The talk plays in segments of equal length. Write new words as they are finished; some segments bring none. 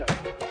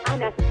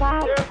on a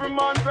spot. Every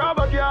man grab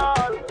a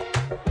girl,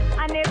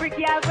 And every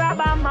girl grab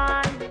a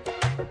man.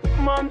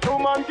 man to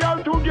man,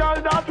 girl to girl,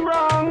 that's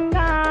wrong.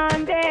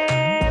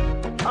 Condemn.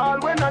 All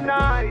when a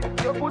night,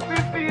 your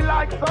pussy feel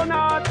like sun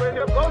hot when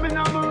you're coming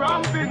on the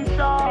ramping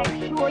shop.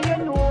 Make sure you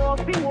know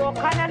if you walk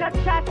on and a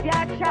chat,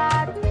 ya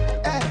chat.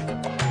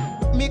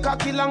 Me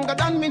cocky longer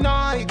than me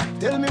night.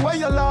 Tell me what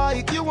you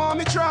like. You want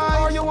me try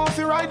or you want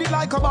to ride it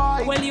like a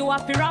bike? Well, you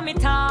have to ram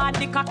it hard.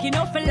 The cocky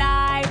no for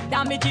life.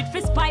 Damage it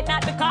for spite,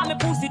 not because me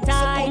pussy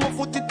tight. So come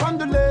put it on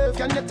the left,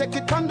 can you take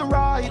it on the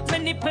right? My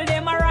nipple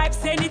them a ripe,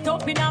 send it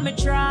up in a me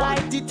try.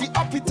 White titty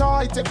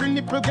appetite, every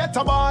nipple get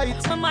a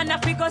bite. My man a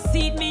figure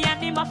seat me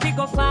and him a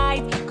figure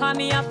fight. Call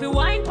me a fi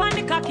wine pon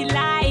the cocky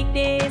like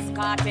this.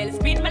 Cartel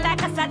spin me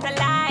like a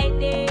satellite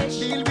dish.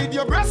 Deal with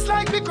your breast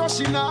like because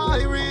she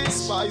Irish.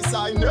 Spice,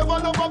 I never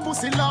love a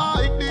pussy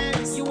like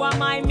this. You are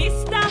my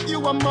mister.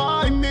 You are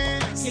my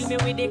miss. Kill me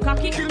with the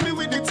cocky. Kill me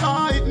with the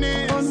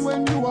tightness. And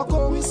when you are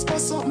going whisper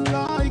something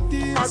like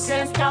this, I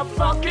can't stop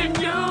fucking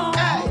you.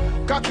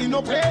 Hey, cocky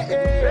no play.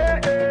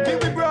 Me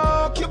we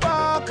broke your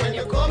back when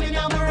you coming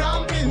on my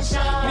ramping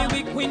shot.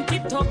 Me we quint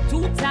it up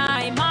 2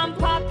 times and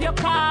pop your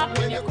cock.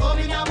 When you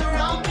coming on my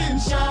ramping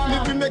shot.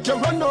 Me we make you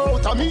run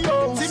out of me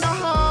house in a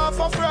half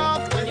a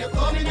frock. When you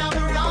coming on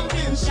my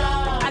ramping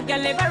shot. I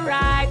can live a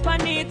ride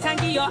on it and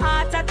give your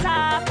heart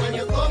attack. When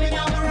you coming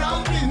on my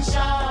ramping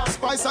shot.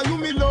 Spice are you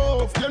me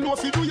love, you know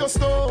if you do your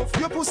stuff.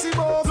 Your pussy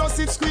bow, plus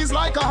it squeeze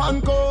like a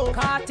handcuff.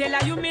 Cartel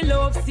are you me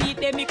love, see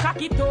them me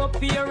cock it up,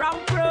 fear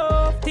and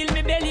proof, till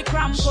me belly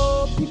cramp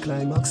up. The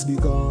climax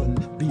begun,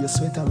 be a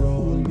sweat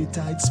around me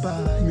tight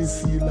spice. Me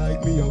feel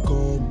like me a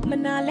come. Me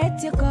nah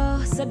let you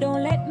go, so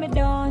don't let me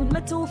down.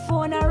 My 2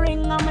 phone a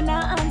ring and me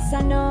nah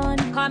answer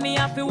none. Call me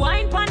off the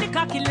wine pon the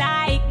cocky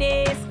like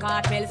this.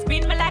 Cartel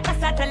spin me like a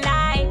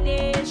satellite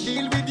dish.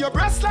 Deal with your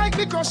breast like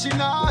because she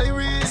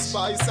Irish.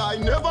 Spice, I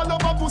never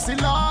love a pussy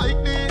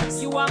like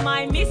this. You are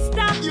my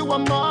mister. You are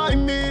my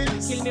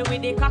miss. Kill me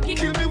with the cocky.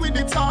 Kill me with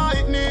the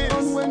tightness.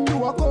 And when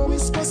you are going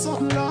whisper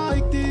something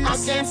like this,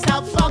 I can't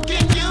stop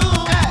fucking you.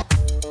 Hey.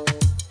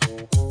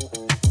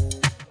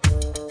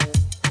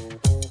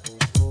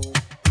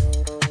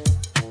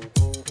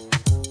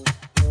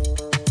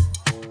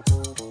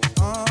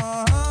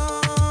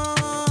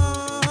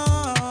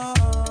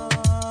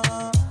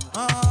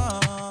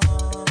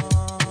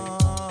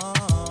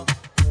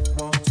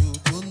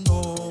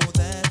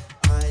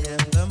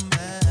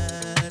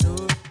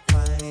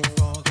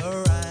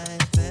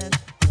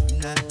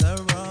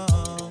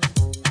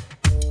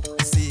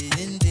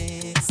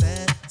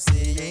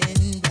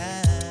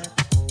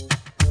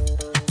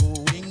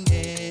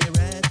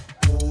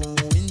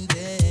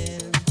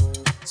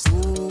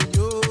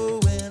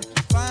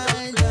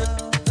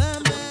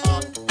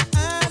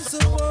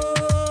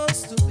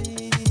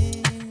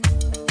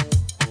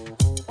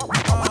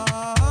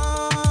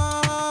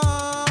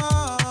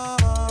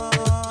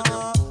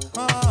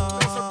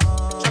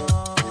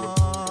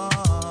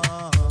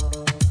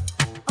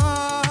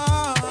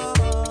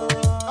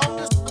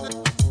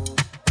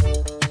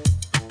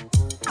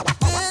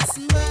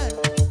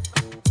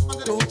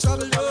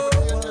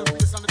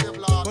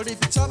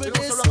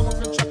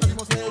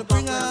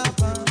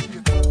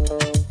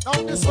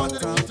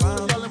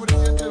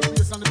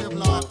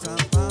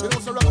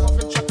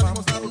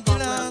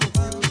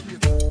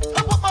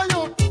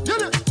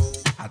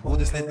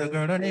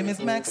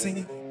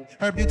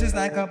 Her beauty's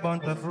like a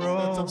bunch of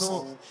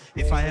roses.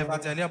 If I ever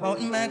tell you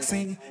about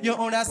Maxine, you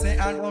older say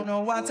I don't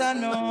know what I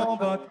know,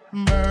 but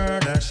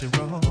murder she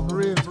wrote.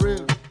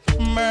 Real.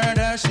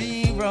 Murder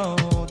she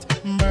wrote.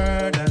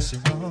 Murder she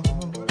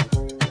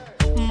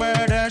wrote.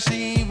 Murder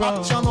she wrote.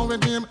 Action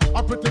with him,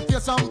 a pretty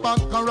face and bad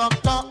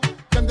character.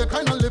 Them the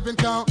kind of living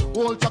can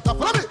hold chaka.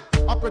 Follow me.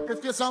 A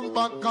pretty face and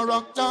bad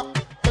character.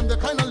 Them the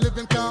kind of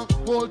living can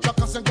hold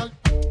chaka. Single.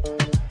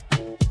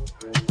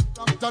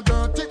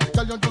 Dirty,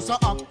 girl, you just a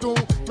act too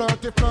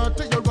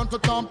flirty, you run to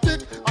Tom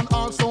Dick and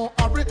also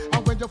hurry.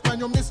 And when you find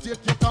your mistake,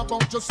 you talk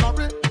about you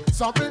sorry.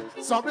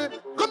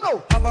 Come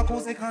now. Have a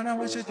cozy corner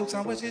where she talks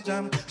and where she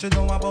jam. She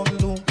know about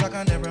the look like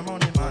an every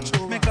morning man.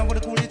 Make love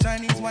with the coolie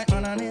Chinese, white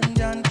man and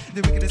Indian.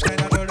 The wickedest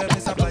kind of girl that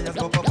Mr. Flyers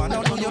go up and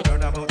down. You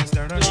heard about this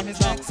girl, her name is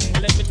Maxine.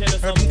 Let me tell you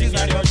something, you're the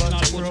original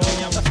good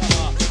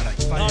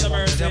man. Lord of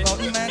mercy.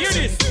 Hear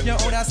this. You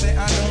older say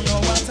I don't know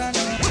what I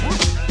know.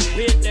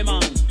 Wait the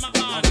man,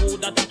 and who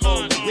that a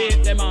come?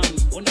 Wait the man,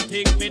 who no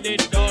think me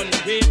did done?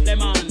 Wait the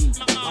man,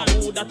 and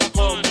who that a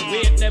come?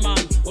 Wait the man,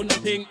 who no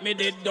think me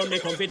did done? Me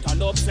come fit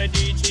and up, say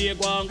DJ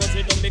go and go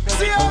sit down because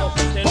me come up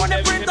and tell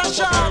them me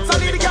shots, I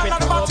need the girl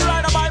and the battery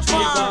rider by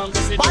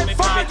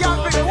far,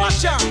 girl, be the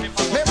watcher,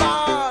 me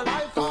ball.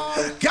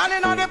 Girl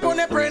inna the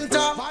pony printer,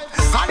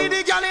 I need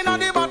the girl inna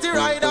the battery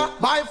rider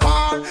by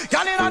far.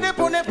 Girl inna the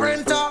pony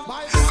printer,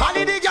 I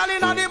need the girl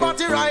inna the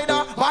battery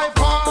rider by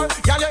far.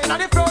 Girl you inna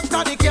the front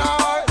of the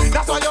car,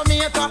 that's why you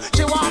meet her.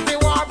 She want the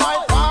war by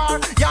far.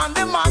 Girl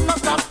the man no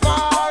stop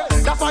far,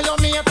 that's why you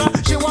meet her.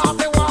 She want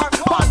the war,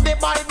 but the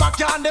bite back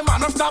and the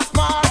man no stop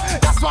far.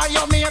 That's why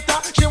you meet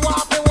her. She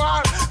want the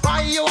war.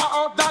 Why you are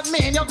out? That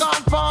mean you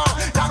gone far.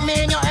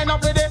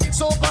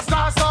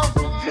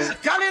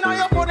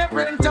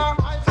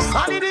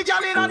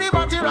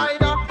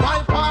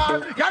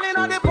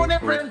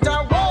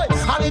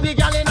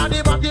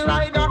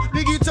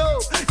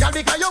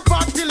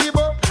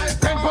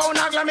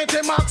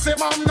 glamity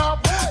maximum now.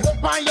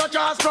 Look on your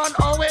jaws front,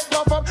 how it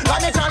go up.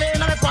 Like me Charlie in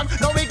the front,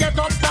 now we get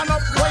up, stand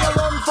up. Where you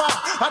run for?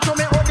 I told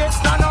me how it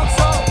stand up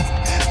so.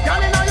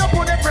 Girl, now you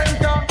put the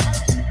printer.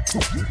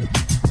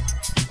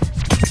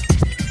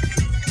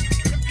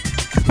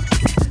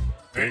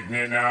 Pick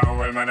me now,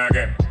 old man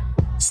again.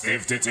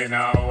 Stiff titty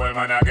now, old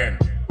man again.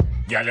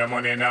 Girl, your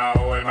money now,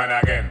 old man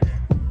again.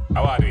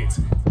 How are it?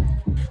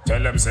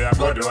 Tell them say I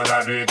go do all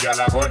I do it,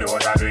 girl I go do all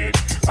I do it.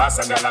 Pass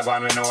a girl I go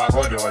and me know I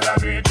go do all I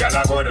do it. Girl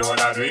I go do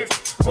all I do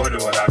it, go do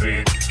all I do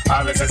it.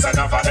 Always say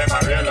enough of them I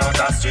real out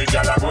the street.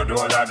 Girl I go do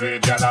all I do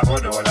it, girl I go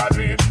do all I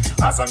do it.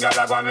 Pass a girl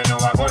I go and me know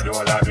I go do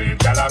all I do it.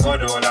 Girl I go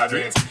do all I do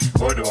it,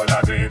 go do all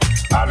I do it.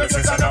 Always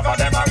say enough of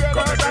them I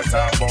go make it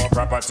talk about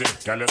property.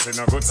 Girl you see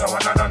no good so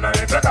one and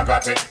it like a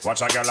got it.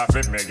 Watch a girl a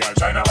flip me girl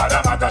try no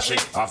bother matter shit.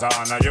 After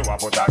honor you a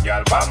put a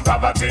girl from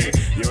poverty.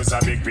 Use a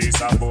big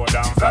piece of board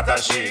and flatter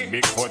she.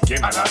 Big foot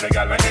Kim and the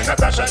girl when in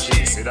Natasha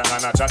she. Sit down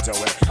and a chat your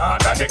way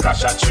under the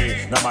cash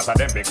tree. No matter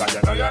them because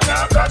you know you're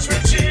not catch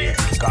with she.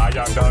 Cause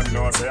you don't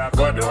know say I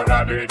go do all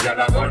I do it.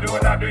 Girl I go do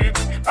all I do it.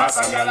 As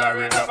a girl I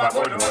real up I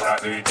go do all I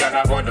do it. Girl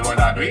I go do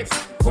all I do it.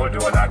 Go do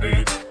all I do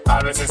it.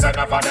 Always is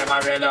enough of them I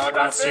real out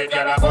that street.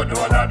 Girl I go do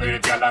all I do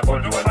it. Girl I go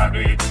do all I do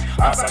it.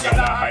 As a girl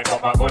I hype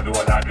up I go do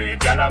all I do it.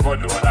 Girl I go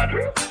do all I do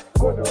it.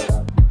 Go do all I do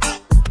it.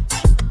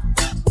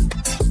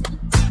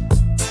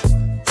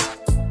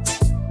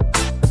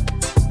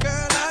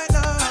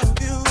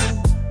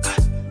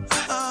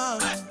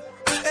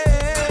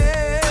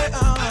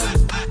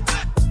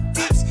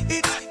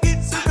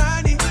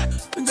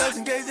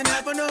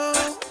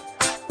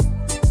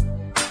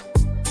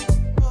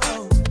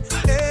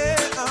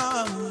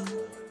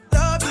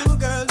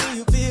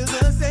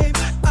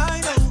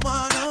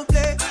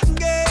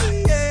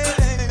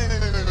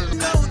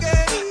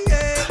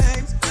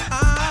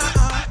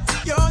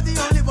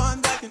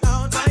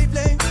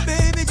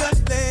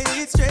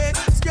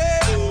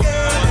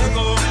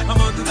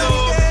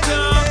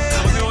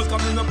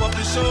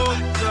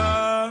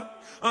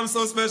 I'm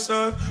so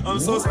special, I'm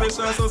so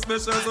special, so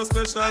special, so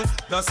special.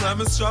 That's why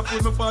I'm strapped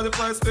with my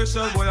 45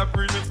 special. Boy, I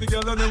premix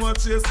together, they want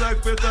chase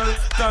like petal.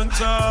 Thank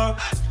ya.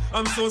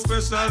 I'm so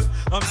special,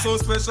 I'm so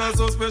special,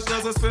 so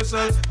special, so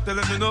special. Tell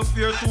them no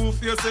fear,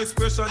 two-face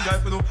expression. Guy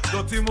for no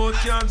dirty mouth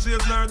can't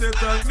chase nor they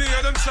tell. Me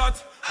hear them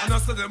shot. And I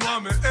said them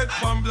want me head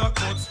pan black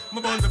nuts.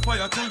 Me burn the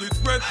fire till it's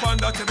red pan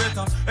that you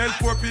better. Help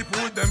poor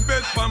people with them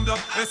bed pan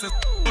black. They say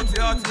but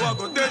you have to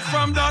go dead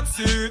from that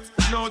seat.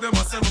 Now them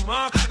a say me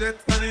mark for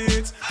death and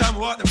it. Time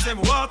what them say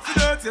me walk for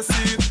death, you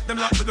see it. Them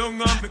lock me down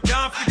and me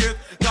can't forget.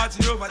 God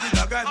Jehovah did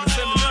a guide me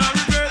say me not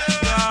regret.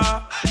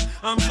 Yeah.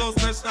 I'm so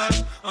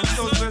special, I'm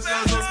so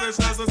special, so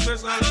special, so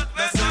special.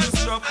 That's why I'm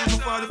strapped with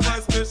my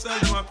 45 special.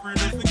 You want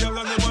premium together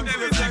and they want me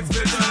like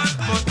special.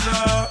 But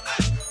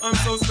I'm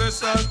so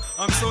special,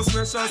 I'm so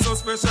special, so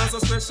special, so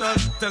special.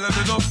 Tell them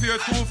they don't fear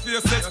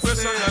two-face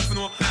expression. If you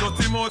know,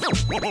 dirty mouth.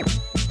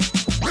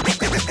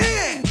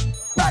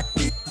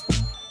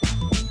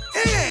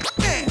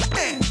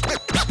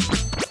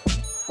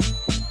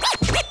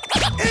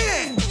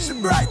 She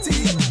brighty.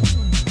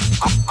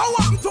 I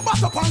want to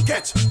bat up and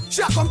catch.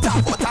 She come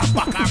tap out and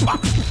back her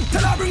back.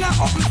 Tell her bring her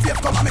up and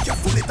safe, come and make you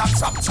full it and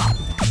chop chop.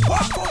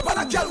 Walk up on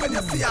a girl when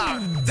you see her.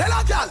 Tell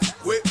her girl,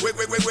 wait.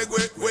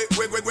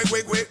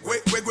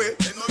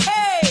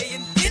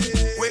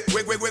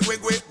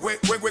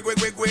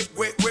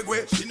 Hey,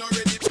 wait. She not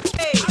ready.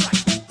 Hey,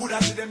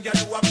 Buddha see them girl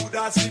who a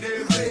Buddha see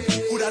them.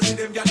 Buddha see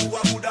them girl who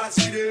a Buddha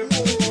see them.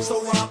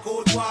 So walk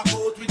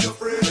out with your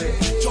friend.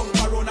 Jump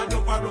around and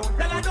jump around.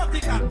 Tell her don't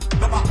think that.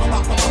 Baba,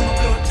 blood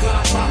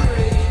clot back.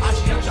 And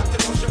she a chat to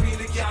know she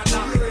really can't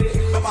knock.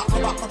 Baba,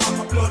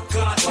 blood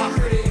clot back.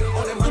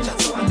 All them a chat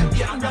so and them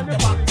can't knock the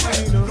back.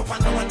 Look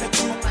at her and they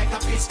come up like a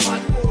fist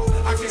man.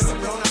 Her face is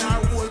brown and her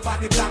whole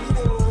body black.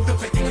 The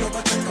petty girl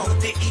but check out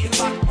the heel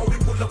back. How we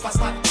pull up a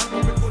spot and how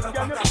we pull up a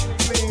crack.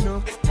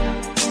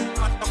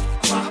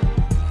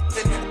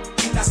 Then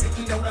in that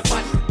sitting down the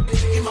fat.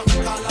 Him a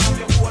call off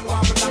your phone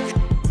while we lock it.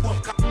 One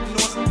cock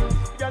nose.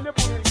 Girl, you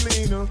put it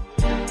clean up.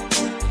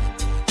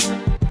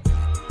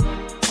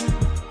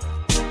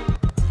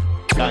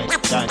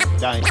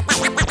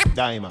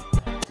 Diamond,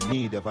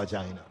 need a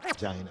vagina.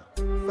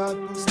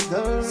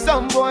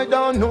 Some boy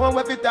don't know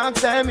if it talk,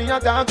 say me a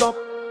talk up.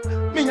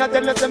 Me a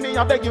tell you say me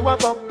a beg you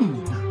up.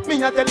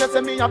 Me a tell you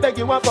say me a beg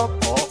you up.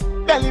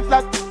 Belly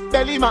flat,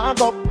 belly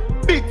mark up.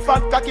 Big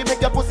fat cocky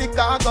make your pussy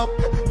cock up.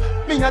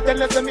 Me a tell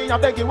you say me a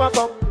beg you up.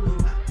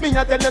 Me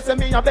a tell you say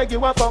me a beg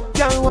you up.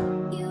 Girl,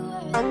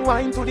 and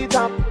wine to the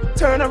top.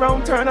 Turn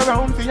around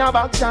for your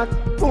back shot.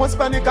 Post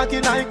panic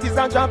cocky like it's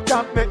a drop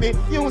top. Make me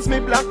use me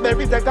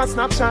BlackBerry take a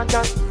snapshot.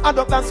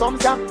 Adopt a some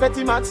cap,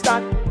 petty mad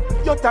stat.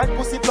 Your tight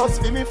pussy plus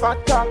fi me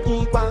fat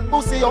cocky.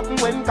 Pussy up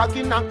when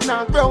cocky knock.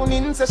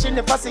 Browning say she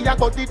never see a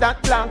got it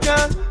that black.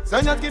 Girl, so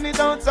you skin it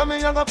out, so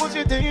me a go push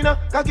it in.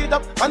 Cock it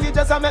up, and it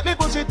just a make me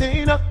push it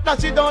in.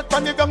 Dash it out,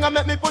 and the tongue a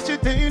make me push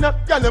it in.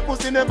 Girl, your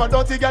pussy never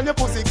dirty, girl, your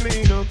pussy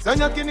clean. So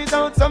you skin it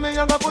out, so me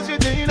a go push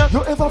it in.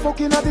 You ever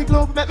fucking at the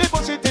club, make me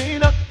push it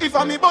in. If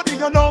I'm me body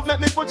you love, make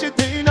me push it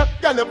in.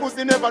 Girl, your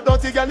pussy never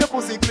dirty, girl, your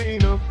pussy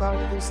clean.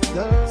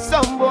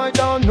 Some boy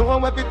don't know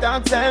what it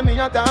talk, say me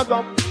a talk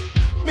up.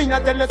 Me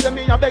a tell you, say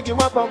me a beg you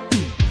up.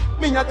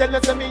 Me a tell you,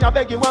 say me a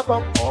beg you up.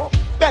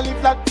 Belly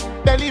flat,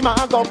 belly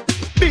mag up.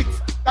 Big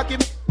cocky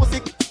pussy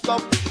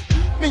up.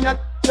 Me a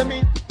tell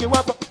me you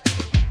up.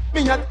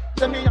 Me a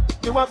tell me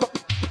you up.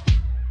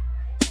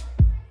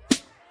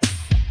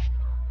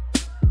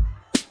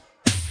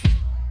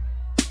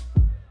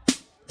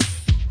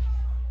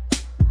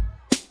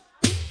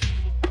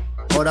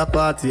 How the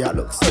party a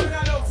looks?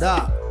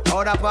 Da,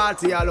 how the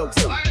party a looks?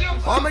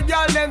 How me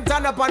girl them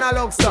turn up and a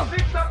looks? What you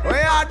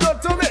do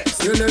to me?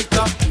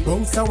 Selector,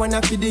 bounce a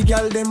wanna feed the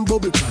girl them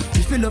bubble pan.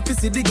 If you love to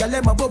see the girl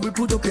them a bubble,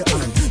 put up your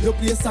hand. You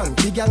play song,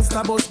 the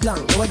gangsta boss blank.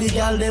 Over the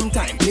girl them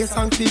time, play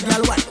song, the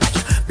girl white.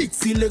 Big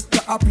selector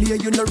a player,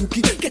 you no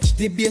rookie. Catch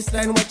the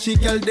baseline, watch the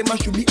girl them a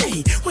should be.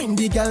 Hey, when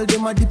the girl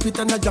them a dip it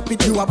and a drop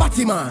it, you a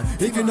batty man.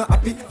 If you not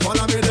happy,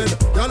 follow me then.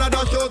 Y'all a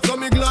dash out, so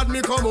me glad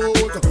me come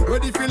out.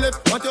 Ready for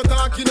left, what you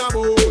talking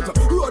about?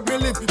 Road me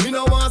live, me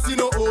no want see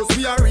no house.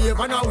 We a rave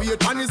and a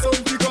wait, and it's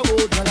something come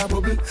out. Gala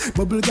bubble,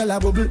 bubble gala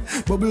bubble,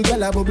 bubble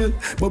gala bubble,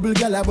 bubble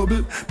gala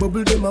bubble,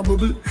 bubble dem a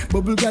bubble,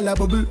 bubble gala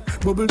bubble,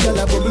 bubble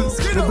gala bubble,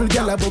 bubble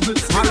gala bubble.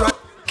 Alright,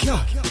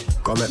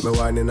 come make me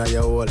wine inna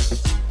your hole.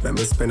 Let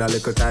me spend a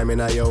little time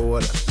inna your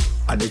hole.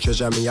 All the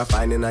treasure me a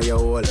find inna your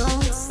hole.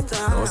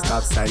 Don't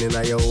stop signing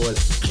inna your hole.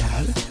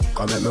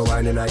 Come make me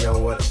wine inna your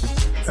hole.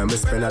 Let me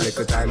spend a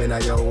little time inna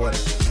your hole.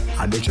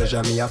 All the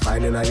treasure me a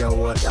find inna your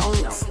hole.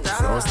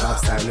 Don't stop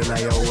signing inna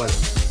your hole.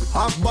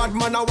 Half bad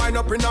man a wind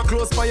up in a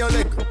close by your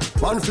leg.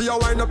 Man for you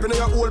wind up in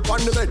your hole pon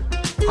the bed.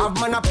 Have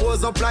man a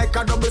pose up like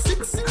a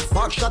 6-6.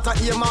 Back shot a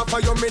aim off for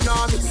your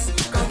minamis.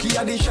 Cocky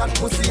a the shot,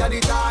 pussy a the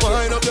target.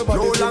 Wind up your body,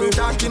 no long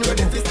talking,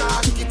 ready to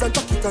start. Kick it and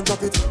drop it and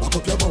drop it. Back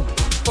up your bum.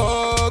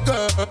 Oh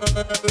girl,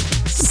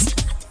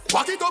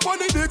 back it up on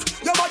the dick.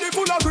 Your body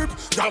full of grip.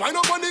 Girl, wind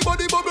up on the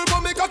body bubble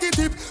for me cocky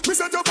tip. Me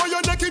set you for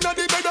your neck inna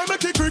the bed and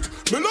make it quick.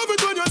 Me love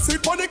it when you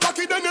sit on the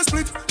cocky then you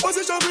split.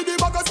 Position with the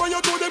back as when you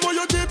do them on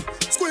your tip.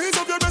 Squeeze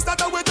up your breast that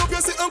and wet up your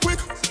sitting quick.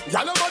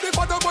 Girl, your body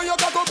fat up on your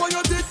cock up on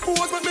your dick.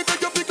 Pose make me take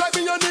your pick like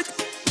me and Nick.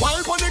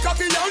 Wind on the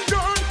cocky and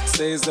girl.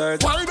 Stays there.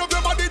 Wind up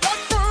your body that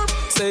firm.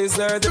 Stays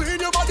there. Clean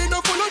your body no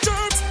full of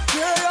germs.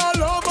 Yeah, I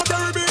love a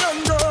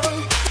Caribbean girl.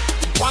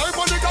 Wind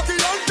on the cocky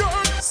and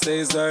girl.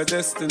 Stays there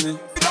destiny.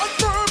 That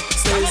firm.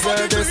 Stays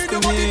our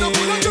destiny.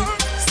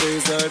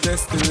 Stays our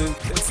destiny.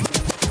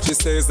 She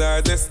says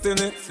our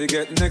destiny. She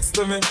get next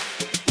to me.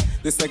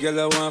 This a girl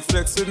I want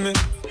flex with me,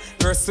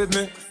 rest with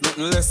me,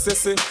 nothing less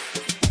sissy.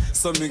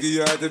 So me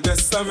give her the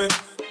best of me.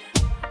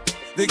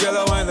 The girl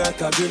I want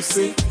like a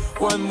gypsy.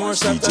 One more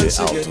shot DJ and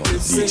she out, get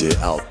tipsy. DJ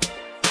out.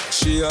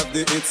 She have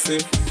the itsy,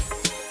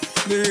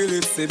 the real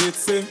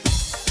itsy.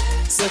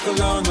 Settle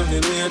down on the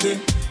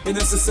lady. You know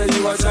she say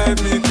you a drive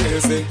me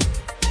crazy.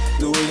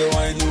 The way you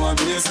whine you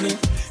amaze me.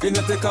 You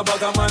know take a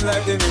bag of man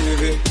like the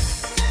Navy.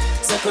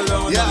 Settle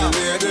down on the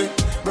lady.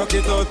 Rock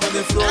it out on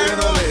the floor, you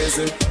know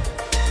lazy.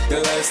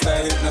 Your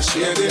lifestyle is not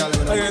shady. I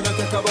ain't not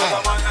take a bag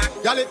of man like.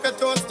 Y'all if your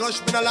toes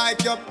touch, me no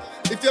like you.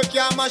 If you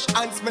can't mash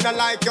hands, me no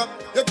like you.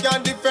 You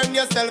can't defend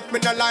yourself, me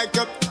no like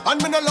you.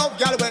 And me no love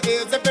y'all with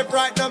ears if you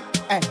frighten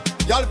them.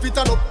 Y'all fit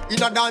on up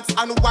in a dance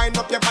and wind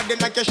up your body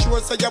like a show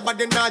so your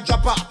body not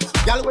drop off.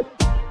 Y'all with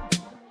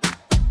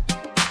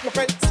your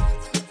friends,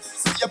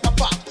 see your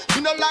papa.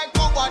 Me no like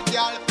no what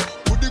y'all.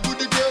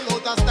 Goody girl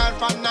out of style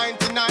from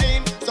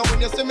 99. So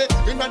when you see me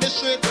in the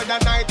street with a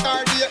night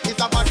or day, it's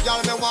a bad girl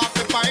me want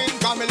to find.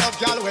 Cause me love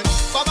y'all with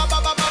bad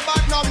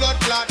no blood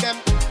clot them.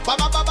 Bad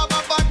no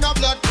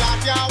blood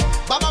clot y'all.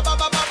 Bad no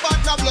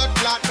blood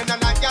clot. Me no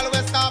like y'all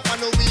with stuff and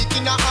no weak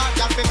in the heart.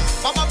 Y'all fit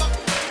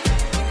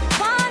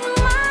One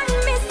man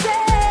me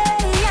say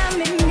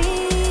I'm in me.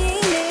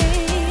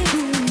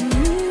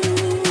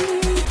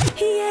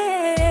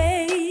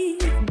 Yeah,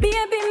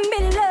 baby me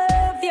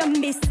love you.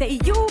 Me say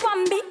you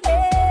want me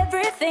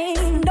everything.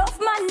 Enough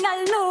man I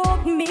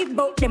look me,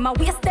 but them a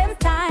waste them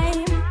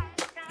time.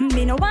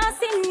 Me no want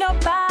see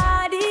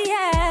nobody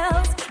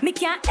else. Me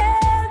can't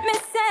help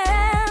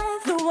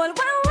myself. The whole wide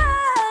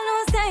world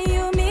knows say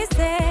you me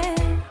say.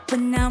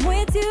 When I'm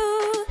with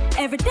you,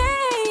 every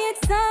day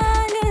it's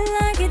sounding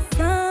like it's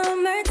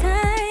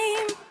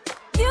summertime.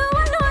 You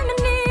alone I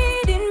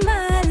need in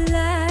my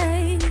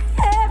life.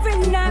 Every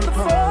night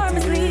before me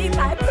sleep, I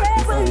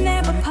pray we'll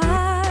never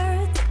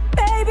part.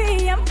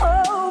 Baby, I'm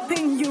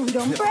hoping you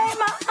don't break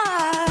my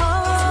heart.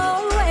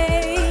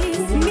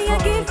 Always, me I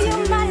give you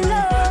my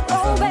love,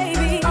 oh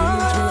baby,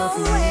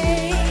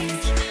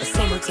 always.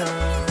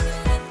 summertime.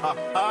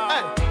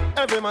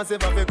 Every man say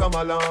if I come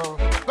along,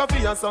 go for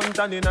your sun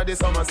tan in the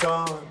summer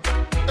sun.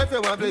 If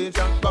you want bleach,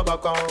 go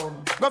back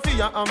home. Go for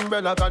your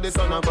umbrella, cause the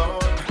sun a burn.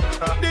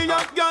 The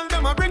young girl,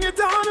 them a bring it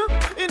on.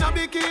 In a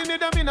bikini,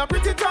 them in a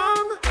pretty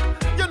tongue.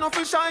 You know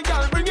for shy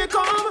girl, bring it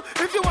come.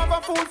 If you have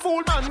a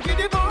fool man, get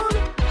it on.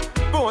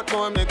 Both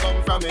more may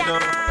come from me now.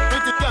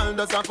 Pretty girl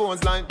does a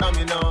pose like them,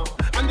 you know.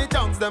 And the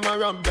tongues, them a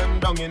rub them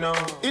down, you know.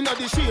 In a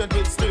the shade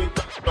with straight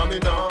from me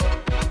now.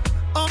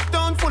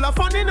 Uptown full of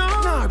fun, you know.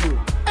 Nah, bro.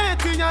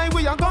 ATI,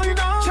 we are going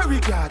on. Cherry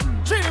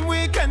Garden, Dream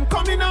Weekend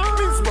coming on.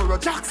 Minsboro,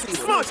 Jackson,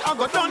 Smudge, I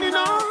got done, you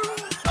know.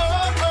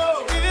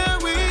 Oh, here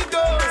we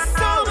go.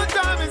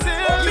 Summertime is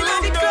here,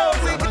 you know.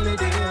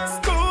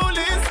 School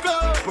is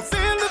closed, we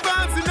feel the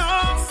vibes, you know.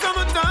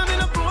 Summertime in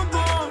a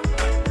Portmore,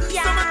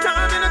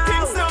 summertime in a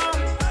Kingston.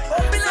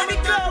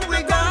 Summertime we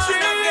got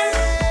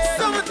trees.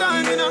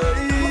 Summertime in a.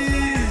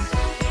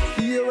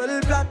 Yeah,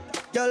 well, black,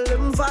 girl,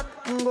 them fat,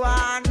 go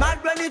on.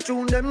 Bad when they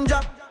tune them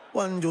drop.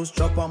 One just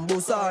drop and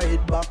bust her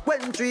head back.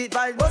 When street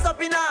vibes bust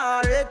up in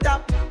her head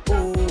top.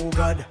 Oh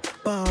God,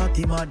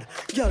 party mad.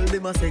 Girl,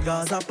 them a say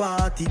Gaza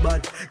party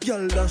bad.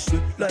 Girl, dash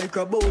it like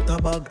a butter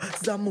bag.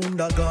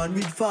 Zamunda gone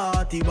with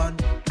 40 man.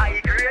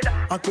 I grade.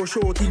 I crush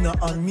out in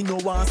a hand. Me no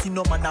want see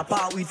no man a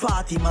part with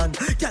 40 man.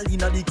 Girl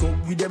inna the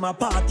club with them a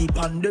party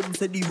pan. Them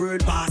say the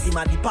world pass him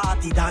a the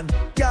party done.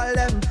 Girl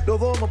them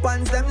love how my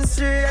pants them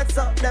straight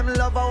up. Them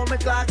love how my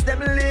clocks them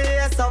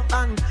lace up.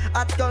 And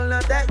at girl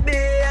not take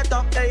bait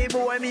up. Hey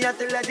boy me a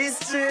tell her this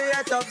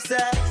straight up. Say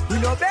we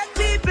no beg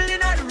people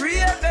inna the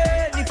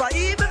raving. If I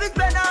even if it's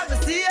better I'm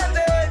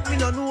saving. Me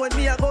no know when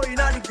me a go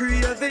inna the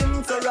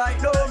craving. So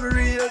right now me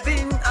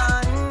raving.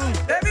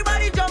 And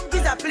everybody jump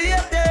is a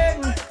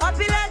plaything.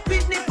 Happy like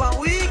picnic on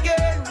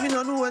weekend. Me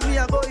no know when me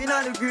a go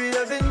inna the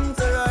craving.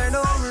 So right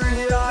now me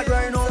really hard.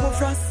 Right now me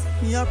frost.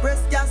 Me a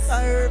press gas,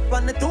 I hurt,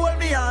 and they told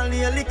me I'll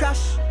nearly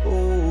crash.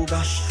 Oh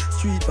gosh,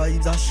 street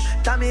vibes ash.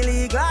 Tammy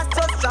Lee glass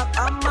just drop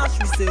and mash.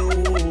 We say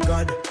oh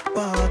God,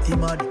 party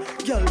mad.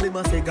 Girl them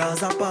a say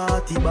Gaza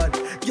party bad.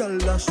 Girl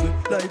dash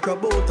it like a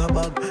butter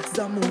bag.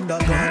 Zamunda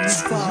gone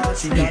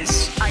with 40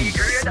 dash. I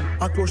grade.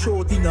 I crush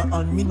out in a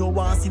hand. Me no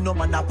want see no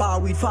man a par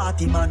with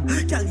 40 man.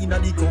 Girl inna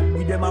the cup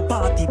with them a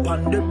party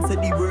pan. Them say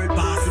the world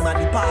pass him a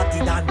the party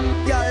done.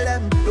 Girl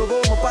them love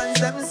how my pants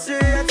them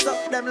straight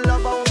up. Them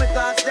love how my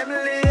clocks them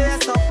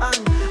lace up.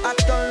 And I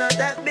turn not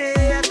that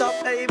bait up.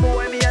 Hey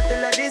boy me a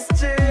tell her this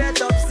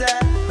straight up. Say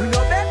we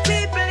no beg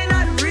people in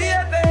a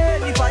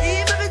raving. If I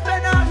even if it's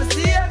better I'm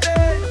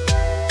saving.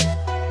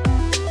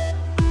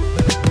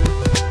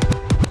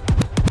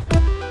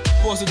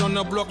 Posted on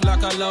the block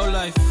like a low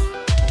life.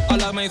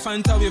 All of my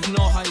Fanta with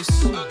no ice.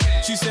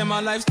 She say my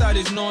lifestyle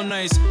is no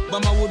nice,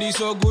 but my wood is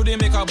so good they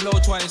make her blow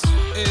twice.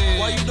 Hey.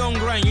 Why you don't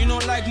grind? You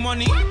don't like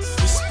money?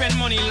 We spend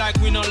money like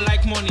we don't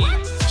like money.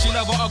 She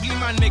love an ugly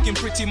man making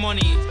pretty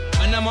money,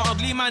 and I'm an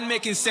ugly man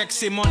making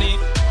sexy money.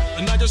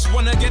 And I just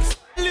wanna get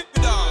friendly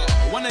with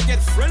her. Wanna get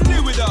friendly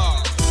with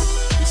her.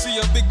 You see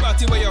a big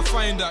body where you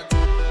find that.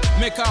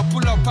 Make her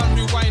pull up and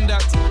rewind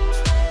that.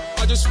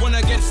 I just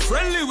wanna get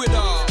friendly with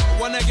her.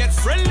 Wanna get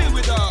friendly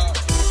with her.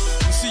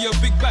 See your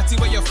big batty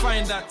where you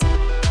find that.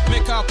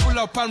 Make her pull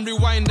up and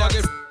rewind that.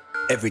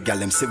 Every gal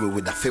them see we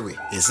with a fairy,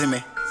 you see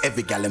me?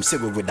 Every gal them see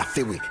we with a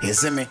fairy, you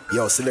see me?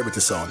 Yo, celebrity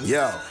song,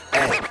 yo.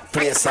 Hey,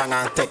 play a song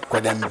and take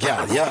with them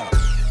gal, yo.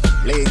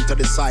 Lay into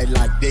the side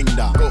like ding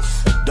dong.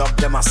 Dub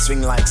them a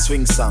swing like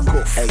swing song.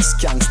 Hey,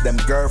 skanks them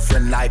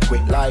girlfriend like we.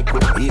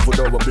 Even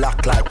though we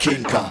black like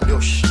King Kong.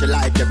 She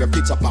like every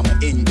picture on my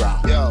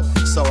Ingram. Yo,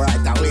 so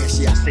right away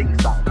she a sing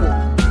song.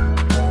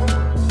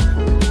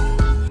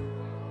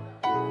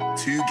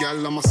 Two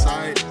gal on my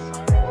side,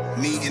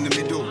 me in the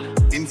middle.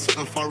 Instant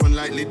and foreign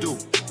like Lidl.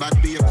 Bad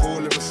be a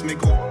call or a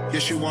smiggle.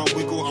 Yes, you want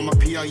wiggle. I'm a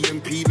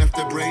PIMP, left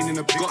the brain in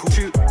a pickle. Got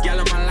two gal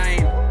on my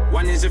line,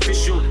 one is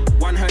official.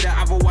 One heard the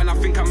other one, I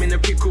think I'm in a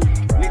pickle.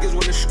 Niggas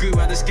wanna screw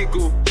out the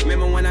skiggle.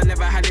 Remember when I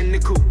never had a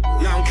nickel?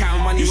 Now I'm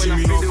counting money when I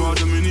fiddle. You see me up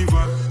the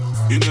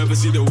minivan. You never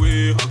see the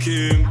way I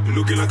came.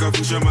 Looking like a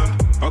fisherman.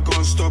 I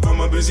can't stop, I'm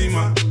a busy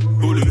man.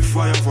 Holding the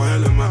fire for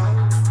hell,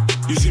 man.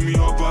 You see me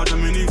up the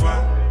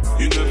minivan.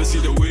 You never see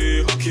the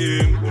way I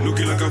came.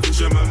 Looking like a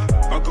fisherman.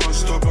 I can't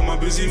stop, I'm a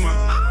busy man.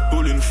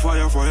 Holding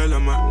fire for hell,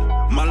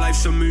 man. My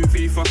life's a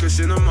movie, fuck a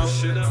cinema.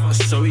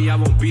 Sorry, I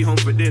won't be home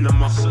for dinner,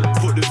 ma.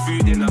 Put the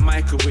food in the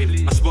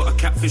microwave. I spot a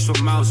catfish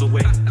from miles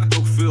away.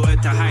 Dog filter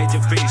to hide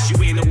your face.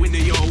 You ain't a winner,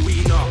 you're a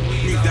winner.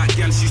 Need that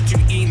gal, she's too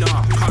eager.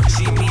 Can't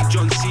see me,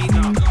 John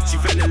Cena. She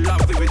fell in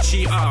love with a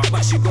cheater,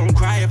 but she gon'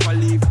 cry if I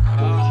leave.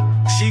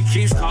 She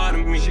keeps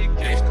calling me.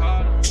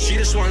 She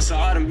just wants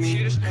out of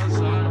me.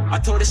 I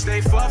told her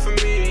stay far from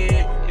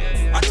me.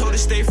 I told her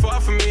stay far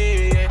from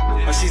me.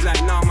 But she's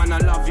like, nah man, I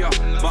love ya,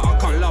 but I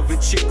can't love a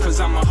chick cause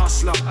I'm a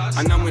hustler.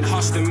 And I'm with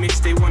hustler mix,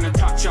 they wanna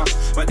touch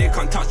us, but they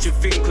can't touch your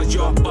thing cause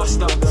you're a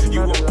buster.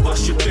 You won't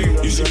bust your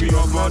thing. You see me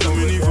up the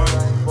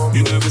minivan.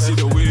 You never see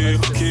the way I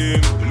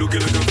came.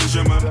 Looking like a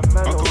fisherman.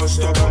 I can't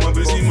stop, I'm a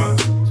busy man.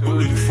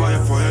 Holding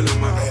fire for hell,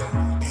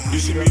 man. You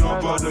see me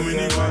up the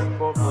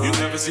minivan. You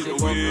never see the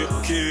way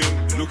I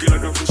came. Looking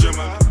like a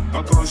fisherman.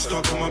 I can't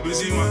stop, I'm a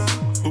busy man.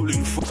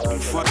 Holding fire.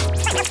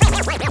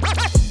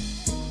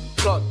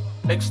 Plot.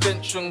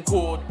 extension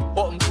cord,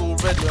 bottoms all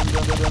red. Them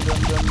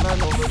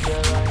man over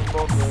there, I ain't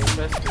bothered.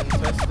 Testing.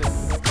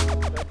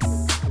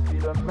 See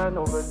the man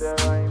over there,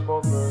 I ain't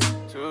bothered.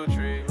 2,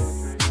 3.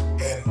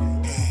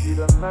 See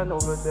the man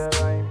over there,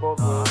 I ain't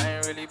bothered. I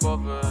ain't really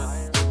bothered.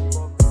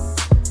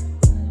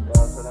 Yeah,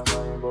 tell them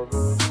I ain't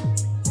bothered.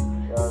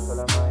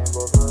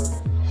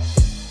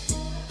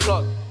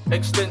 Plug,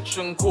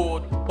 extension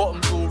cord,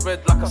 bottoms all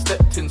red like I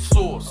stepped in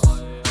sauce.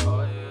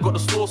 Got the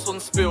sauce on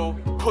spill,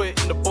 put it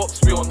in the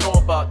box, we all know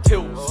about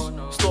tills.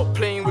 Stop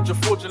playing with your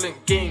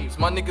fraudulent games,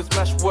 my niggas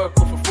mash work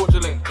off a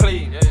fraudulent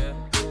claim.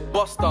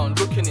 Bust down,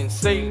 looking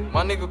insane,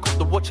 my nigga got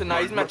the watch and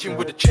now he's matching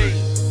with the chain.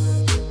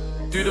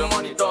 Do the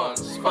money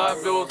dance,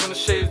 5 bills on the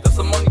shades, that's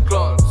a money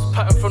glance.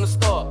 Pattern from the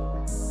start,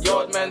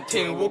 yard man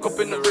ting, walk up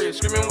in the race,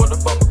 screaming what the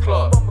bumper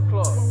clock.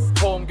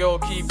 Home girl,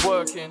 keep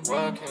working.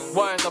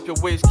 Wind up your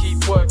waist,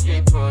 keep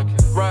working.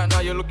 Right now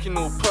you're looking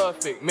all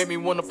perfect. Made me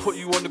wanna put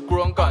you on the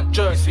ground, gun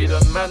jerk. See the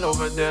man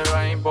over there,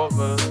 I ain't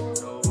bothered.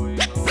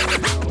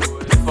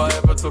 If I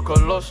ever took a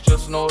loss,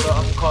 just know that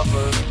I'm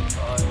covered.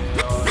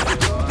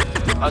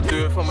 I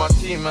do it for my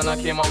team and I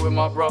came out with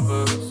my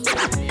brothers.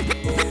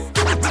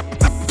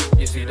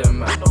 You see the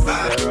man over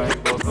there, I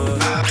ain't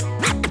bothered.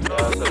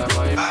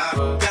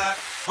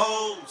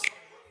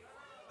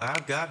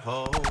 I've got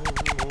hoes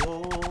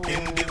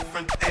in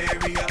different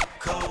area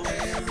codes.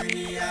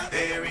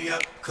 Area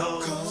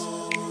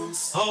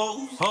codes.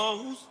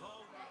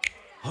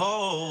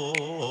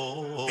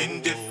 Hoes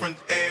in different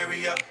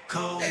area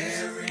codes.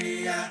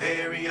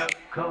 Area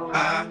codes.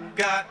 I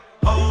got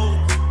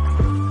hoes.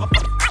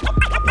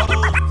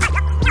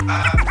 I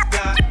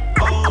got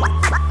hoes.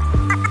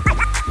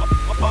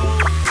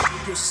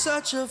 You're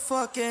such a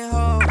fucking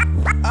hoe.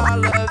 I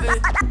love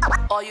it.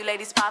 All you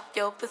ladies pop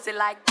your pussy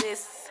like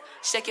this.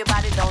 Shake your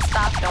body, don't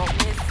stop, don't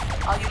miss.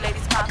 All you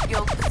ladies pop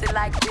your pussy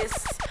like this.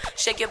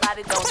 Shake your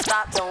body, don't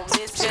stop, don't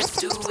miss. Just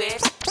do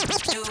it.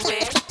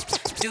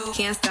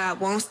 Can't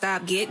stop, won't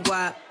stop, get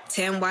guap.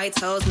 10 white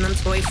toes and them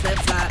toy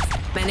flip-flops.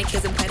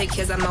 Manicures and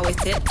pedicures, I'm always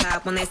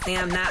tip-top. When they say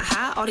I'm not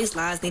hot, all these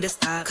lies need to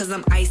stop. Cause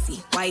I'm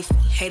icy, wifey,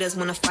 haters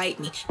wanna fight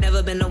me.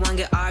 Never been the one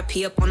get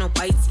RP up on a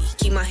whitey.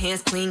 Keep my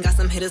hands clean, got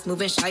some hitters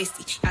moving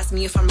shicey. Ask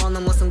me if I'm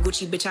rolling with some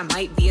Gucci, bitch, I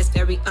might be. It's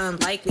very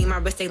unlikely, my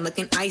wrist ain't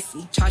looking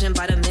icy. Charging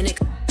by the minute,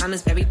 time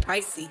is very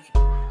pricey.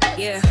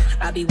 Yeah,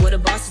 I be where the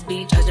bosses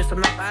be. Judging from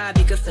my vibe,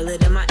 you can feel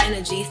it in my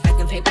energy.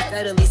 Stacking paper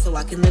steadily so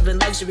I can live in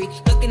luxury.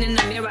 Looking in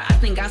the mirror, I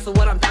thank God for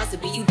what I'm about to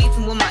be. You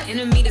beefing with my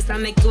enemy, does not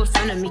make you a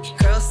friend of me.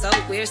 Girl, so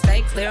weird,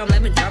 stay clear, I'm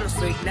living drama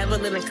free. Never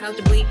living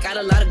comfortably, got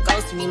a lot of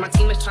goals to me. My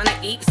team is trying to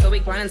eat, so we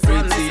grinding so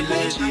I'm missing.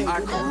 Lady,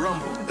 I can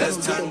rumble, let's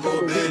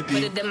tango, baby.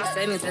 Put it in my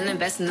savings and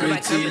invest in the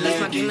right companies.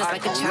 My dream is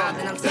like a child,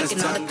 and I'm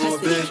taking all the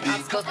custody.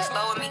 I'm supposed to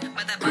slow with me,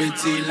 but that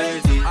pretty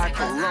lady, I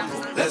can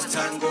rumble, let's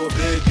tango,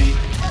 baby.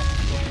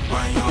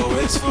 Wine your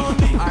waist for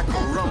me, I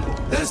can rumble.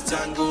 Let's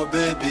tango,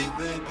 baby.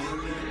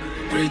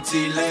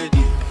 Pretty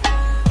lady,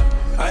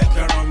 I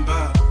can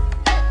rumble.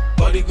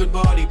 Body good,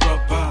 body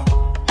proper.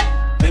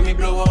 Let me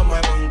blow all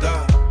my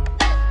manga.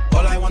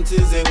 All I want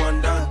is a one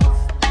dance.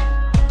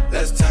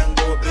 Let's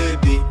tango,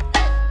 baby.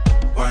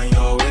 Wine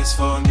your waist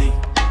for me.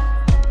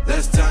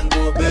 Let's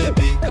tango,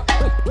 baby.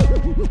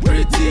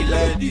 Pretty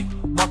lady.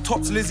 My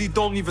tops Lizzie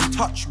don't even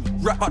touch me.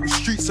 Rap out the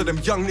streets so them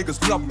young niggas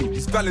love me.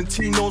 These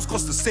Valentinos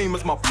cost the same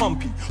as my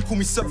pumpy. Call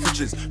me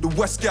Selfridges, the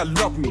West girl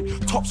love me.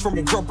 Tops from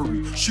a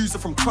robbery, shoes are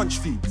from crunch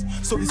feeds.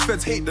 So these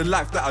feds hate the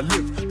life that I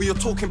live. But you're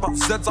talking about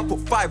Zeds, I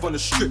put 5 on the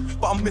strip.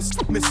 But I'm missing.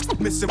 Real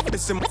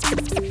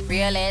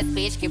ass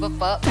bitch, give a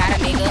fuck, got a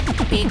nigga.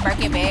 Big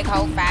Birkin bag,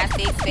 hold 5,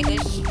 6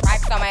 figures.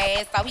 Stripes on my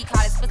ass, so he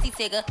call his pussy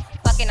tigger.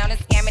 Fucking on a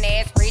scamming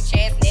ass, rich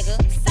ass nigga.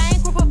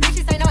 Same group of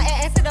bitches, ain't no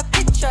ass to the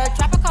picture.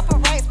 Drop a couple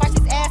rights, watch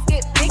his ass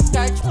get bigger.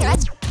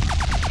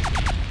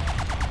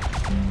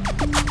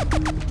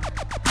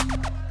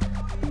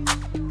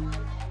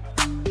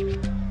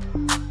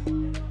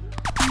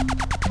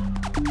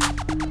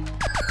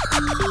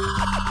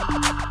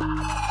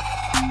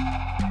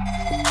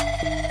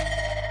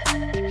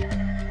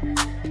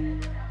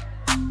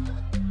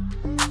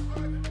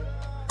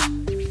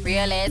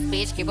 Real ass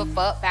bitch, give a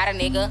fuck about a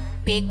nigga.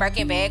 Big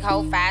Birkin bag,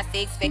 hold 5,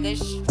 6 figures.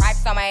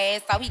 Stripes on my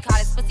ass, so he call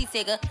his pussy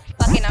tigger.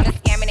 Fucking on a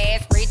scamming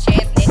ass, rich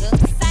ass nigga.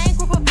 Same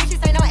group of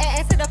bitches, ain't no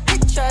ass to the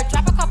picture.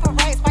 Drop a couple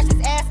rights, watch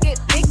his ass get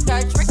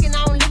bigger. Drinking,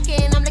 I'm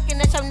licking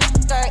at your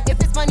nigga. If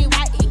it's money,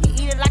 why eat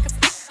it like a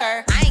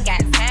sticker? I ain't got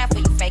time for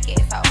you fake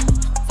ass hoes.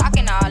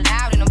 Talking all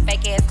loud in them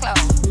fake ass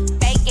clothes.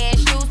 Fake ass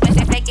shoes, match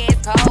that fake ass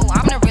coat.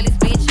 I'm the realest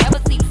bitch ever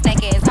see you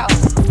snake ass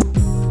hoes.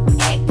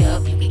 Act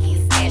up, you can get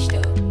snatched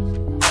up.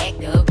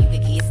 Act up, you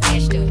can get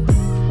snatched up.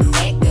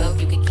 Act up,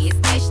 you can get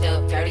snatched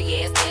up.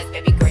 Dirty ass ass,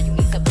 baby girl, you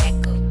need to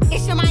back up.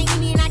 It's your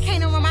Miami and I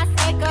can't run my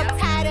stack up.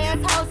 Tired ass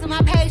hoes in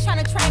my page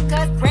trying to track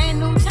us. Brand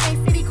new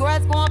chain city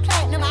girls going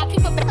platinum. I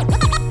keep a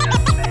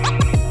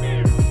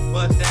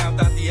bust down,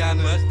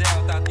 Tatiana. Bust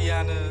down,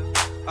 Tatiana.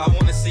 I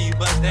wanna see you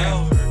bust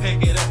down.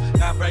 Pick it up,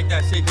 now break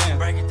that shit down.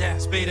 Break it down,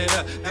 speed it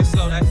up, now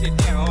slow that shit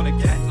down on the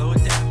gas. Slow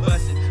it down,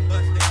 bust it,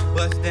 bust down,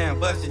 bust down,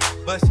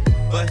 bust it,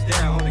 bust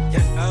down on the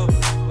gas.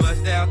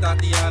 Bust down down,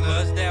 Tatiana.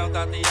 Bust down,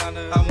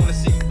 Tatiana. I wanna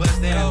see you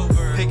bust down.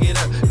 Over. Pick it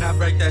up, now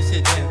break that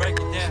shit down. Break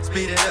it down.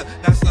 Speed it up,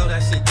 now slow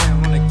that shit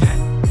down on the gang.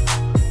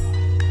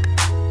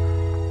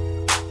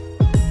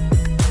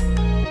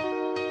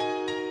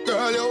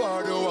 Girl, you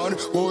are the one.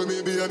 Oh,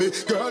 me baby.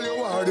 Girl,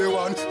 you are the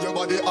one. Your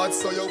body hot,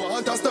 so you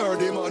want a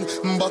sturdy man.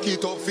 Back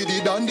it up for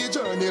the dandy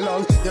journey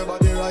long. Your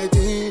body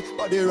righty,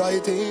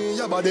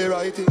 your body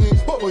righty.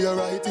 Oh, you're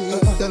righty.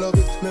 You love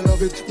it, me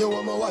love it. You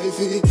want my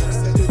wifey.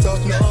 Set it up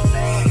now.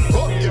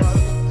 Oh, girl.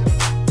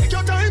 Take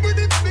your time with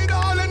it, me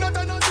darling. Not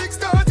a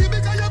 6:30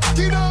 because you're back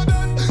in all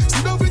done.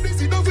 Sit down with this,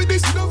 sit down with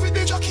this, sit down with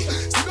the jockey.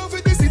 Sit down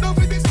with this, sit down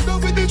with this, sit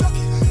down with the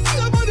jockey.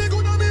 Your body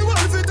good on me,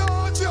 wife it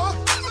touch you.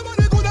 Your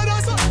body good on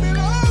us, me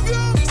love you.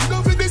 Sit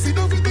down with this, sit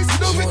down with this, sit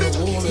down with the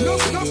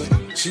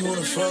jockey. She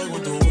wanna fuck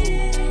with the wolves.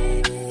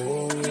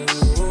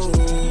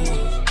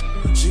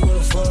 She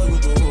wanna fuck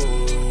with the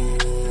wolves.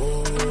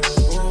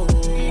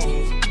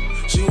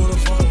 She wanna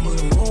fuck with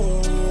the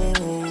wolves.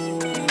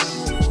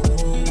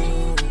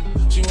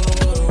 She wanna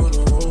fuck with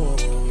the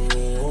wolves.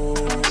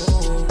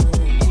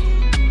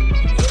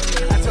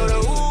 I told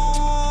her, ooh,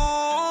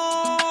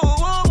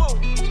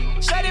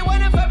 shawty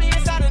wanna fuck me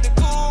inside of the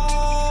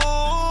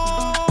cool.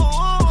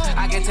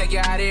 I can take you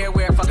out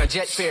everywhere, fuck a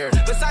jet fare.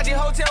 Versace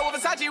hotel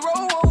with Versace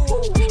roll.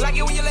 Like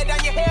it when you let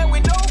down your hair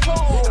with no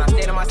pole. And I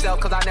say to myself,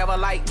 cause I never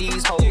like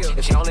these hoes.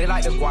 If she only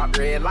like the guap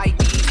red, like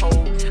these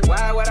hoes.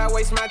 Why would I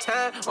waste my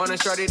time on a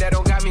shorty that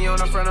don't got me on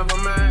the front of her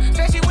mind?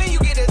 Especially when you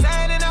get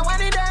designed and I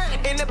want it done.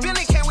 And the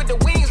building came with the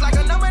wings like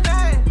a number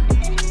 9.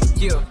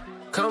 Yeah,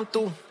 come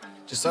through,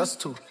 just us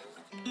two.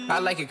 I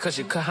like it cause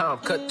you cut how I'm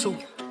cut too.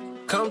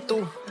 Come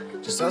through,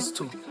 just us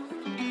two.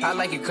 I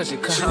like it cause you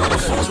cut how I'm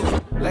cut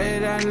too.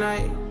 Late at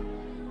night,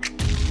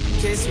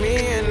 kiss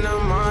me in the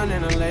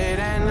morning or late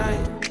at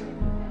night.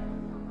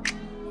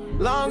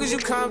 Long as you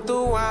come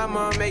through,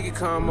 I'ma make it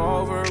come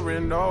over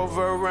and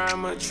over.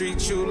 I'ma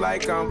treat you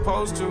like I'm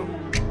supposed to.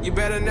 You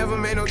better never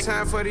make no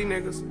time for these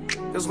niggas.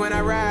 Cause when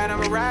I ride,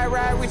 I'ma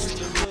ride with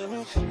you.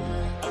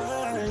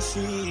 I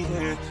see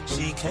her,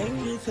 she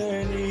came with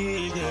her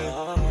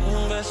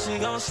nigga. But she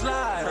gon'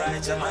 slide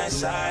right to my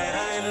side.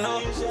 I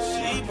know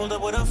she pulled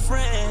up with her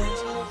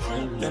friends.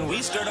 Then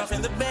we skirt off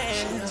in the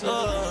Benz.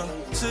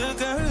 Took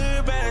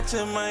her back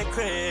to my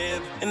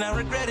crib, and I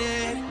regret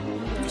it.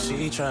 Cause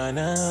she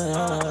tryna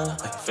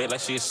feel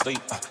like she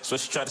asleep. So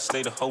she tried to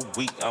stay the whole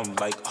week. I'm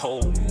like, oh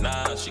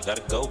nah, she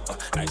gotta go.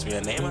 Ask me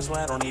her name, I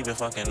swear I don't even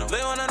fucking know.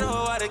 They wanna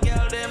know why the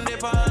girl them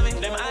dip on me.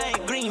 Them I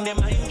ain't green, them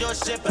I ain't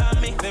just ship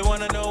on me. They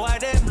wanna know why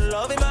them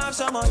love him off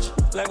so much.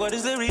 Like what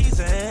is the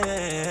reason?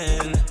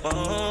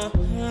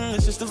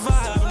 It's just the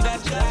vibe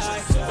that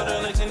guy. Put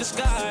her legs in the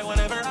sky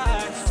whenever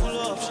I pull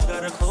up. She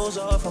got her clothes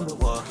off from the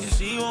walk, and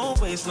she won't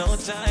waste no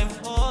time.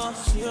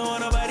 She don't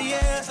want nobody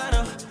else, I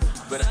know.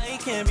 But I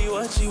can't be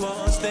what she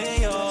wants.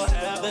 They all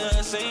have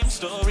the same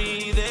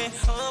story. They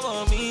all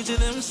want me to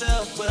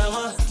themselves, but I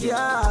want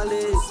y'all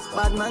is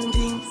bad man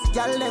thing.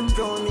 Y'all them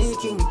crown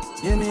making.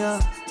 Yeah, me a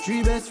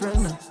 3 best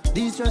friend.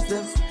 These trust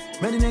them.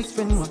 Many next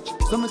friend watch.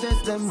 Some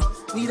test them.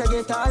 Need a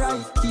get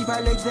alright. Keep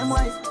our legs them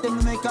white.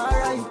 Them make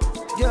alright.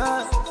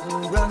 Yeah,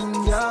 run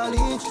y'all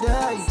each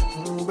day.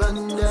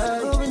 Run day.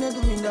 Oh, we not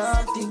doing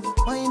that thing.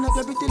 Wind up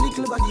your pretty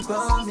little body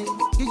for me.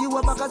 Give you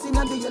a back as in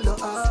the yellow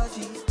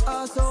archie.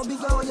 Oh, so big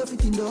how you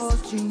fit in those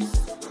jeans.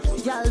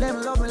 Y'all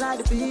them love me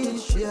like the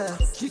fish, yeah.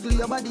 Jiggle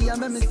your body and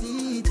make me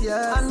see it,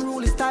 yeah.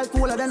 Unruly style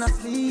cooler than a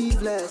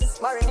sleeveless.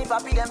 Marry if I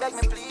be them beg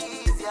me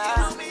please, yeah.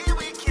 You know me,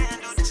 we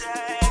can't do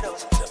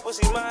titles. The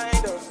pussy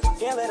mine though.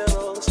 Can't let her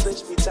roll,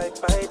 switch me tight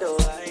by though.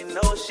 I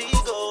know she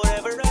go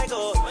wherever I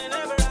go.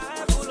 Whenever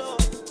I pull up.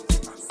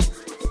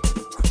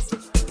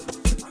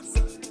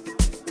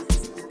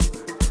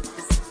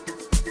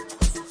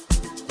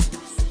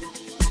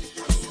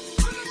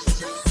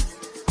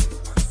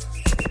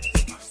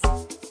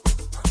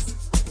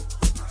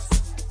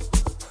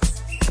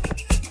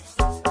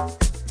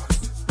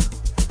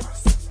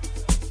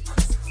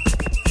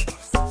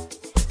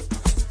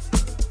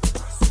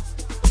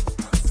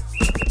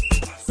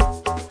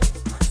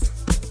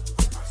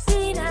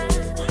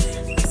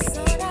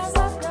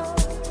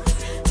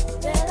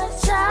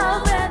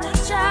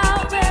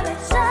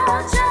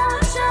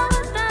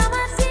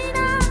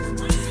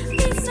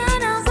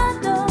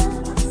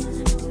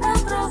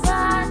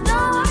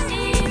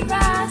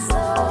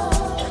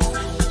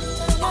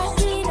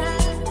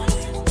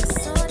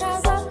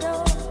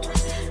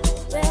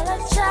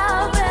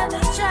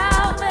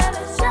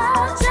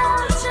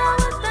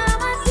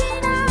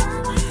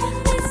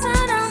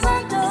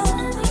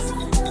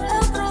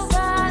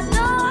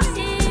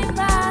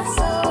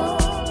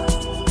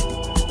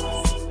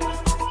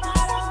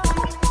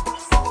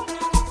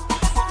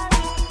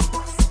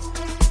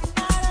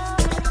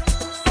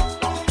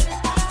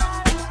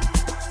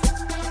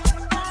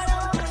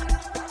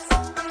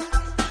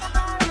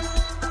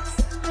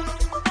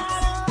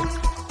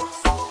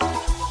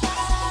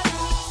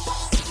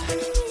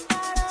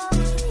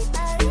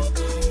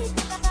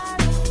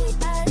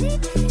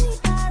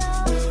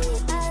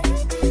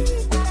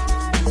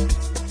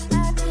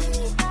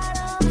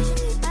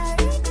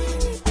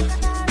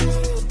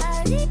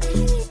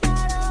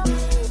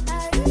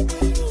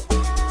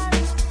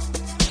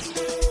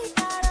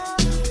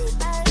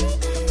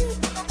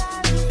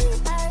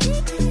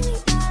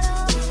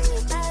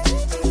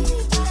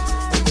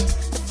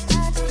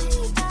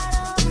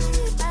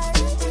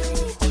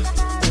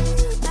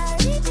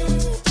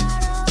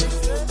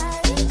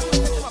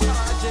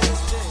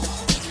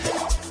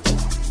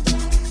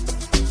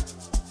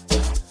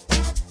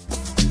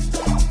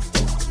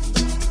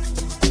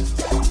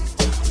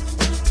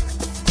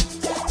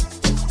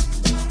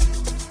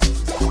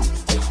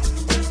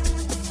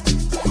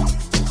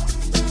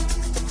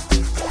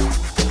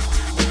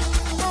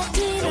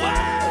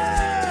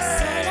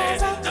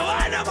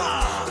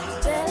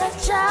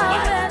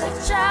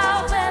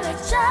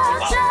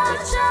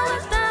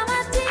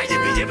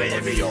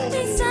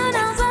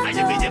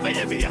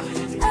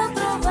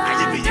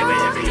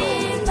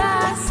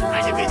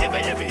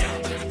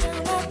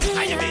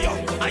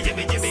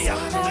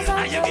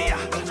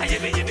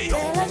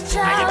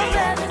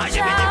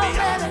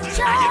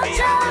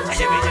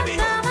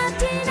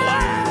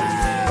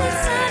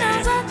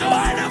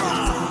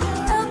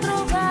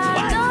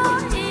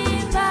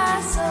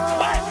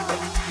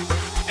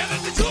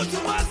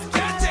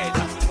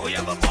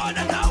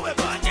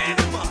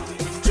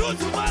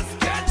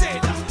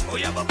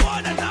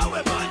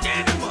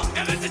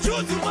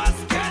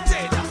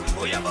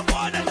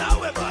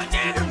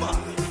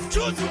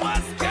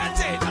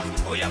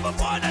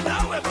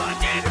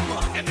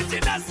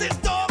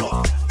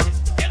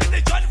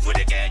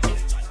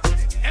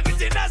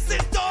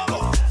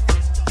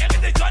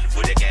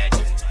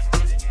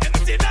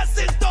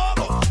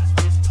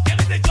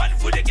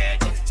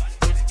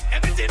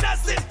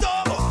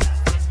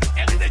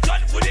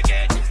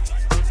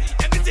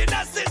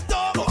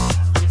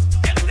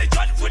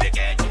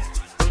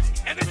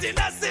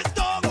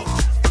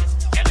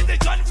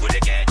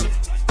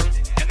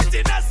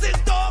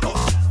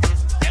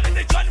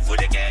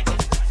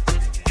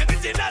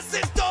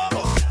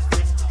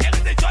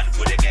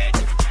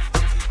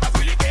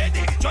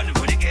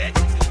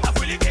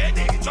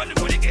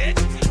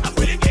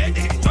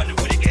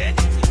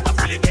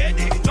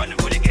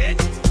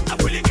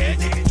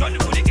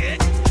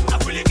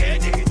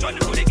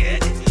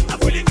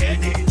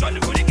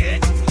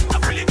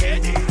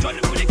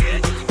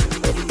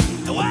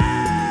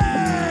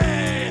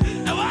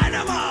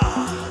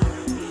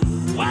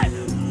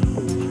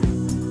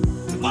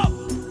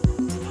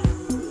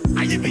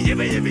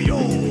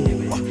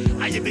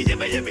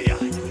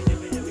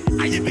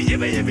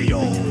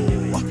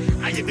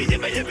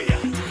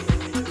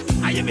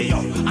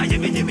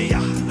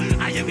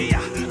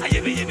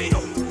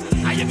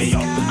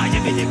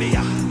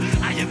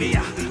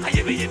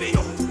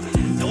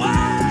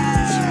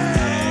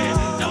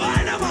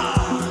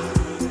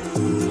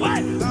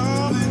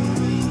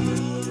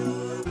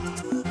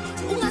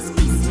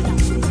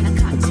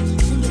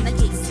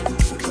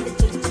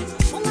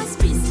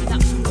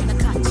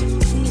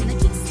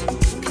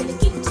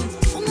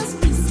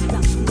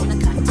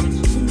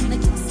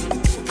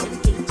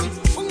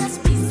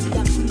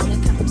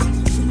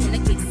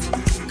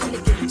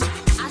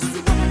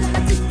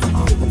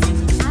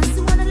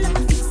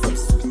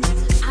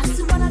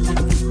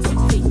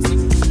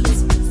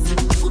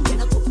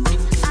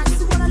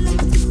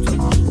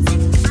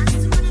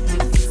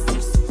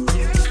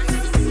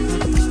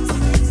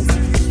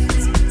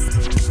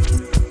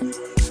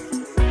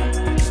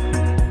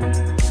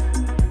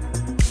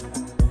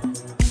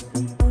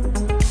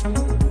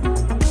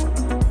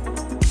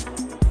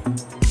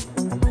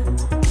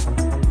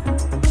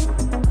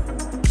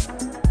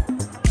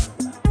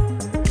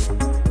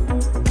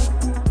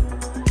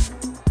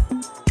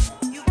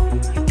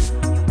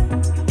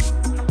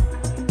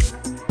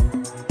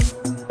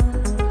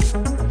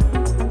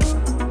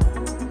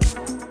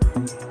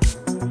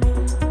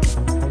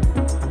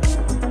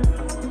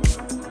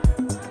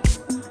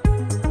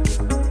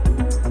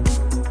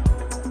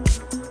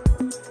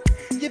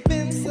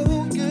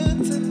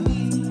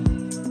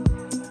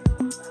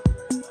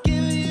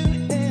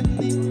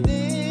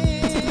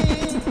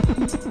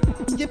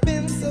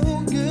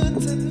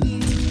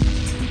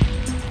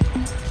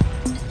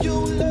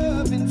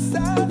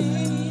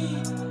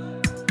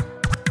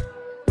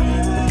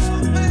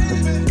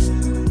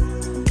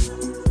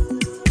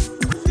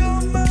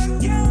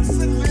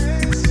 Counselor.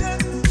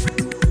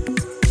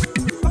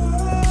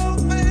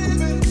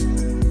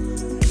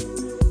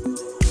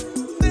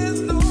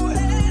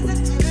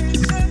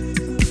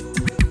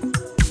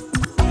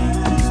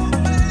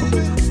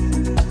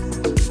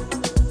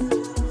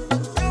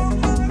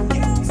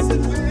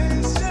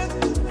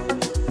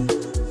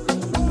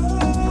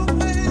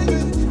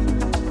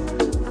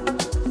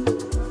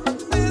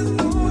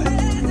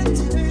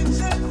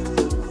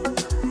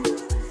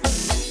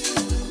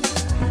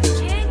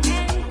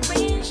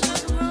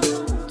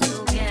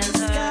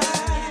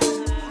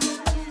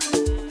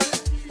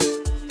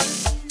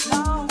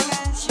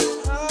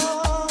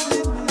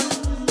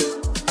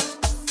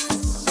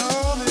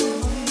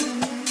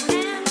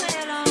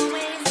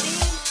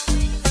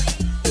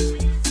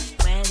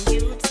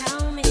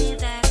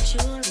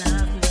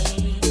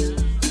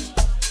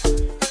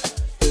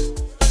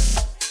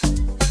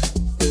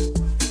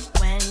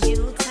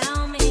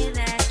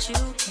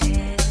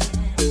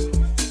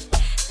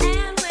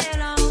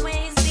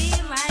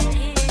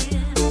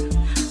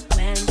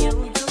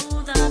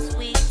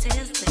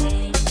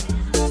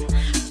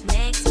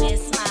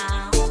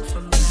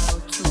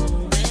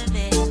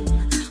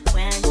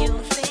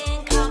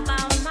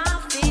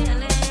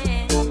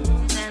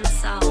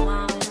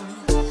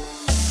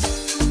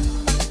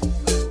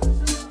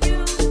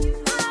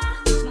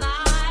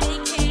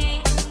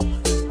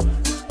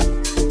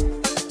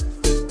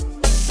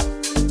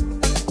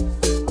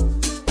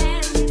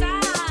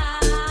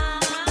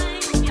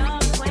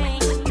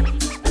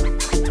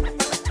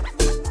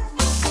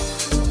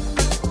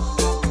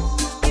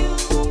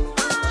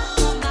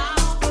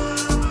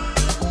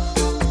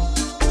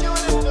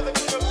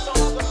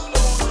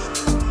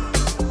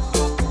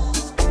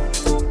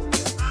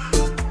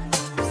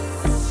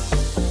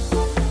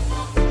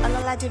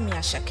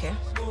 Shakir.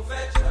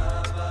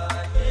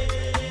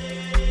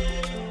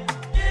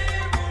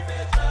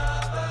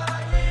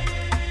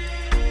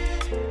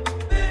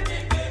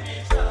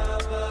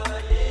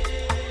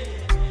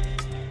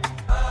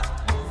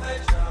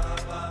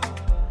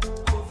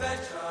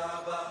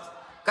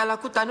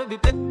 Kalakuta no be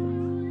play.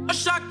 I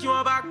shock you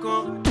on back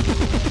on.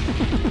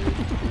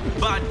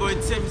 Bad boy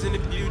Tim's in the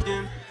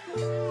building.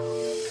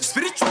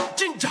 Spiritual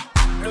ginger.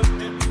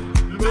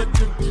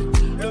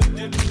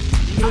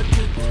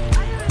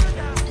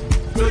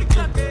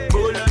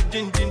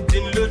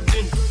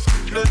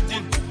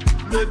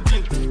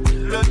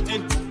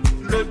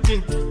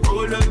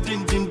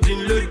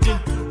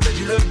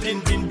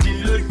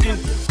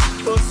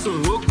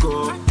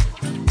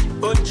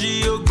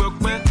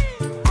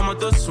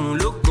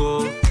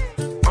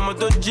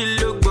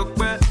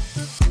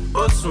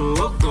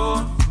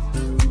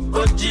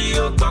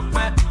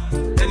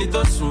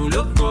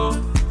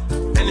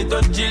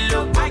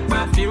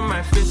 Feel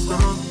my face no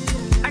more.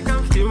 I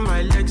can't feel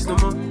my legs no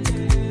more.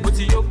 But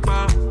you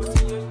pa,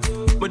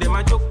 but them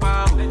I joke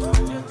pa. I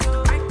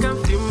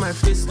can't feel my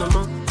face no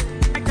more.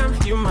 I can't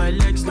feel my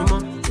legs no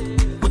more.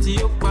 But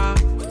you pa,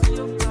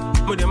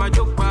 but them I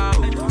joke pa.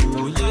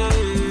 Oh yeah.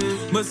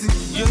 But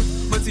you,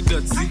 but it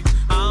dirty.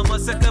 I'm a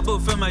second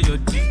for my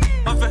yodi.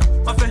 My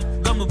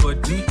friend, come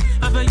body.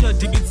 I bet your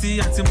DBT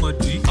at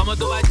Timothy. I'm a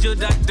do I do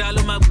that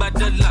dollar my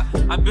badala.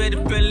 I bet the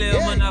pele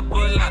on a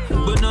bola.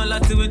 But no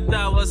last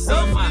winter was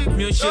summer.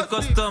 Music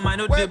custom, I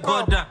know they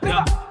border.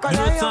 Yeah, you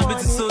know turn me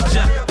to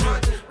soldier.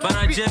 But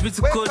I jet me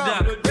to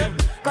Kodak.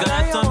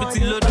 Gotta turn me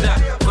to loader.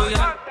 Oh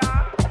yeah.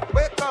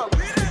 Wake up.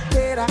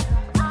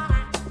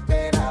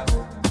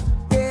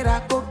 Get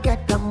up, go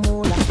get the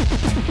moolah.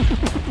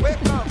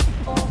 Wake up.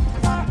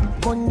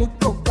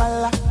 Moniko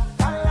kala.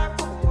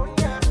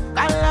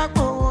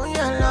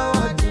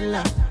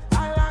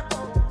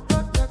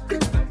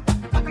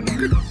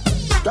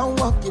 Don't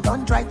walk, you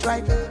don't try.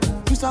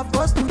 You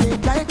supposed to be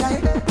guy.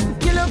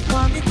 Kill up,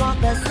 come, you come,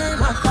 person,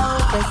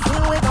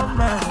 with a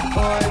man,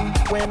 boy.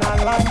 When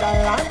I land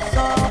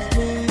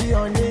softly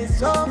on the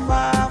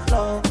sofa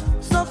floor.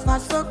 So far,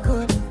 so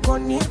good,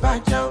 Koni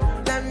Bajo,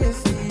 let me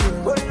see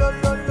you. Oh, lo,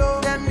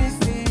 let me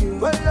see you.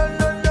 Oh,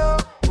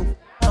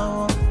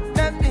 lo,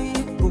 let me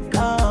book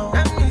out.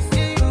 Let me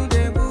see you,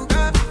 they book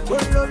out. Oh,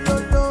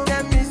 lo,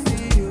 let me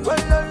see you. Oh,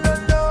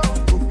 lo,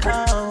 book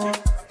out.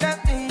 Let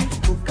me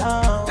book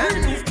out.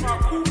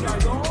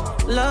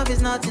 Love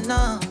is not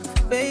enough,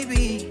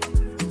 baby.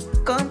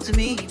 Come to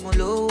me,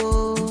 Molo.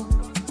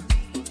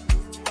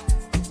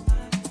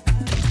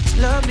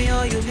 Love me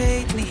or you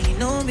hate me,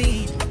 know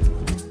me.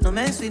 No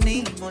mess with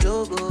me,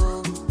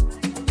 Mologo.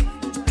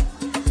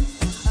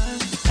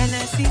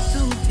 NSC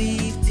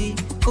 250,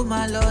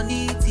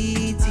 Kumaloni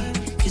Titi.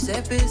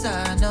 Giuseppe's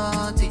are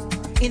naughty,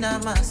 in a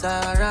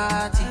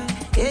Maserati.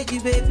 Hey,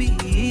 baby,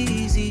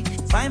 easy.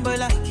 Fine boy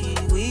like you,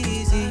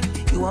 easy.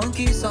 You won't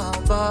kiss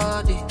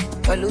somebody.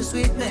 Follow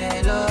sweet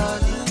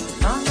melody.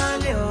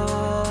 Normally,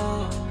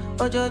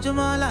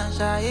 Ojojumo la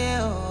shaye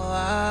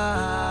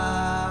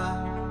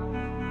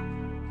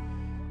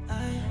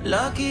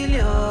Luckily,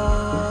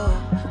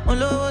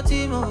 Olowo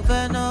ti mo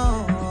fe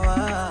no.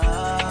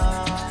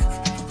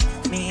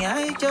 Me,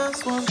 I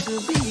just want to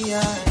be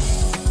high.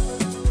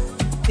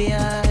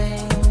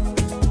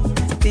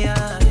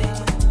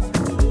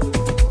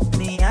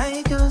 Me,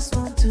 I just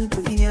want to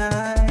be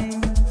high.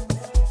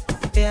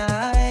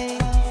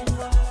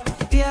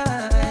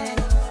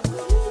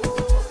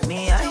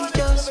 Me, I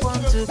just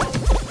want to be.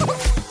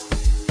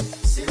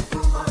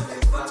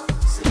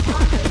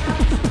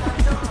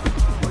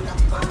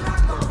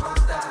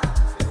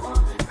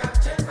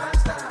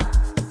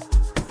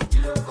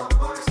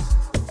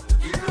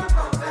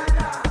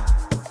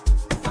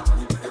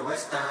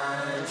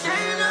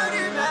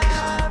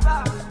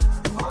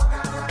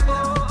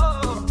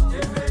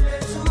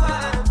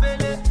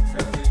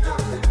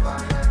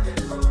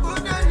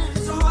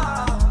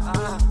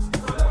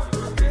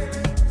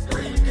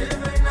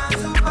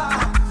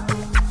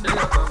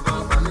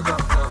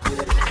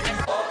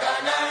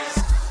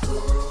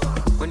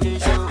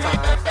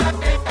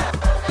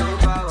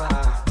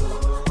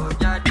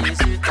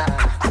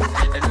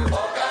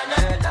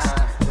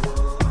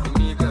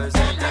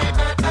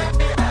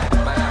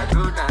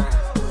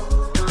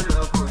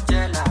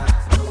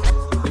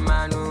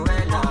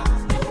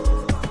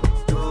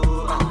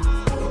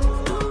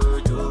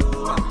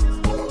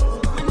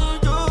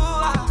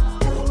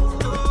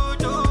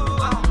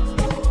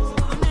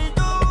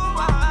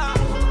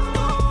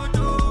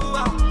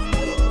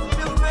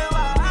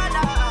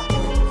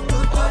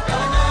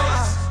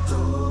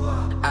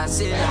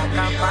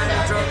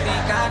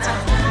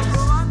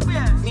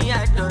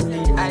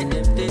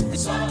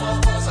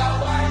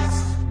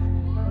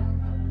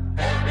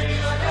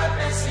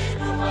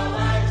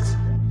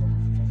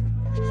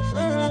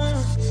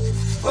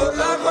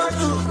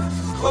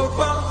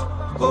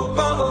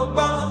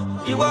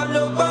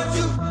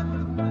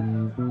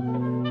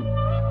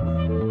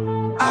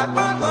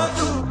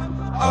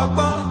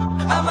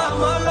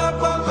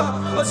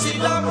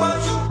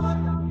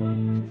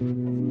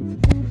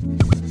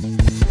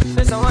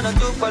 wanna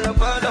do polo.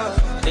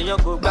 Then you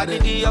go back to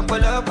the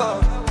polo.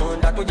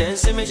 That could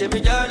just see me, she me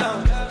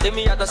jala. Take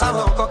me out the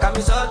salon,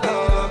 kami soto.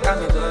 I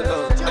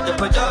just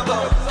put your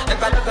go.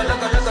 If I look to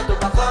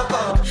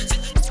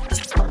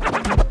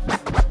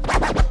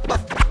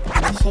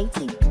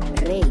Shaking,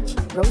 rage,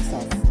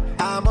 process.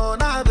 I'm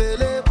on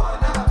available.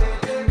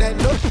 Then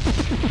look.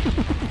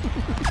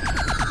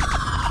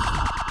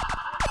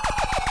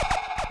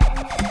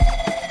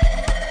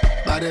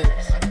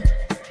 Badass.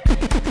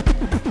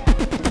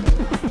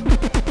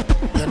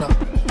 You know.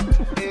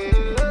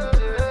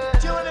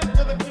 Tune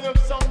into the king of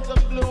sounds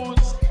and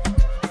blues.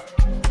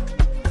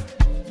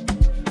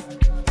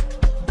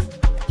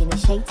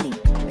 Initiating,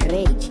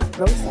 rage,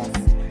 process.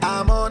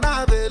 I'm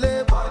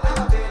unavailable.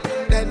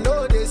 They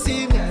know they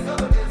see me.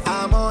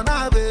 I'm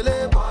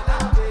unavailable.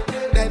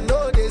 They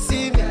know they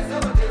see me.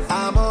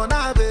 I'm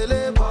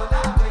unavailable.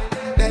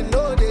 They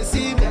know they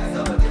see me.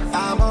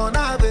 I'm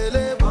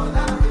unavailable.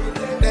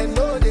 They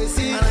know they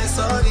see me. And I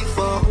sorry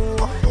for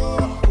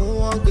who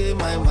won't be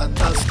my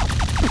matters.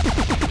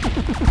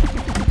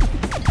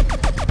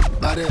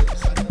 But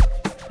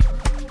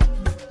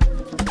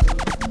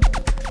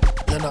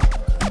you know.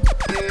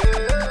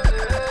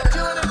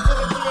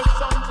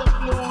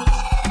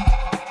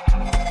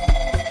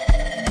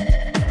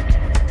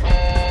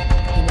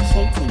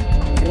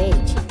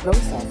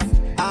 Process.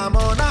 I'm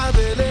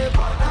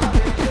unavailable.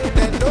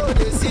 They know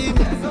they see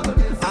me.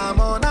 I'm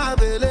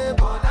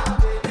unavailable.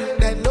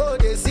 They know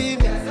they see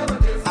me.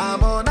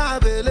 I'm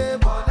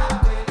unavailable.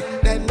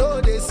 They know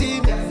they see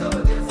me.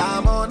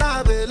 I'm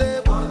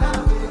unavailable.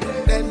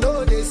 They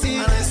know they see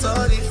me. And I'm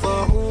sorry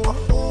for who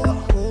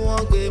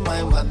won't be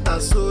my matter.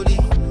 Sorry,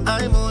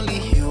 I'm only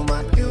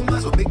human.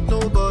 So make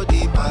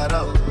nobody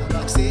para.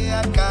 Say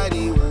I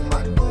carry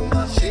woman.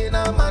 She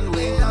na man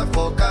way I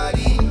for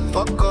carry.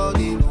 Fuck all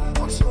the.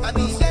 I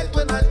need that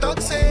when I talk,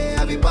 say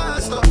I be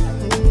pastor.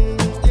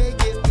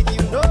 Take it if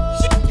you know,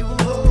 you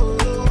know.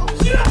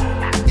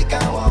 You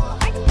can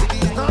walk, if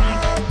it's not,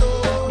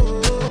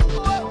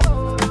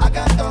 I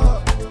can talk.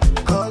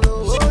 Call the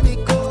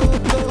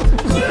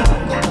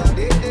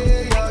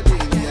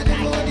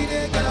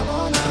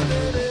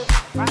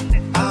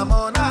I'm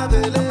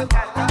unavailable.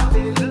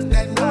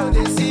 They know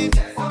they see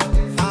me.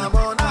 I'm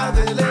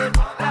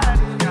unavailable.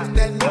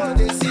 They know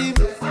they see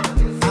me.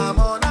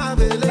 I'm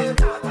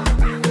unavailable.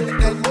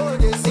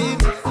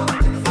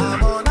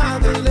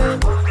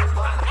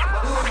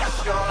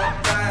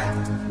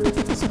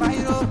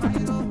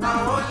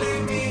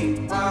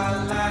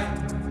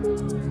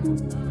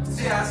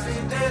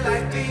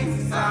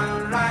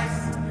 Sunrise,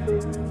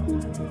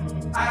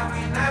 I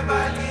will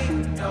never leave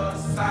your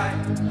side.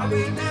 I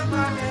will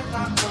never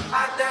go. I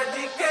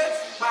dedicate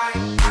my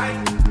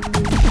time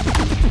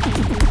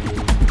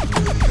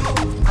to you,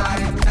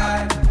 my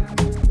time.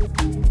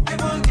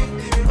 People give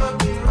me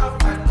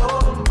rough and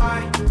don't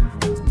mind.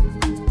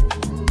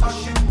 I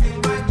should be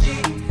my G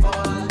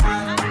for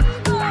life.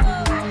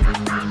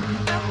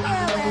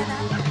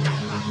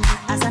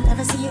 As I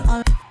never see you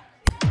all.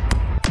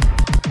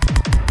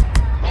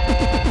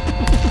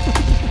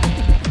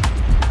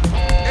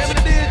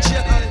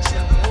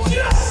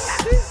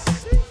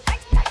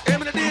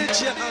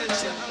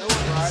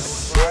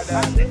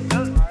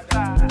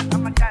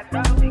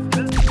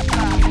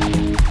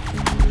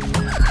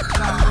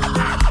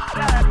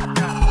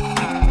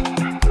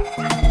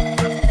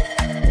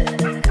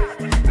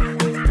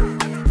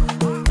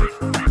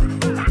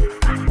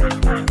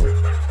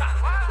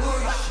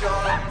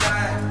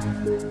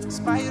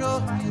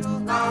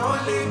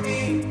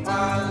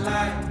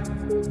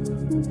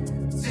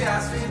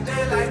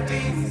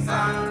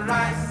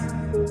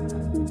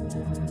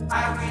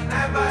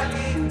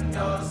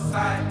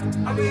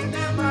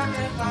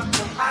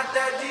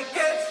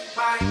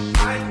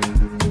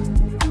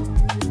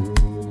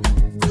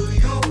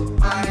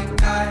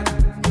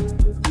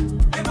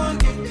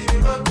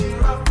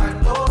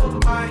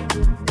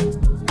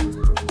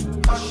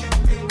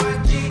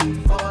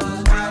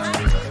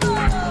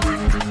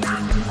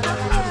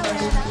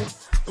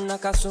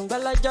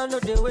 Sungbala John no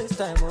dey waste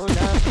time, oh nah.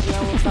 Me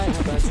I won't find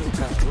a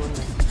bazooka, oh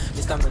nah.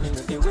 Mr. Money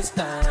no dey waste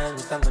time,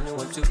 Mr. Money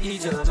want to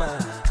ease your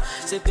mind.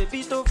 Say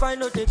baby don't find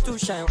no dey too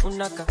shine,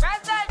 unaka.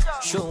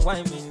 Show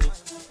why me need.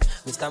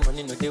 Mr.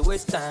 Money no dey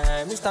waste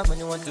time, Mr.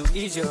 Money want to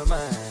ease your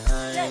mind.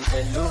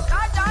 Hello,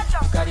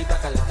 carry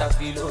back a lot of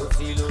filo.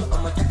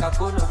 I'ma take a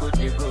phone no go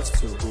dey ghost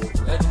to go.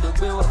 Let me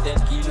pay what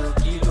 10 kilo.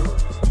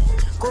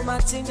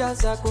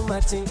 Kumatingaza,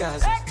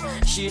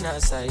 she na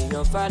say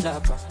no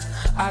falapa.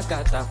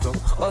 Agata from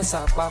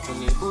Osapa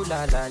from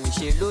Ibulala,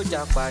 Nishe lo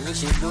japa.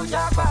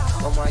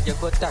 Omo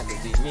ajekota le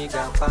be me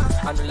gapa.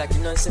 I don't like the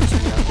nonsense we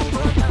are go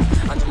butter.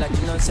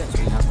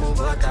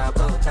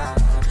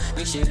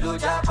 Nishe lo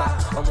japa.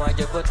 Omo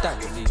ajekota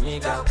le be me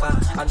gapa.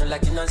 I don't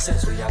like the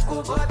nonsense we are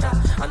go butter.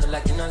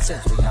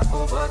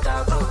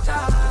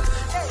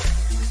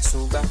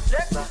 Suba,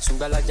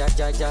 Sunga la ja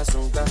ja ja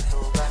sunga.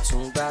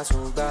 Sunga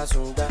sunga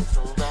sunga.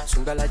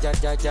 Sunga la ja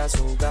ja ja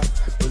sunga.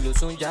 Ulu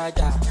sunga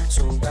ja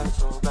sunga.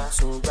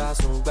 Sunga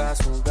sunga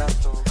sunga.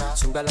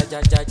 Sunga la ja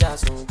ja ja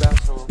sunga.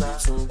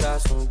 Sunga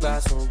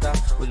sunga sunga.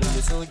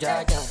 Ulu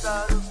sunga ja.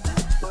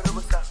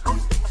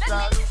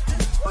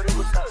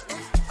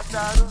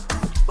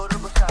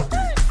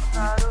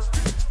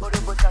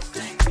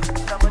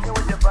 Somebody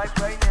with the vibe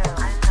right now.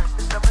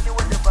 Somebody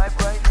with the vibe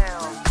right now.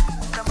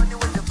 Somebody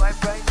with the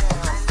vibe right now.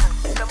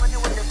 Somebody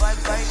with the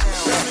vibe right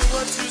now. Tell me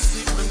what you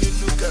see when you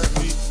look at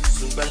me.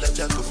 Sumbala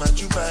Jaco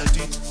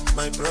Majubadi.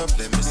 My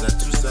problem is that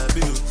you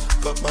sabi you.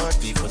 Got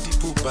money for the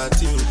pool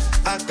party.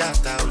 I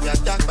got out, ya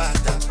dark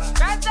bata.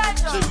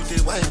 So you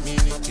dey wine me,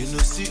 you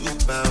know see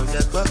Uba,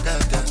 ya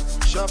Gwagada.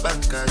 Shop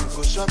banka, you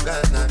go shop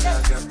Ghana.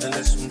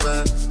 Ele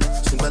Sumba,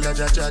 Sumbala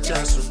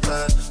Jaja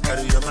Sumba.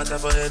 Carry your matter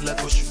for head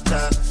like a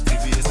shooter.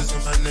 VVS is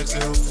on my neck,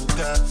 zero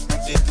fuka.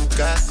 They do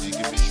gas, you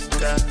give me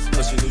sugar.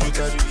 Cause you know you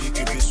carry, you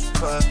give me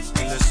super.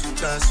 Ele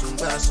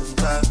Sumba,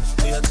 Sumba.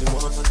 They are the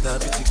one for that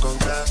bitty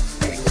conga.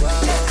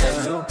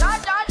 Hello,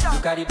 you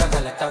carry back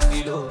like a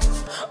kilo.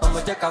 I'm a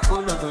jack, I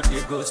go no go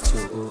the ghost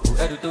you.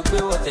 Edu to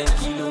pay what 10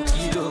 kilo.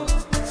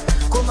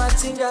 Kuma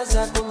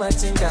tingaza.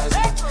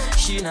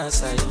 She na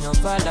sa in your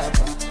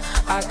palapa.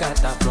 I got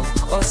her from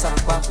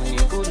Osaka,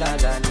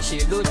 Nikulala,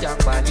 Nishilo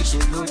Japa.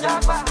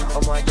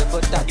 Omo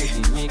Ajabota,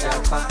 baby, mega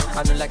pa.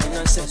 I don't like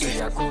nonsense, you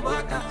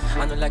Yakubota.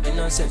 I don't like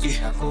nonsense, you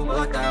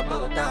Yakubota,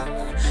 Bota.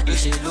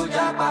 Nishilo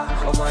Japa,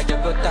 Omo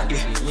Ajabota,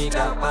 baby,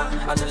 mega pa.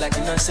 I don't like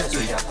nonsense, you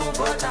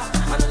Yakubota.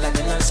 I don't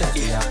like nonsense,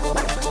 you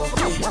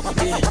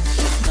Yakubota.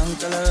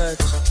 Nangalat,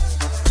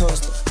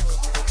 toaster.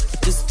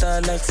 This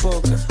style like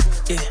Fokker,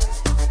 yeah.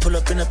 Pull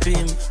up in a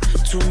beam,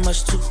 too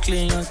much, too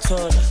clean, I'm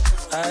taller.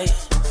 Aye,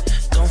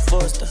 don't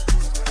foster.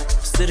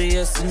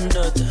 Serious and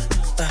daughter.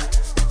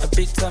 A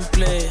big time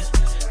player.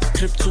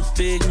 Crib too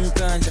big and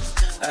ganja.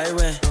 I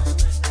went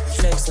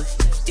flexer,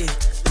 yeah.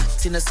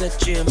 Tina said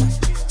gym,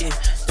 yeah.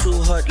 Too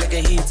hot like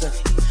a heater.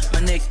 My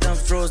neck done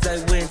froze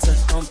like winter.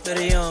 Don't put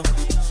it on.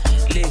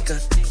 Liquor,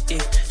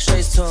 yeah.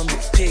 Shades on me,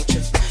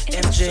 picture.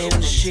 MJ on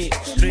the shit,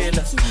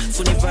 thriller.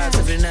 Funny vibes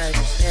every night.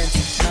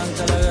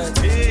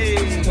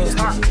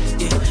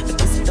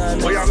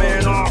 What you mean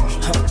now?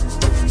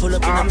 Pull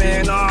up I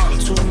mean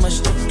too much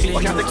to clean.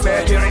 What you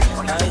expect here?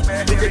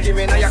 If you give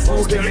me now you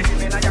cool here.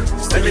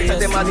 Let me tell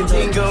them how the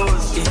thing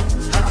goes.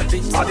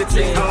 How the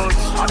thing goes.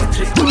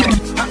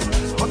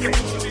 Okay.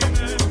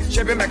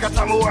 Chebe make a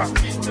tamua.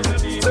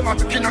 Say my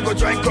pikin I go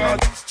join God.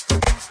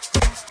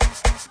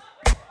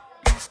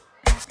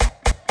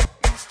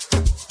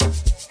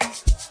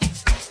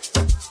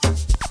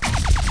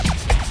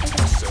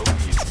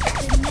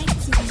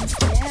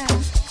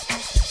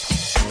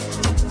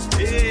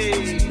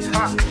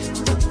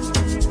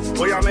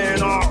 What you mean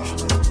now?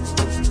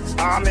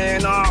 I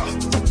mean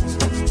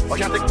what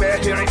you take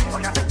back here?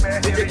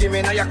 If you give me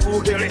now you cool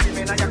here.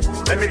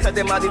 Let me tell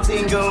them how the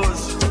thing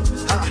goes.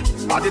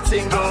 How the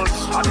thing goes.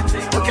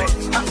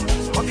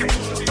 Okay.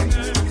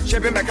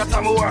 Chebe make a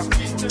tamua.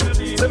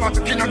 Say my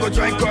pikin I go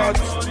join God.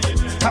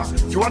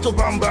 You want to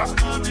bamba?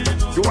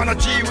 You wanna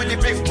G with the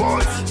big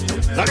boys?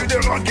 Now you the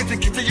wrong, get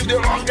it, you the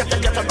wrong, get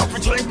enough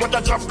to drink, but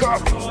a drop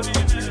cup.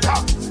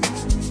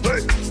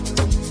 Hey,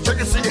 check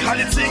and see how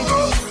the thing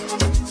goes.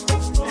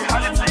 How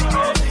the thing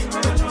goes.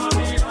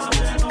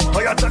 Oh,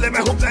 you telling me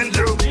who blend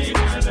you?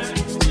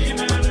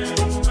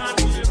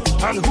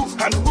 And who?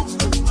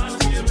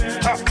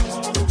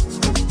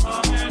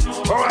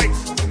 Alright,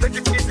 take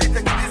it easy,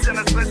 and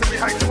let's place it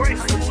behind the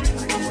waist.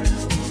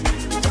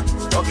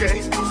 Okay.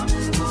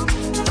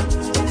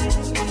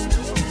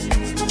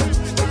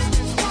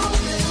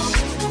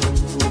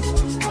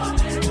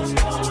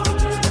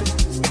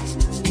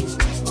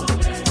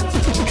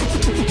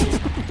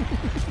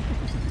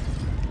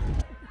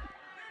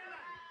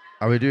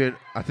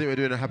 I think we're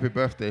doing a happy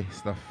birthday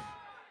stuff.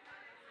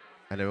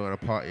 And then we're gonna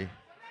party.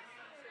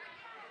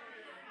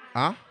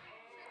 Huh?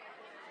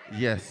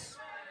 Yes,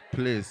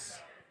 please.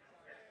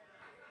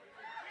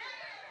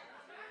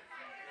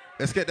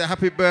 Let's get the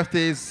happy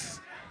birthdays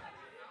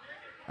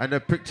and the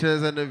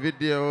pictures and the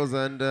videos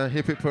and the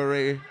hippie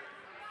parade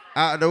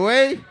out of the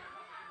way. And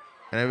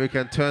then we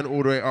can turn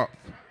all the way up.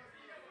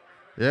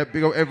 Yeah,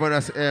 big up everyone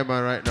that's air,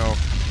 man, right now.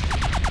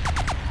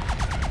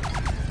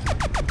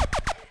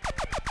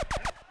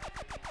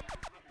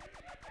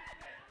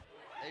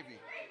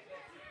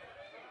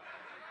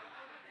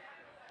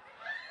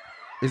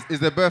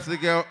 Is the birthday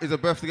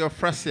girl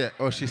fresh yet,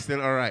 or she's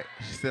still all right?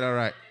 She's still all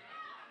right.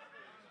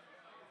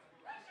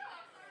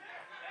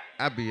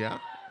 Abby, yeah,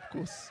 of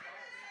course.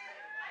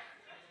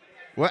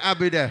 What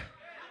Abby there?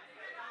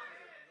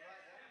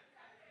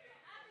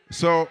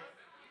 So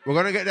we're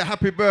gonna get the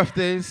happy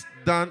birthdays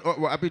done. Oh,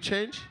 what Abby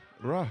change?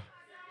 Raw.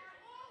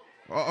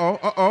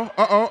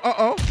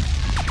 Uh-oh.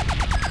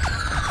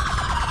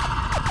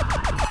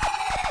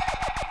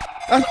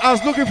 I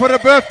was looking for the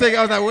birthday.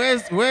 I was like,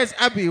 where's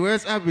Abby?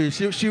 Where's Abby?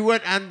 She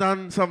went and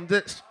done some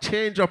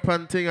change up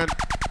and thing and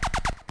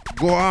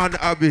go on,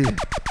 Abby.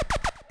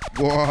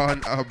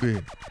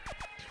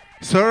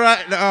 So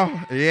right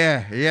now,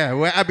 yeah,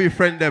 where I be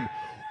friend them.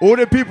 All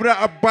the people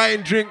that are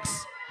buying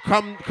drinks,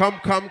 come.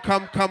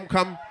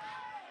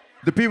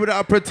 The people that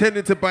are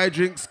pretending to buy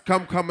drinks,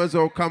 come as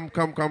well. Come.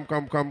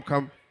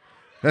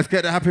 Let's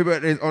get the happy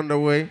birthdays on the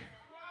way.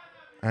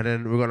 And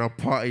then we're gonna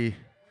party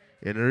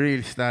in a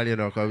real style, you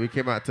know, because we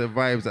came out to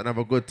vibes and have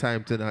a good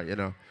time tonight, you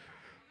know.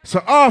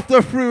 So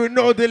after through,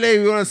 no delay,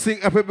 we're gonna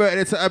sing happy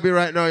birthday to Abby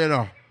right now, you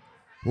know.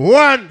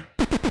 1,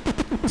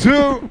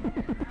 2,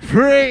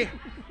 3,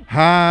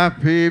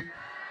 happy.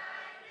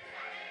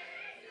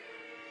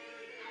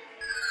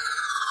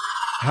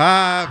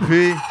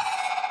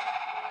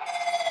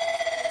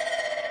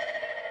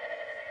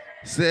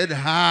 Said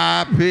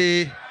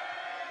happy.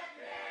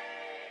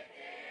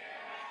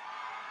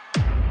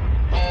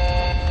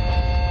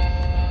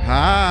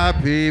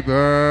 Happy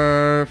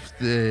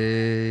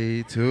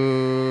birthday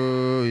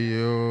to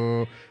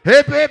you.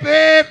 Hip, hip,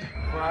 hip.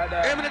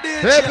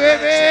 Hip, hip,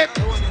 hip.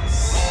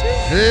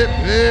 Hip,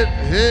 hip,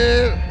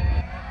 hip.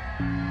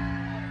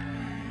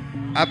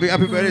 Happy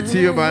birthday to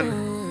you, man.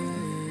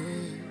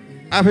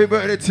 Happy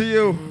birthday to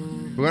you.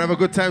 We're gonna have a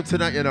good time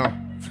tonight, you know.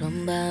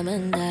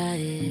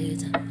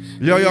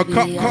 Your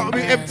cup can't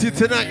be empty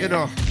tonight, you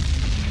know.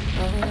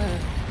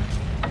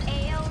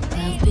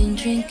 I've been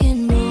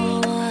drinking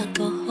more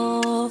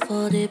alcohol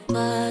for the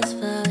past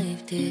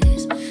 5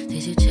 days.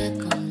 Did you check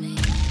on me?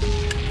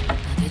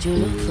 Or did you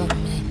look for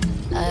me?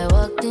 I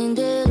walked in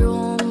the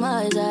room,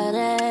 eyes are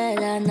red,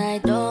 and I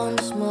don't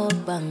smoke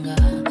banga.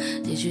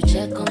 Did you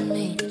check on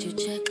me? Did you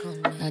check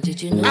on me? Or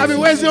did you know? Abby,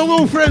 where's your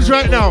little friends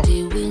right now?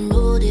 Did we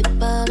know the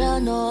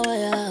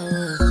paranoia?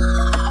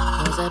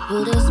 Cause I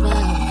put a smile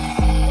on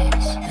my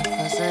face. At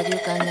first said you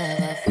can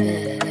never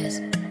face.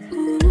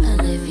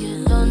 And if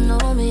you don't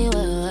know me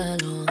well,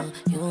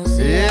 you won't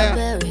see how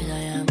buried I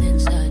am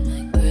inside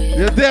my grave.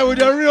 You're there with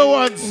the real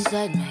ones.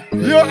 Inside my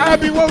grave. Yo,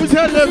 Abby, what we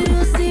tell them?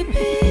 You see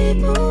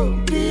people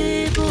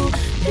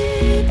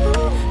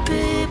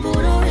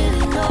don't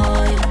really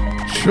know you.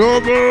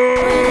 Sugar.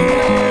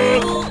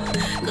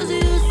 Cause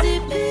you see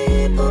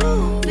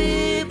people,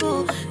 they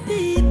don't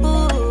really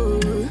know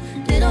you.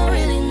 They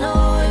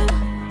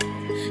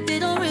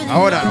don't really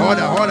Hold on.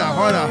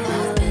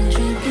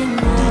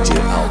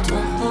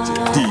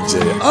 DJ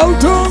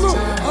Alton.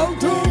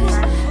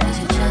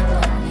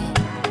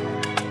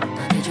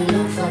 Did you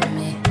look for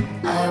me?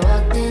 I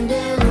walked in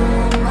the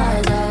room,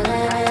 eyes are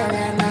red,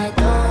 and I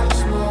don't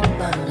smoke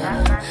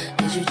banga.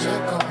 Did you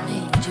check on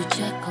me? Did you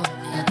check on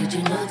me? Or did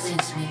you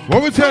notice me?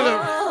 What we tell them?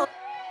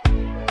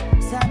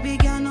 Sabi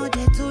girl no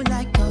they too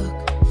like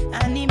talk.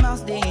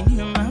 Animals they in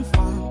human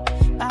form.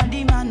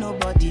 Body man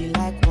nobody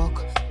like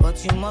walk,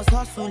 but you must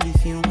hustle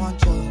if you want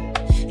job.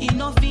 You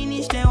no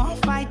finish they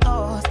won't fight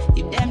us.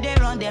 If them they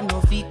run them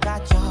no fit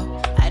catch up.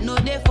 I know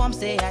they form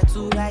say I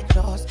too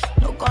righteous.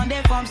 No con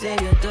they form say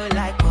you too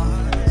like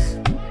us.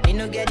 You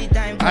no get the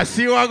time. I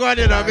see what I got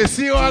in. I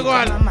see what I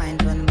got.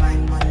 Mind on my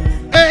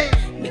money. Hey.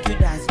 Make you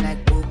dance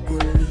like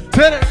broccoli.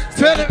 Tell it.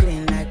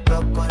 Green like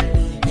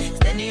broccoli.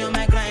 Standing on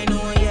my grind,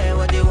 oh yeah,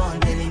 what they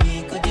want telling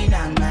me could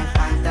deny my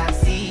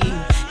fantasy.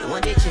 They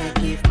want to check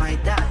if my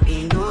tap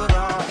in no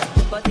rush.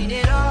 But in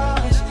the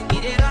rush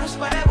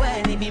for the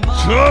when it be more.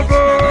 Now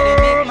they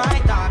make my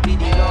tap in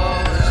the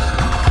rush.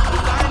 The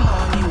kind of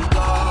money we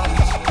got.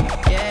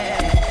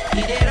 Yeah,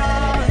 in the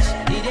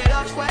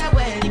rush for the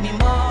when it be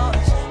more.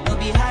 No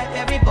be hype,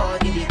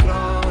 everybody they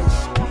crush.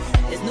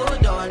 There's no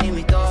darling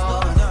with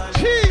us.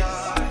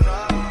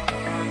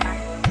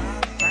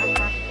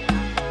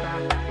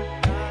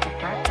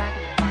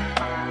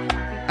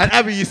 And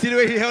Abby, you see the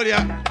way he held you?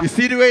 You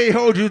see the way he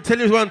held you? Tell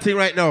you one thing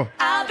right now.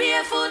 I'll be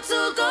a fool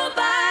to go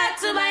back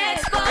to my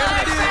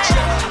ex-boyfriend.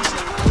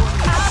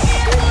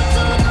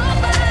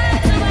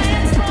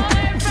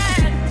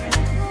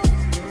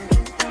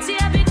 See,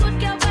 I be good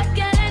girl, bad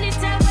girl,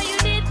 anytime when you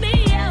need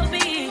me, I'll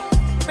be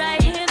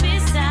right here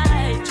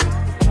beside you.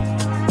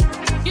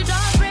 You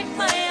don't break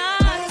my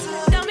heart.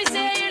 Tell me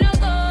say you don't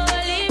go,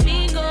 leave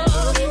me go.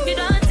 You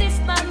don't tiff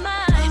my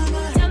mind.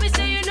 Tell me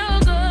say you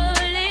don't go,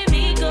 leave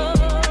me go.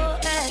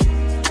 Hey.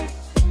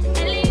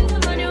 I leave the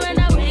money when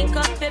I wake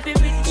up, baby,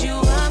 with you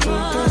I'm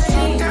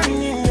morning.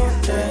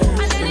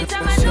 And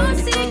anytime I don't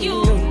see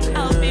you,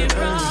 I'll be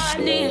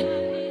running.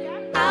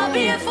 I'll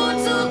be a fool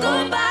to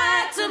go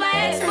back to my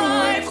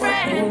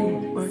ex-boyfriend.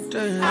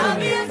 I'll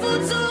be a fool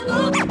to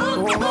go.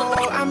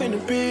 I'm in a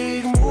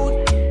big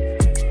mood.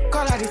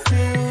 Call I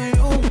feel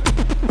you.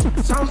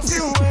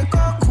 Something wake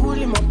up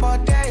cool in my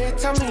body.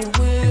 Tell me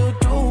what you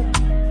do.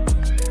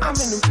 I'm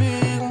in a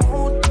big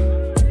mood.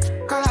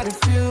 Call I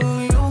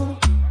feel you.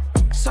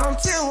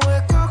 Something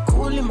wake up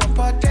cool in my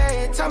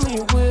body. Tell me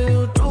what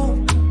you do.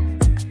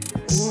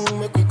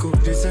 Make we go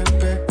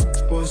December.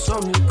 But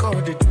some call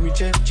it me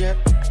jet.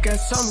 Get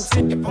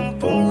something the pum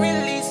pum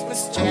release my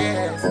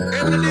stress.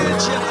 Every day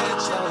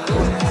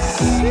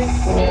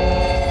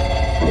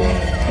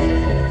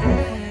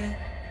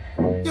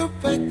you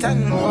better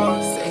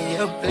know, say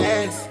you're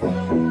blessed.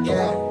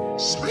 Yeah.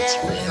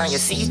 Now you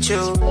see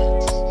true.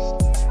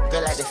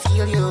 Girl, I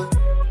feel you.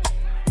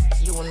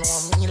 You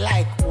know me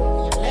like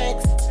your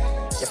legs.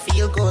 You feel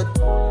good,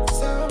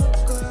 so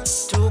good,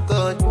 too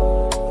good.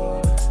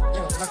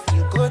 You I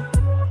feel good.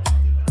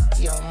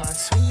 You're my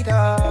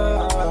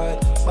sweetheart,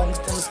 bunch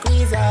them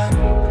squeeze out.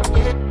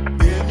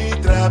 Baby,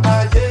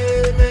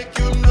 trabaye, make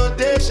you know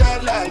they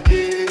shall like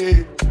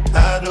it.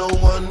 I don't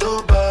want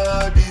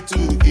nobody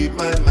to give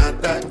my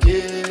matter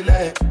kill.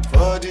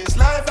 For this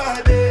life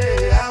I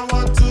day, I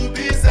want to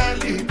be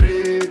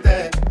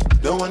celebrated.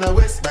 Don't wanna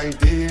waste my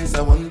days,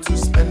 I want to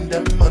spend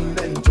them on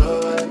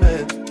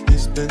enjoyment.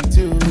 It's been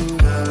too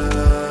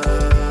long,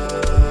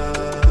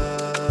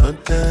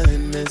 but I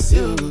miss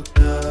you.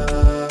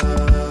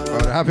 Oh,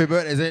 the happy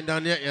birthdays ain't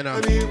done yet, you know.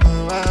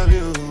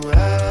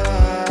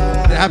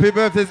 The happy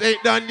birthdays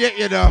ain't done yet,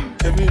 you know.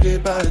 Everyday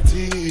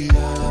party.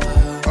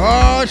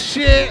 Oh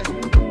shit!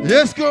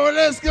 Let's go,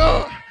 let's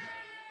go!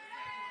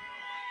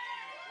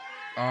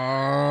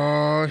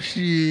 Oh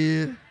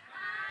shit!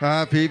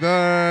 Happy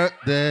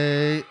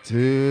birthday to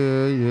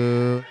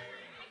you.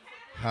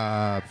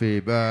 Happy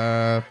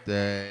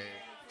birthday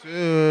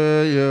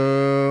to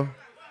you.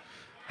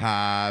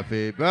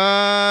 Happy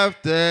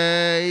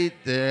birthday,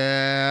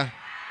 dear.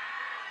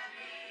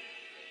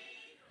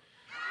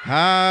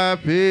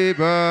 Happy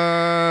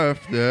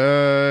birthday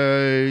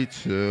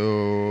to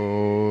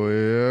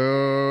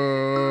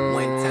you.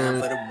 One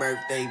time for the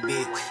birthday,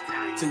 bitch.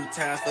 2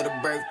 times for the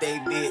birthday,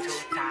 bitch.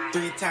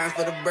 3 times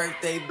for the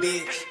birthday,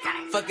 bitch.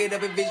 Fuck it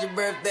up if it's your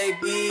birthday,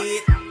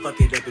 bitch. Fuck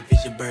it up if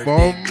it's your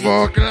birthday, bitch.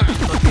 Fuck it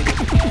up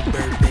if it's your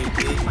birthday,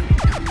 bitch.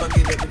 Fuck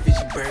it up if it's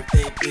your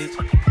birthday, bitch.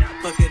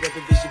 Fuck it up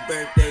if it's your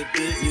birthday,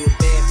 bitch. You a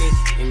bad bitch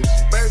and it's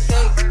your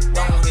birthday.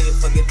 Go ahead,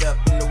 fuck it up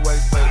in the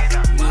worst way.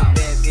 You a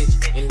bad bitch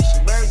and it's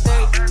your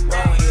birthday. Go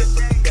ahead,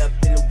 fuck it up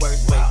in the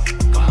worst way.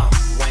 Come on,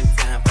 1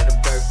 time for the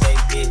birthday,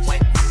 bitch.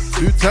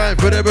 2 times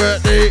for the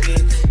birthday. 3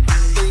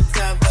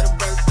 times for the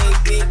birthday,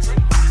 bitch.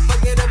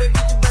 Fuck it up if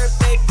it's your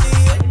birthday,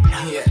 bitch.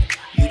 Yeah,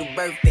 you the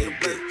birthday,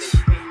 bitch.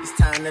 It's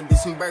time to do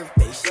some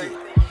birthday shit.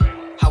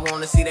 I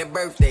wanna see that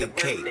birthday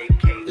cake.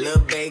 Lil'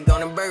 babe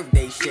on a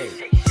birthday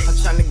shake. I'm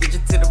tryna get you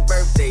to the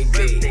birthday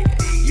bed.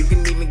 You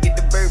can even get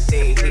the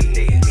birthday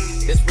head.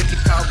 That's what you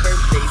call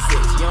birthday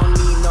sex. You don't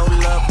need no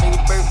love for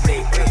your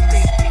birthday ex.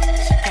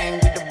 She came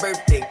with the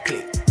birthday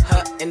clip.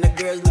 Her and the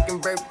girls looking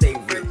birthday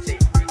rich.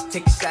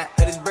 Take a shot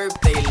at his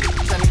birthday lip.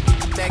 Tryna get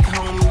you back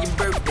home in your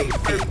birthday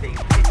fit.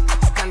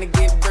 It's time to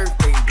get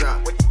birthday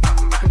drunk.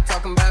 I'm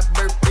talking about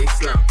birthday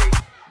slump.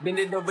 Bend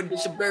it over,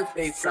 this your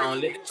birthday song.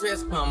 Let the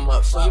dress come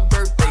up, show your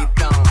birthday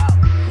thong.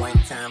 1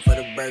 time for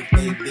the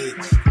birthday,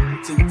 bitch.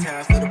 2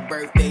 times for the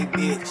birthday,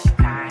 bitch.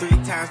 3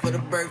 times for the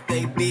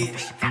birthday,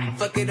 bitch.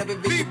 Fuck it up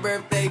if it's your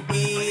birthday,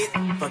 bitch.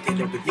 Fuck it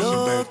up if it's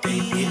your birthday,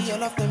 bitch.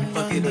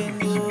 Fuck it up if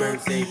it's your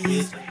birthday,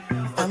 bitch.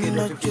 Fuck it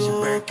up if it's your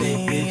birthday,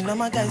 bitch. All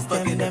my guys,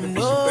 Fuck it up if it's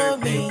know your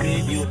birthday, me.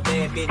 bitch. You a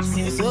bad bitch, it's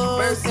your So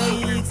birthday.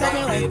 sweet, Fuck it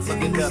up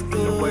in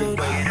the worst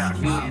way.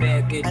 You a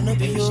bad bitch, I know it's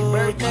the your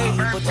birthday.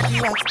 but if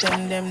you ask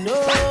them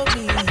know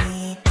me.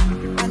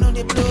 I know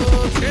they blow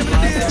me. Give me the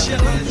ditch,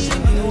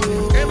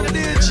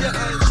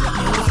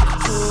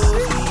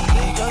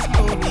 just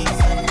know this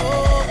and know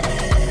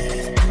me.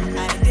 I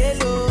get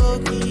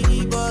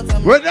low-key, but I'm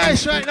We're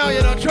nice right now,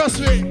 you know, trust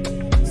me.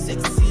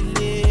 sexy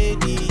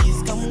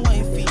ladies, come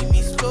wine for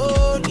me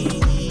slowly.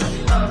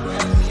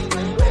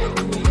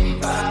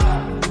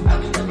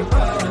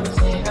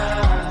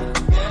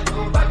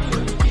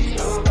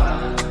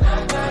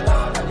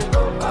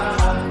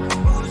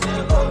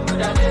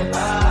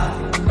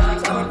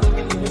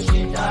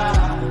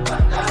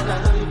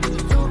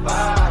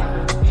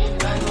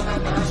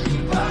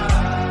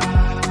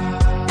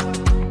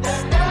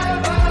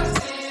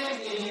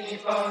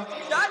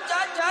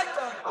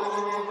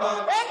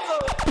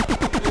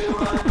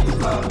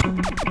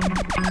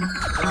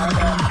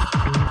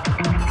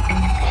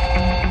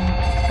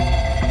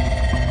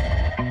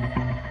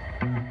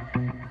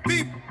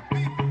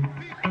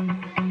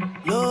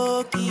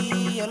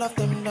 Low-key, all of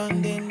them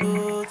done they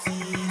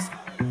notice.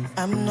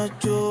 I'm not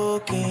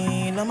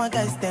joking, all my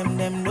guys them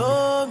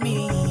know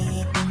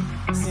me.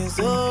 Since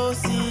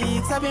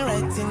 06, I've been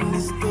writing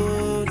this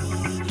story.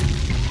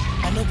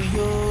 I know the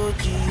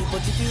OG,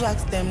 but if you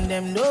ask them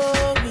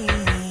know me.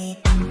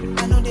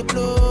 I know they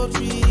blow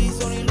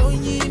trees, only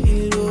lonely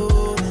me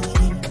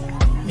lonely.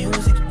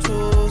 Music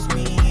chose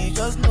me,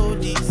 just know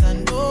this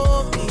and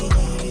know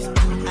this.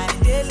 I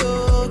get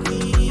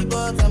low-key,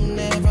 but I'm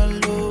never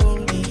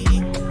lonely.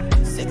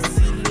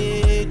 Sexy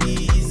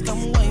ladies,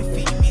 come wine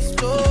for me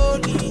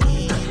slowly.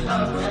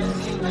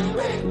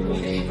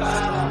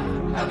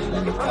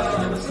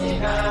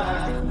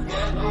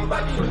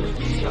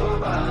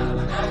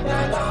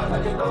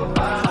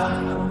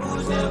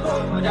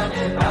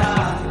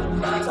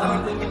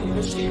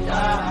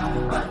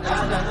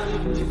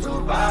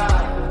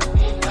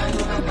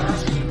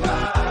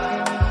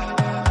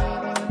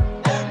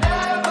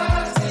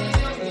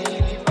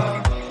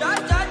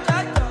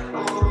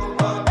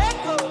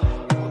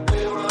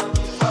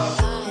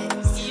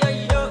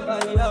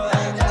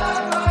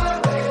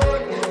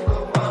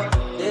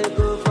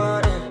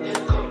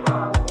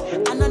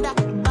 Another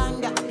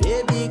banger,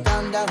 baby,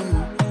 calm down,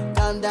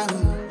 calm down.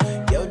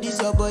 Yo,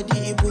 this your body,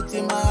 it puts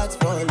in my heart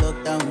for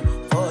lockdown,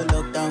 oh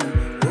lockdown.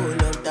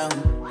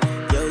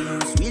 Yo,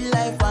 you sweet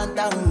life,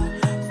 phantom.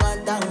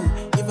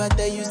 If I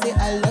tell you say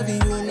I love you,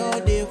 you know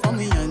they for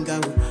me, young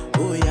girl,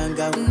 oh young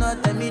girl. No,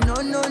 tell me no,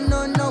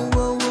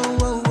 oh,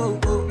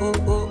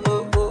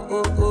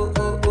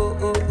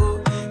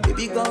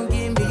 baby, come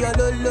give me your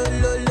lo. You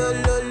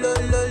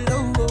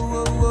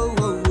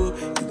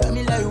got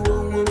me like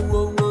whoa.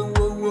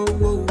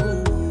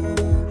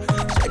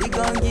 Shawty,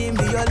 come give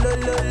me your lo.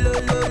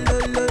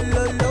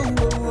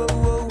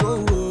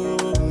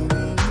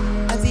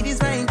 I see this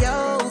fine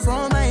girl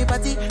from my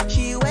party,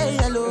 she wear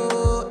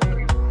yellow.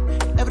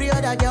 Every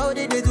other girl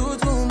they do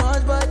too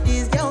much, but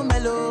this girl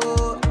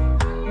mellow.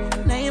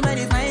 Now in my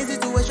fine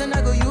situation,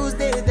 I go use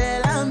they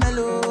tell I'm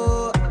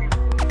mellow.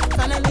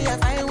 Finally I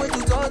find way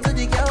to talk to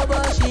the girl,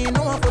 but she ain't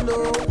no one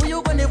follow. Who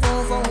you gonna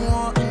phone for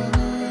one?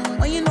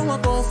 Oh, you know I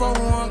go for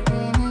one.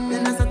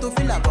 Then I start to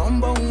feel a bum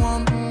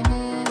one.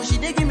 But she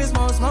dey give me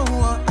small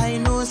one. I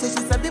know, say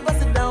she's a bit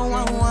pass it down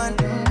one.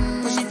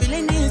 But she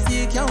feeling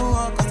insecure,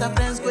 cause her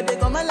friends go they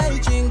come my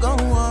light ring go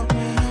on.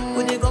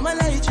 Go they come my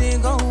light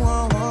ring go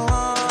on.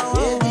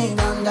 Baby,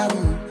 calm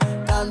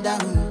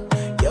down.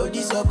 Yo,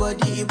 this your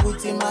body, it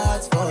puts in my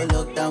heart for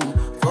lockdown,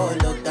 oh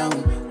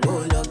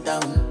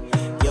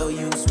lockdown. Yo,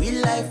 you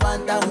sweet life,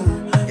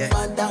 phantom. If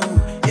I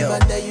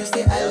tell you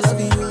say I love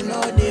you, you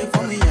know they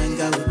for me, young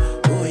girl,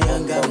 oh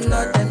young girl.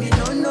 No, tell me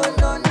no.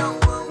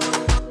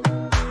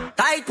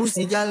 Tight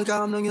pussy, girl,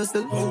 calm down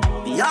yourself.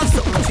 You have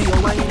something for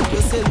your wine up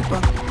yourself.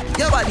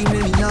 Your body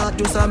make me not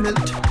just a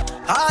melt.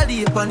 All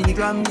the up on the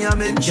gram, me a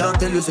mention.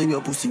 Tell you say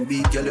your pussy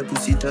big, girl, your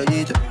pussy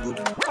tight. Good.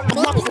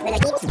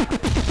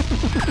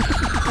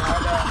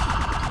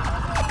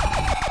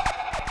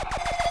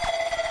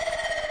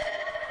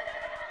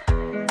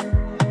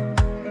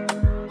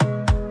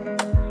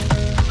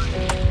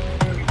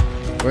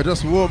 We're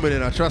just warming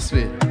in, trust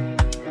me.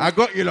 I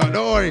got you lot,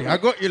 don't worry, I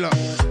got you lot.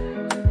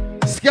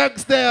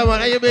 Skanks there, man,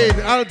 how you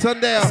mean? Alton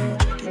there.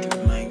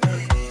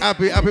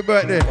 Happy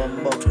birthday.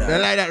 They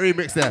like that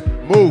remix there.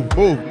 Move.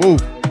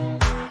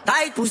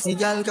 Tight pussy,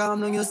 girl,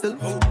 calm down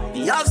yourself.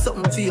 You have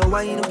something for your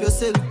wine up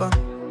yourself.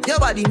 Your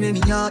body make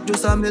me not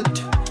just a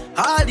melt.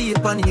 All the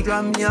up on the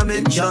gram, me a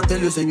mention. Tell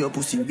you say your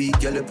pussy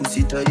big, girl, your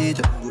pussy tight.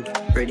 Good,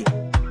 ready.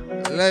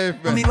 Life,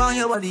 man. Me want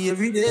your body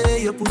every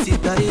day, your pussy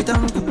tight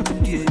and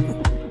good, yeah.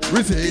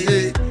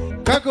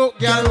 Cock up,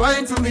 girl,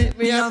 wine for me.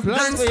 Me have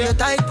plans for your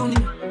tight to me.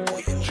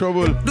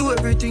 Trouble. Do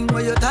everything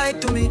when you're tight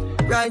to me.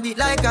 Ride it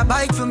like a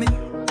bike for me.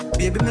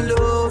 Baby, me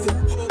love you,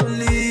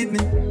 believe me.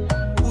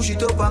 Push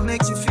it up and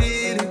make you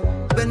feel it.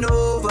 Bend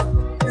over,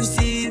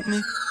 receive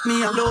me.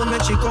 Me alone when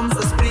she comes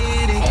to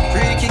speedy.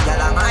 Freaky girl,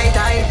 I'm my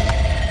type.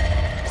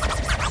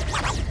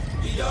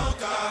 We don't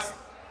cast,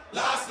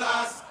 last.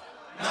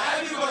 Now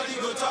everybody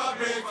go to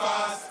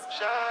breakfast.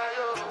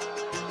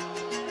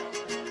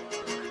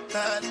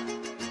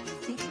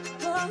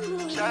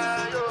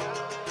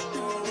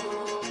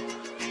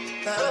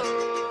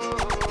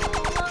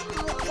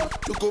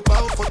 To go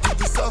bow for the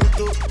result,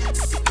 though.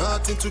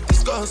 Nothing to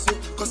discuss, oh.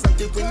 Cause I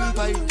did win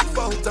by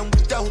default and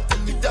without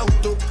any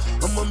doubt, oh.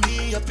 I'm a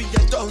me happy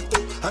adult,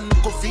 oh. I no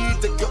go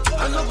feed the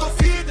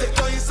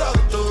girl, insult,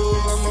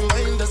 oh. I'm a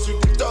mind that's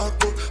really dark,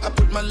 oh. I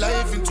put my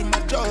life into my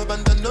job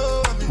and I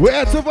know I'm in.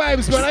 Where to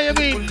vibes, man? How you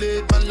mean?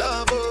 My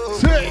love, oh.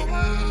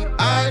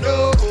 I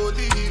know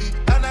holy,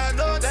 and I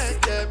know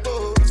that they're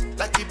both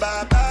like the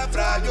Baba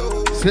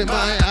Frayo. Say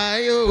my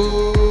eye,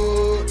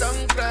 oh.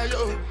 Don't cry,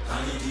 oh.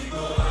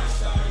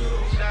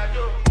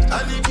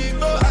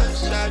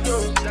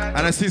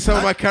 And I see some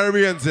of my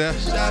Caribbeans there.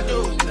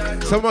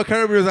 Some of my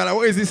Caribbeans are like,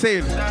 what is he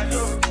saying? See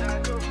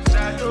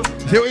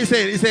what he's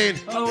saying? He's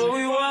saying, oh,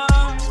 we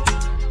want,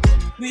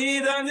 we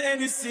done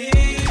any scene.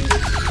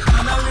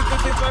 And I look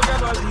at it for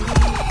everybody.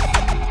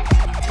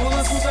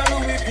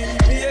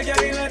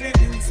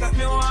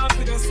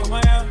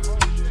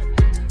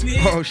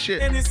 Oh shit.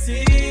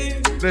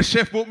 The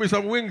chef bought me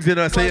some wings, you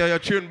know. Say you're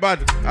tuned bad.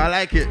 I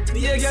like it.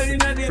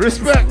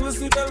 Respect.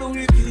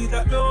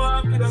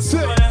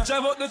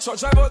 Drive out the truck,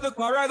 drive out the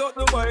car, ride out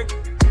the bike.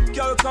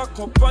 Girl cock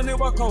up and they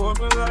walk out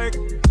me like.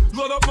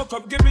 Load up my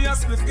cup, give me a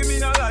spliff, give me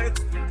a light.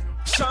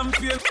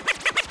 Champagne.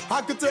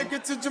 I could take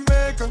it to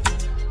Jamaica,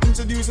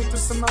 introduce it to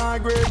some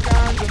high-grade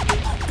ganja.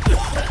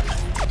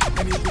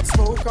 And you could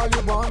smoke all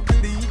you want,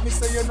 believe me,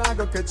 say you're not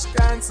gonna catch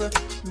cancer.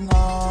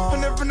 No.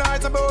 And every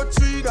night about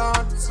 3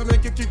 dawn, so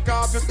make you kick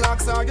off your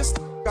clocks or your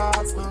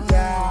cards.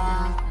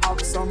 Yeah.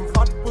 Have some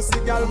fat pussy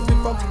girl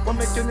flip up, but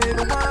make you need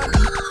a one.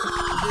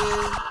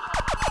 Yeah.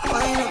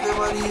 Why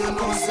everybody you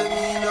know say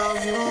me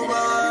love you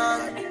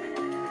bad?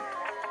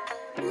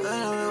 Why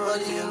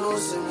everybody you know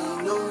say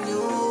me love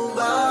you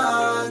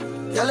bad?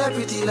 Girl, a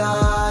pretty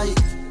like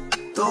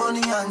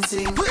Tony and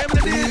sing. We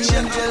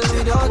angel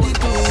without the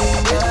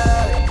pain,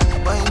 yeah.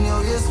 When you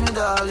kiss me,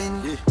 darling,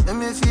 make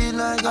me feel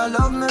like I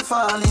love me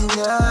falling,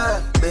 yeah.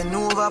 Bend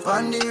over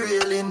on the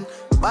railing.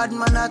 Bad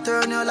man, I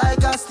turn you like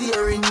a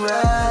steering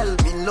wheel.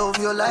 Me love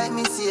you like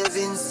me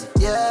savings,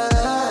 yeah.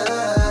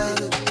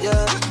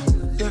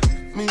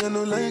 Me I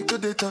no like to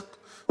dey talk,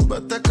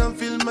 but I can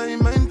feel my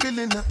mind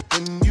feeling up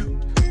when you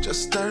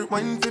just start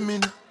whining for me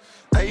now.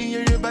 I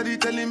hear your body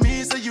telling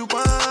me, say you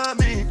want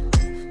me.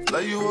 Fly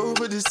you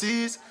over the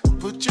seas,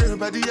 put your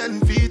body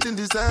and feet in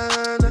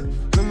designer.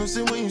 Come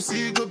say when you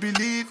see, go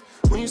believe.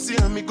 When you see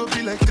me, go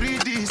be like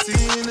 3D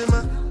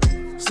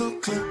cinema. So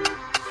clear,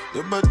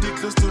 your body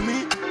close to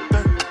me,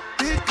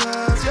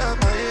 because you're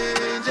my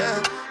angel.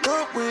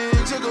 No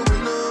wings, you're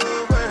going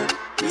nowhere.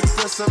 It's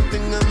not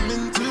something I'm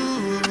into.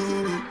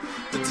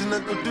 Nothing I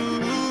could do.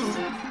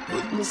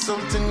 Put me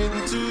something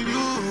into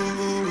you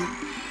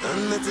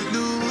and let it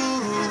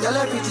loose. Girl,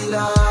 a pretty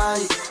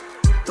like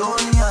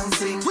Tony and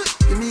sing.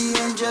 Give me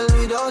angel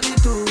without the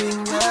two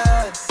wing,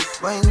 yeah.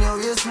 When you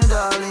waist me,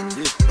 darling,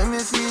 let me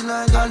feel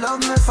like I love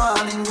me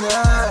falling,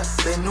 yeah.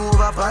 Bend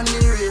over on the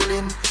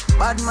railing.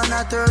 Bad man,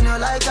 I turn you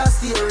like a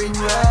steering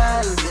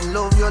wheel. In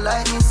love you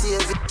like me,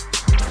 save it.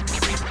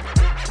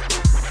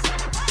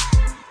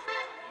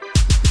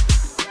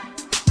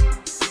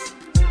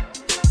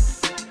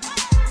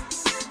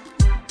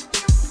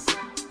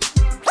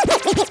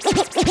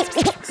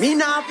 Me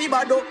nah fi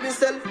bad up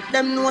myself.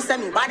 Them know say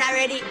me bad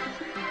already.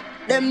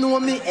 Them know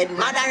me head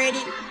mad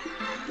already.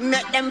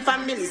 Make them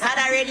families had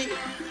already.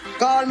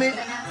 Call me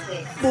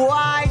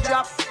boy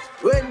drop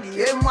when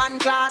the M1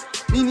 clock.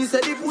 Mini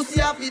say the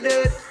pussy a fi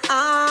dead.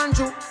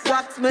 Andrew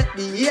wax make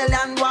the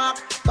alien walk.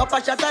 Cup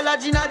a shot a la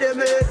Gina de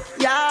made.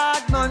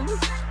 Yard man,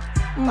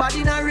 bad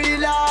in a real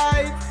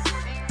life.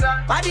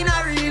 Bad in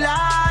a real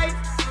life.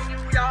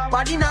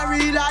 Bad in a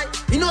real life.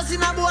 You know see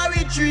a boy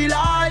with 3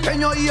 life.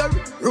 When you hear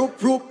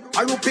rope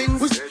a rooping.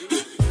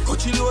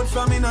 Coachy load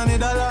from in a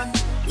Netherland.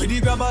 Where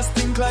the grabbers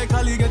think like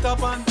Ali get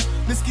up on.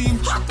 The scheme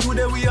hot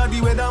today we are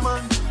the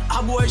weatherman.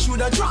 A boy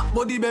shoulda drop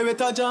but the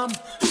beretta jam.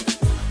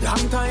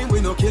 Long time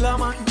we no kill a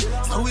man.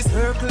 So we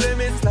circle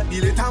elements like the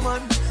little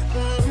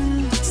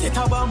man. Set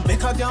a bomb,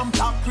 make a damn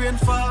black rain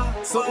fall.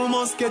 So we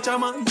must catch a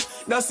man.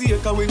 That's the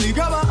echo when the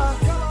grabber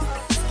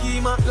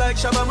scheme up like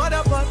Shabba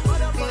Motherfuck.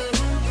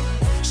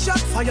 Shot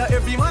fire,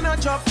 every man a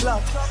drop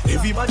flat.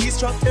 Everybody's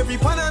trapped, every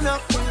pan a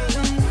nap.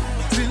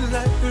 Feel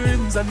like the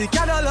rims and the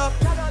Cadillac.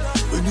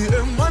 When the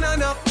M1 a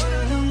nap.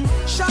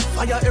 Shot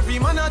fire, every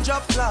man a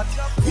drop flat.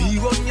 We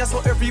run ya so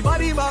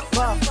everybody back.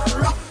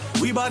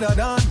 We badder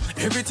than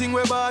everything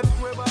we bad.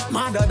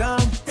 Madder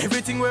than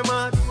everything we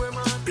mad.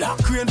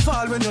 Black rain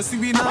fall when you see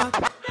we not.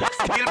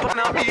 Still put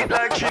a beat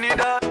like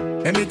Trinidad.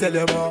 Let me tell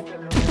you about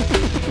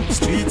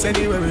streets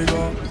anywhere we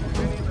go.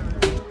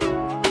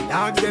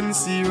 Dog them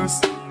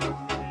serious.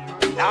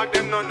 Dog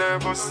them not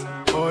nervous.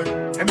 Boy,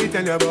 let me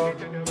tell you about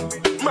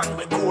man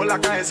we cool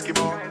like a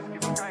Eskimo.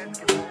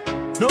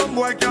 No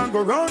boy can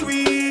go round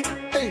we.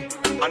 Hey,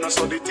 and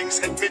also the things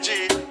hit me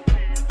G.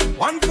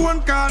 One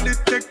phone call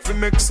it take to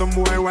make some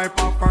boy wipe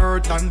up her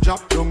hurt and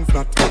drop down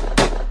flat.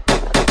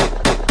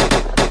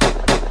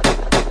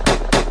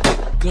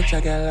 Clutch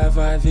a girl have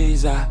a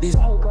visa. This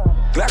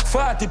Glock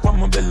 40 on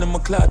my belly, my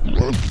clot.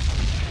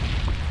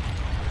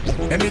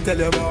 Let me tell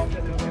you about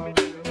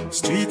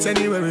streets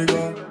anywhere we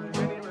go.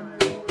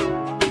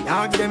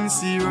 Dog them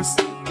serious.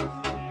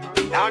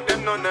 Dog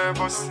them not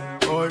nervous.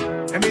 Boy,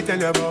 let me tell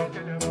you about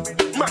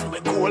man we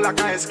cool like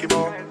a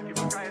Eskimo.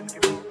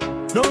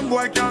 No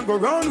boy can go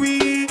round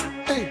we.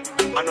 Hey,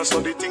 and also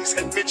the things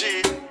hit me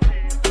G.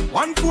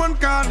 One phone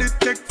call it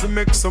take to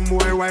make some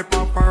boy wipe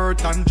up her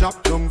hurt and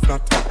drop down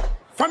flat.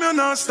 From you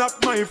not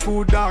stop my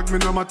food, dog. Me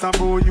no matter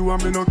about you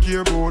and me no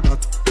care about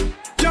that.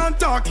 Can't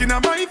talk in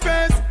my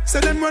face.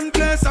 Say them run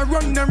place, I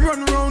run them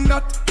run round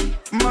that.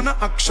 Man a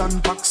action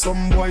pack,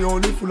 some boy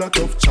only full of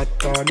tough chat.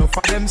 Enough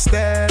of them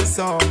stairs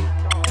up.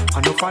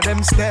 Enough of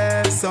them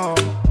stairs up.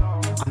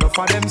 Enough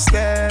of them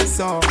stairs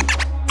up.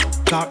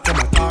 Talk them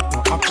a talk,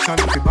 no action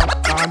if you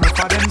back. Enough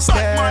of them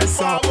stairs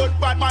up.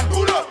 Bad man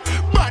pull up.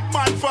 Bad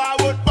man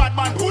forward, bad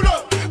man pull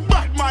up.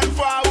 Bad man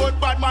forward,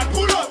 bad man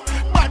pull up.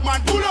 Bad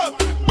man pull up.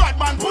 Bad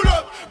man pull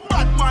up.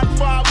 Bad man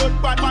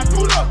forward, bad man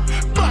pull up.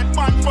 Bad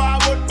man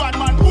forward, bad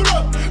man pull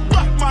up.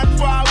 Bad man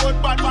forward,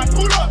 bad man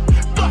pull up.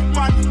 Bad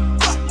man.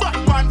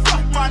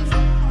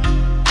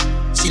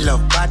 She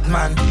love bad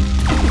man.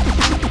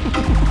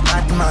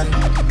 Bad man.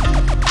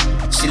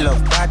 She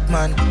love bad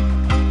man.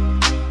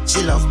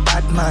 She love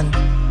bad man.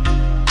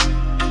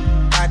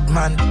 Bad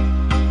man.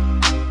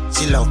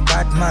 She love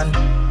bad man.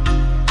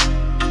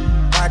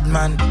 Bad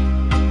man.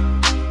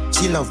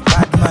 She love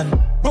bad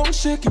man. Bone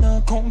shaking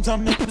her comes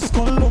and make the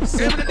skull look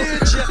sick.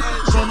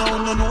 So now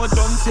no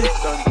done sick.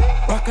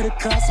 Back of the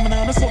class, man,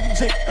 I'm a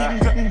subject.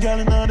 England gal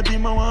in order to be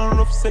my one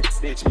rough sex.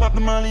 She pop the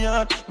molly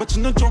hard, but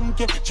you no drunk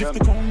yet. Drift the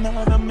crown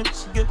now, that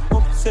makes you get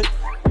upset.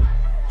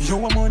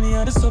 Yo, I'm money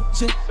on the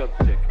subject.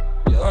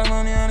 Yo, I'm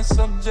money on the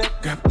subject.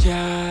 Grab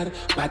card,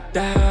 bad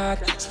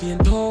dad, Spain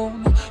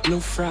town, low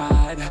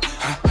fried.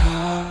 Ha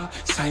ha,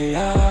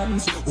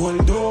 science,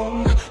 hold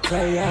on,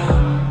 cry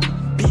out.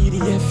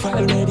 PDF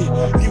already,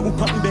 new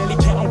pan belly,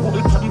 can't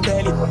hold pan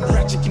belly.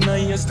 Ratchet in my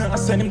ears, now I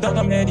send him down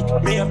a medic.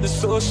 May have the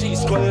soul, she's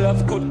called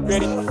love, good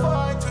ready.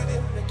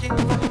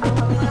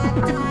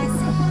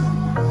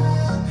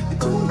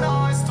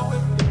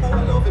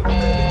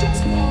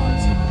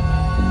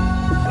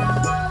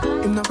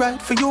 Him not right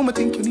for you, I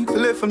think you need to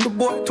live from the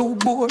boy too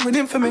boring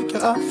him for make you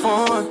have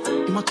fun.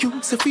 Him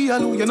accuse if he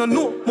alone, you know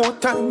no more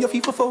time, you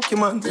feel for fuck your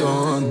man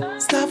done.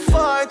 Stop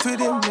fight with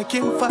him, make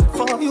him fight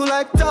for you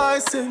like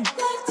Tyson.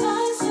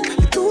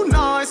 You too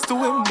nice to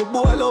him, the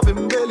boy love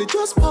him barely,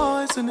 just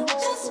poison him.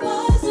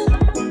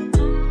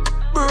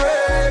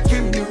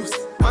 Breaking news,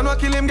 man wa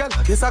kill him, girl,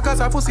 I guess I cause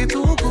her pussy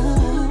too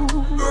good.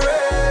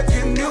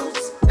 Breaking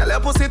news, girl, her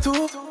pussy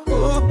too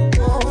good.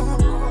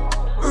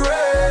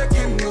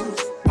 Breaking news,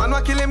 man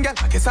wa kill him, girl,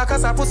 I guess I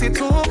cause her pussy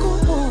too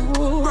good.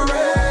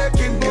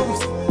 Breaking news,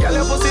 girl,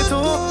 her pussy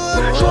too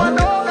good. She want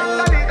a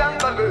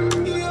gangali.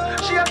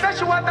 She a say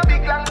she want a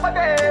big long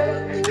body.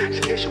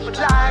 She say she would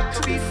like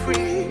to be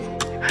free.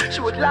 She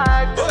would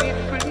like to be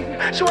free.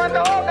 She want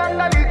a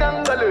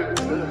gangali.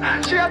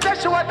 She a say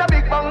she want a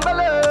big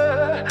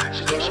bungalow.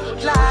 She say she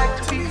would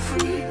like to be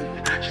free.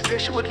 She say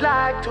she would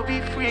like to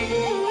be free.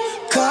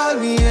 Call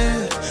me,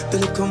 yeah. The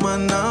little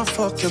man now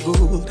fuck you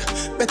good.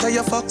 Better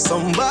you fuck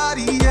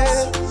somebody,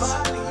 yeah.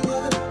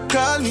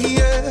 Call me,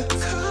 yeah.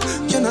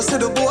 You know say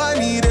the boy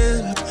need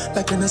it.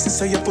 Like when I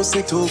say your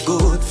pussy too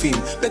good, feel.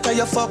 Better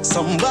you fuck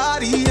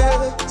somebody,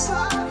 yeah.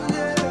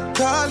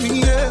 Call me,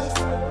 yeah.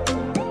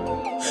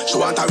 She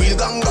want a real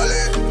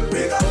gangali.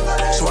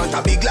 She want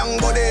a big long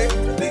body.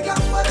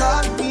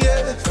 Call me,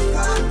 yeah.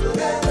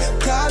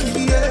 Call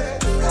me, yeah.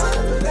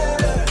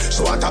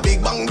 She want a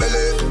big bang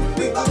belly.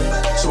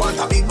 She want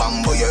a big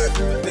bamboo, yeah.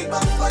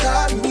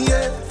 Call me,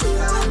 yeah.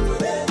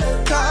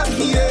 Call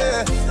me,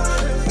 yeah.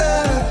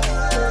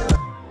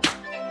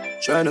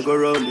 Tryna go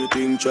round the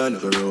thing, tryna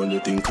go round the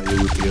thing, cause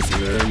you pay for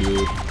your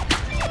youth.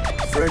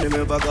 Friend him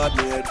ever got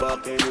me head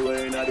back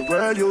anywhere in the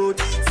world, youth.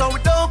 So we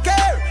don't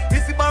care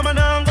if the bomb and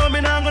I'm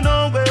going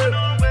nowhere.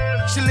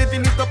 She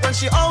living it up and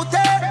she out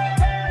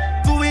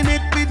there, doing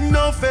it with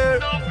no fear.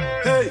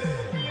 Hey,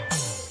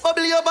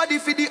 bubble your body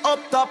for the up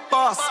top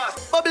pass.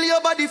 Bubble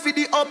your body for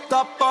the up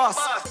top pass.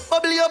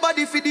 Bubble your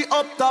body for the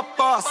up top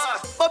pass.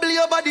 Bubble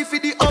your body for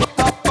the up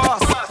top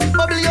pass.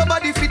 Bubble your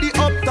body for the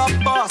up top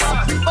pass.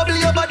 Bubble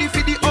your body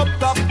for the up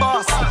top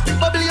pass.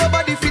 Bubble your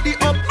body for the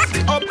up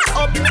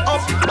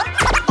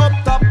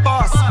top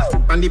pass.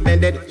 On the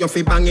bed, you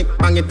feel bang it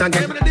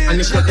again.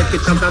 And if you take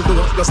it out and do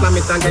it, you slam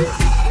it again.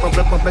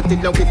 Bubble, till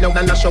down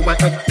and a shower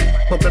head.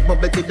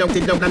 Bubble, till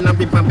down and a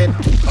river bed.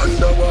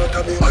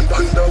 Underwater me,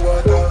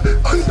 underwater me,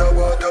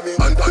 underwater me,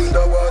 underwater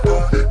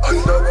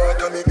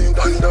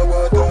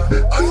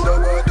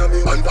me,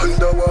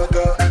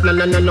 underwater.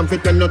 No, love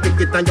it when you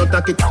take it and you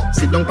take it.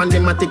 Sit down on the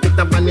mat, take it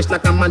and vanish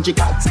like a magic.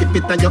 Skip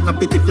it and you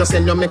happy if you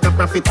sell, you make a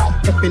profit.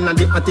 Up in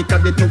the attic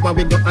of the two,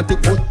 we go at it.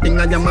 Thing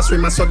I am a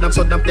swimmer, so damn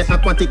play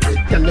aquatic.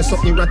 Can you so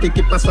erratic,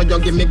 keep us so you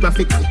give me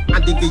graphic. I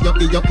dig you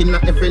in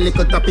every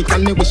little topic,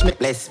 and me wish me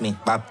bless me,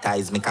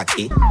 baptize me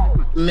cocky.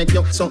 Make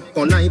you so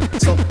night.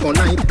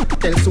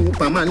 Tell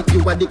Superman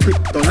you are the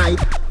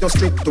kryptonite. Just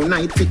straight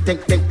tonight, fit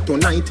take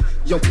tonight.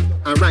 You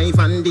arrive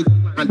and did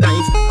and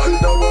dive.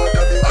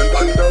 Underwater me,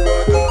 underwater me,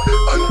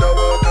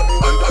 underwater me,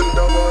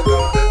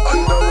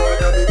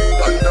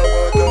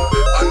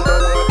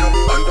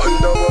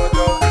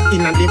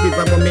 in the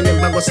river, but me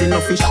never go see no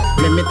fish.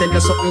 Let me tell you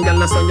something,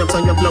 girl, so you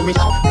flourish.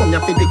 Come here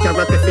for the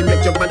carrot, if you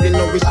make your body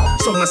nourish.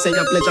 Some say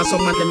a pleasure,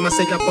 some of them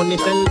say a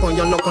punish. When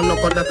you look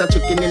that a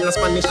chicken in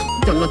Spanish.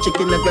 You no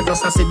chicken leg, you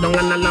just sit down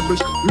and a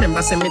labrish.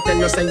 Remember, say me tell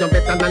you, say you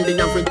better than the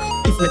average.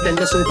 If me tell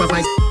you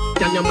supervise,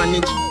 can you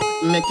manage?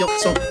 Make you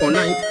so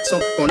night.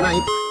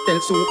 Tell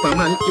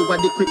Superman you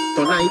are the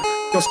kryptonite.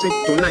 Just straight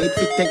tonight,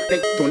 fit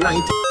take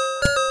tonight.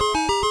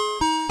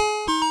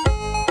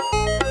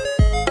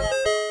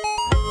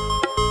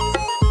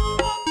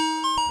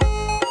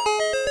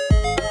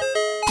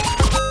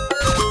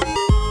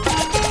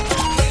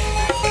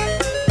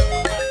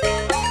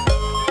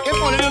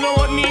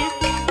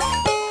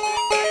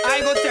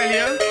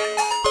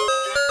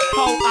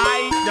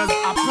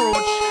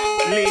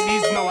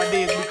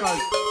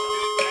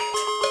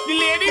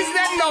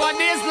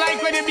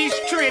 Be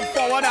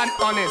straightforward and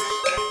honest.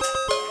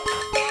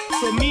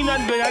 So me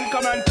not go and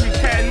come and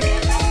pretend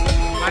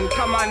and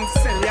come and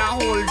sell your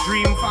whole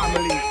dream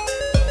family.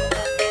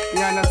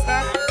 You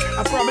understand?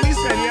 I probably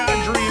sell you a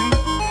dream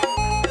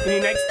in the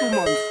next 2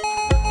 months.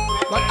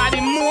 But at the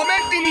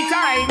moment in the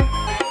time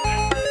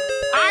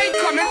I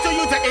coming to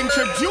you to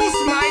introduce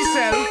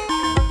myself,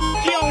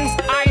 here's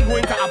I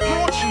going to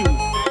approach you.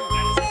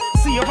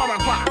 See you from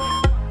afar.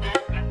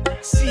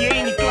 See you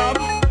in the club.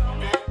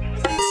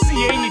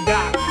 See you in the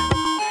dark.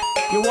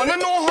 You wanna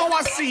know how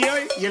I see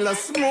you? You'll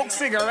smoke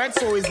cigarettes,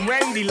 so it's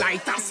when the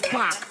lighter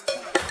spark.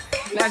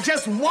 Now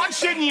just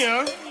watching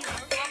you,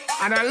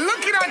 and I'm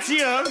looking at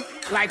you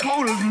like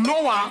how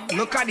Noah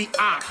look at the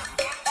ark.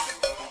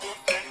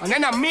 And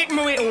then I make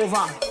my way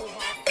over.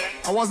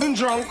 I wasn't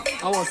drunk,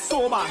 I was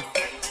sober.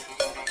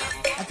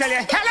 I tell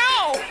you,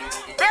 hello,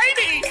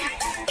 baby,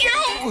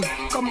 you,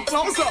 come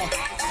closer.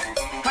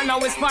 And I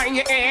whisper in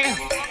your ear,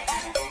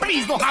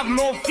 please don't have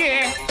no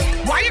fear.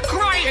 Why you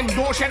crying?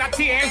 Don't shed a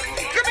tear.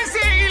 Give me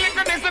say,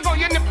 little days ago,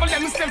 you nipple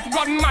them stiff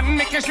gunman,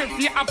 make you shift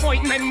your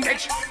appointment,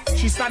 bitch.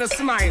 She started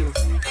smiling.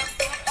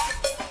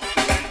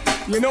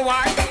 You know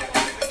why?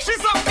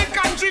 She's up the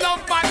country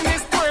love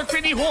badness. Work for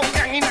the whole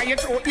gang in your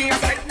throat. Me a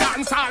set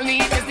dance all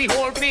need is the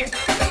whole place.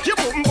 You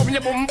boom boom,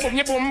 you boom boom,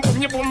 you boom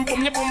boom, you boom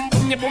boom, you boom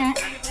boom, you boom.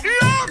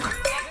 Look!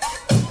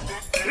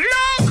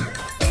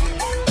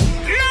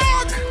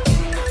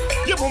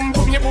 You boom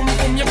boom, you boom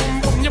boom, you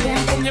boom boom, you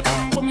boom boom, you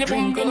boom boom, you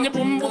boom boom, you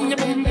boom boom, you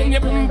boom boom, you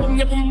boom boom,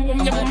 you boom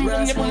boom, you boom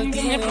boom, you boom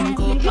boom, you boom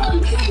boom.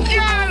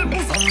 Girl,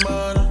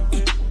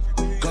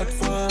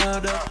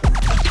 Godfather,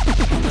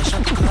 the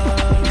shot call.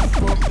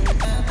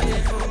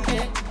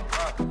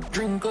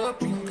 Drink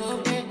up,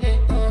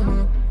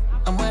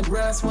 I'm my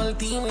brass while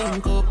team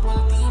link up.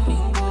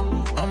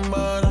 I'm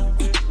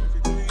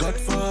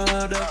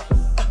Godfather,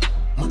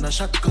 man a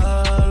shot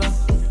call.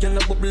 Girl a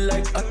bubble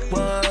like hot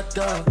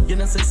water. You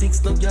know say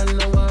 6, no girl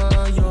no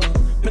want yo.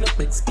 Me no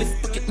beg split,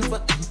 pocket never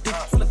empty.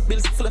 Full of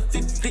bills, full of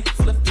 50,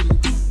 full of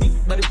 50.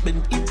 Body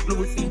bend, eat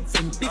blue, eat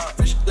fendi.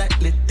 Fresh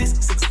like lettuce,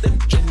 6 them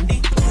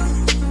trendy.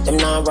 Them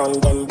now run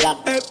them black.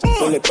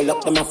 When we pull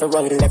up, them have to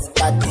run left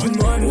back.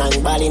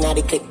 9 ball inna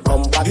the click,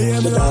 come back.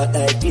 Me not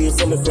like you,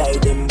 so me fly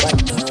them back.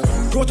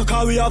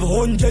 Protocol, we have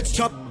 100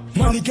 chop.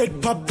 Money get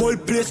pop, whole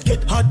place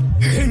get hot.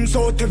 Hands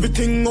out,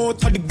 everything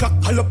out of the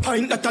Glock. All a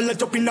pint that I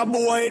let up in a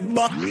boy head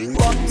back.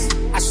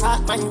 A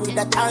shot man with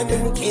a time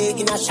and cake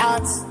in a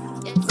shots.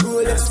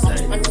 Rolex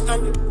watch man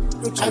and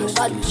rich and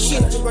bad.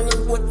 Shit to run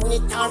in boat when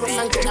it comes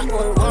and get a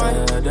whole one.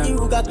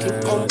 You got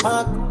clip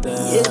compact.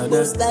 Yeah,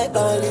 boost like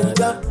all in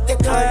drop. They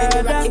call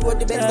them rocky but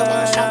the best of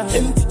one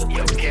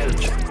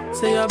shot.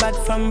 Say you're bad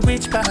from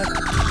which part?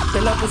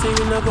 Tell her pussy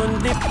we no gon'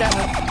 dip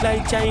that.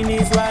 Like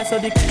Chinese rice so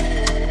the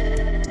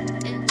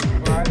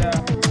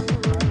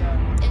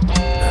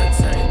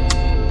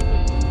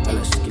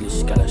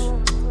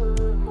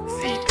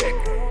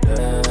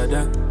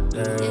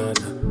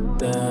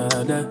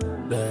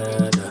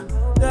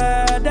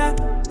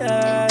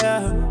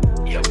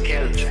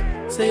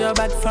say you're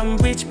bad from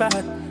which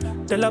part?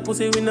 Tell a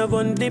pussy we no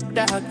gon' dip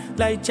dog.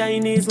 Like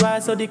Chinese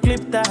rice so the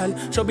clip tall.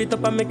 Show it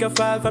up and make you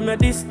fall from your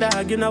disc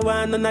dog. You know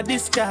want none of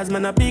this cause,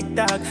 man a big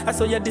dog. I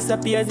saw you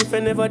disappear as if I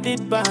never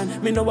did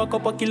ban. Me no walk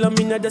up a kilo,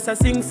 me no just a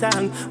sing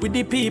song. With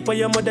the people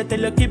your mother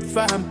tell you keep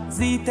fam.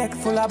 Z-Tech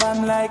full of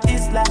bam like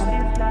Islam.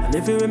 And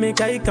if you with me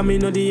kike, me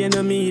know the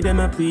enemy. Them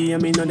a pray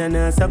and me know they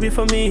not sorry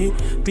for me.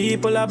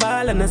 People a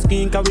ball and a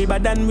skin cause we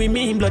bad than we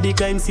mean. Bloody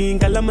crime scene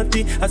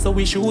calamity. I saw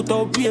we shoot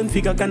up we and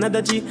figure Canada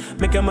G.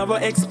 Make them have a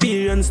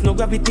experience, no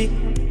gravity.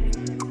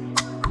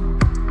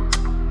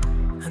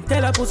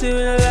 Tell a pussy we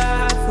no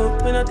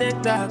laugh, we no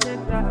take that.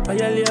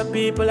 Violate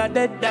people are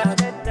dead dog.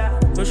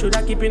 You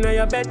shoulda keep in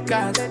your bed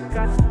cause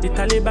the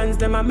Talibans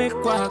them a make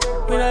quack.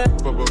 We no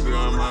Papa be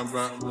on my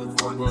back,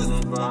 Papa on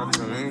my back,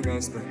 I ain't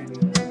gonna stay.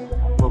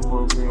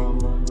 Papa be on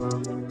my back.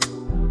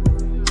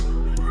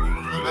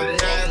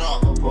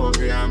 Papa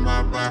be on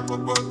my back,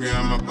 Papa be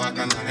on my back,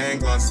 and I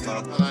ain't gonna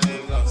stop.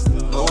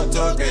 What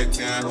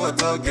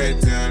to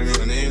get down,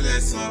 you need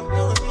less up.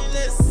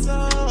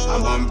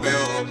 I'm on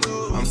bail,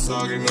 I'm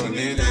sorry, no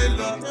need it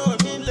love.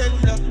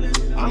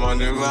 I'm on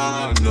the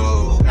round,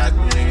 no, got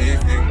me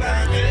if you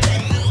got it.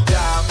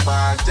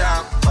 Japa.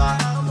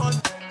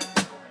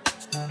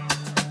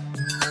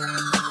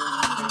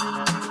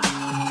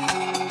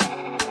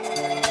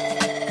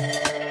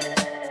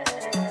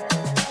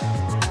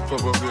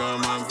 Papa be on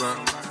my back,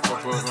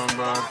 Papa on my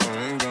back, I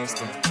ain't gonna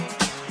stop.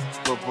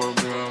 Papa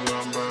be on my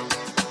back.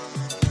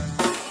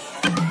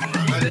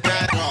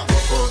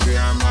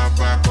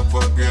 Papa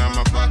be on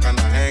my back, and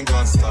I ain't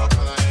gonna stop.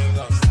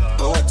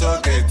 What to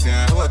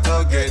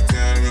get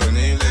down, you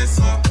need less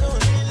up.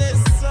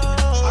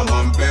 I'm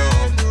on bail,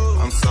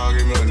 I'm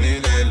sorry, you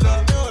need it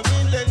love.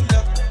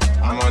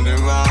 I'm on the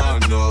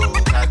round, no,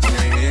 catch me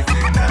if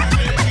you can.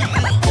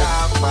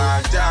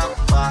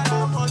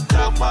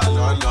 Japa,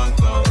 long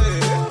time.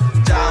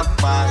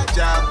 Japa,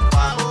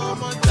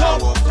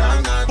 Jawa,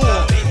 Canada.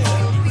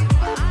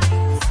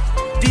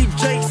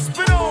 DJ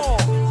Spino.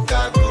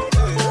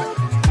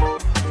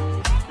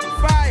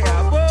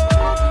 Fire, boy.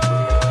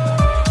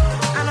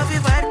 I love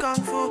you fight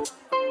kung fu,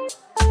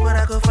 but I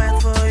go fight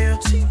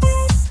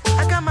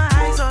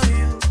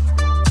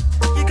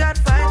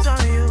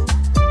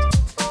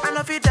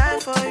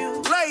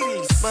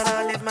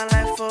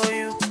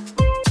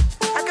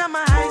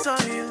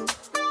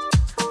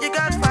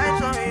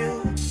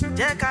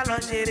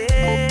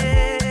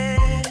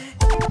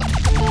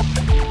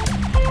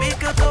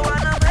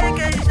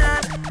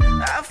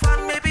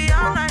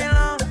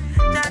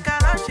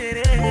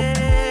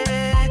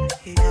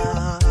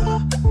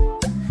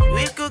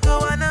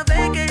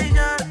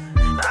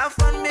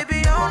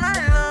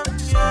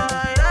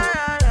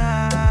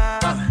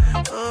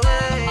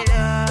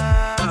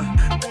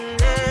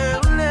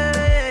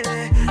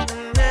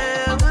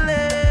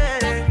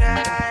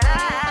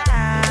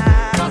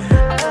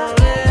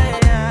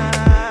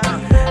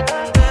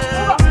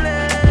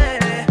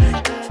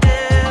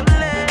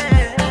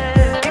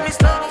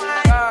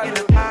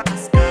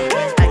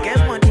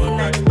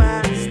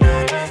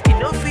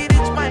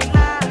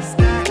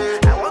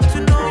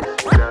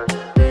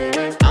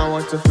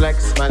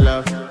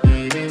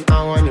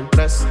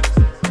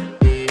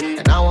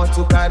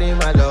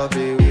love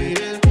away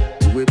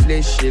to a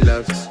place she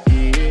loves.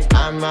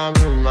 I'm a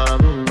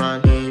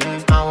man,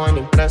 I want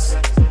to impress,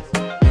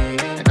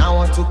 and I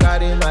want to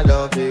carry my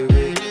love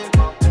away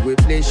to a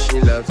place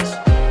she loves.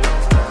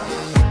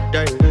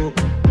 Die who,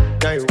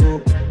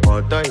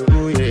 or die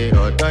who, yeah,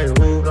 or die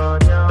who,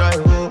 die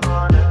who,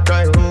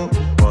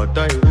 or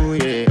die who,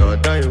 yeah, or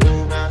die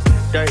who,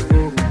 die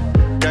who,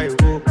 or die who, yeah, or die who, die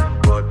who,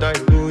 or die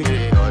who,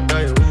 yeah, or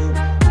die who,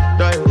 yeah.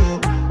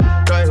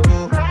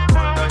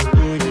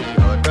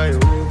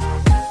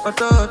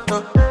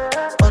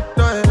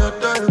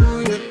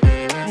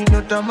 You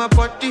know that my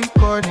body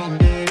calling,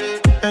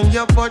 and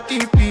your body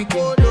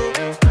picking.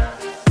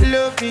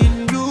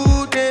 Loving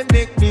you, they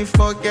make me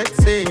forget,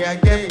 say I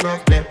get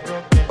problem.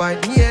 By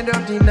the end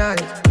of the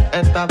night,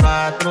 enter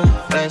bathroom,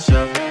 fresh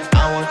up.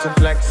 I want to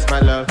flex my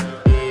love,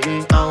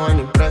 I want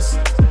to impress,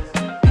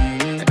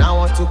 and I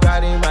want to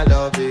carry my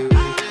love away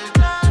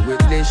to a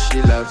place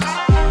she loves.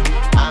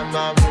 I'm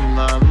a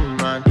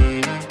man,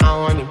 I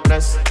want to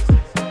impress,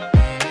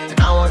 and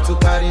I want to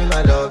carry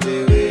my love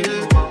away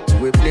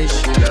to a place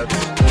she loves.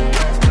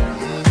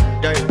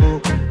 Die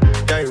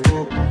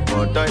who,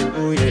 or die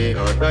who, yeah,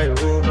 or die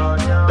who,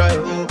 die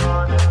who,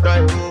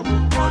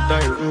 or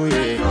die who,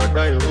 yeah, or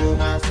die who,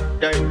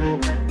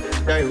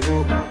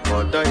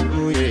 or die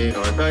who, yeah,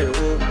 or die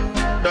who,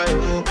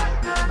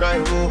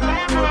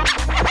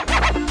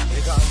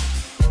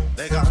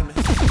 They got me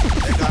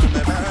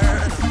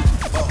burn.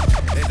 Oh,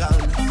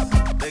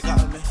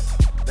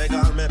 they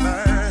got me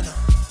burn.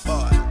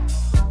 Boy,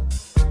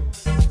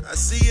 I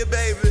see you,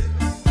 baby.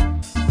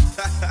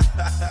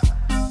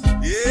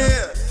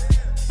 Yeah.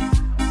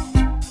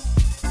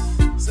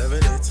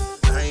 7, 8,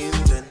 9,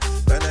 10.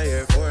 When I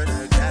hear for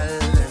the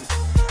gal,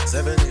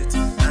 7, 8,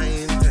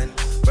 9, 10.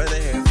 When I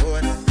hear for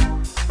the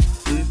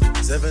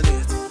 7, 8,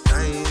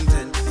 9,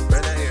 10.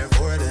 When I hear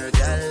for the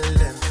gal,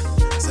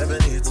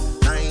 7, 8,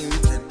 9,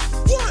 10.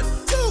 1,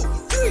 2,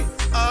 3.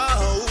 Oh,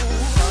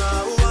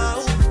 oh, oh.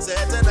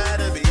 Said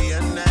tonight'll be a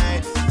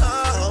night.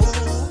 Oh,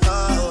 oh,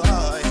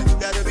 oh.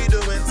 Gotta be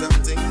doing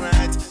something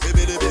right.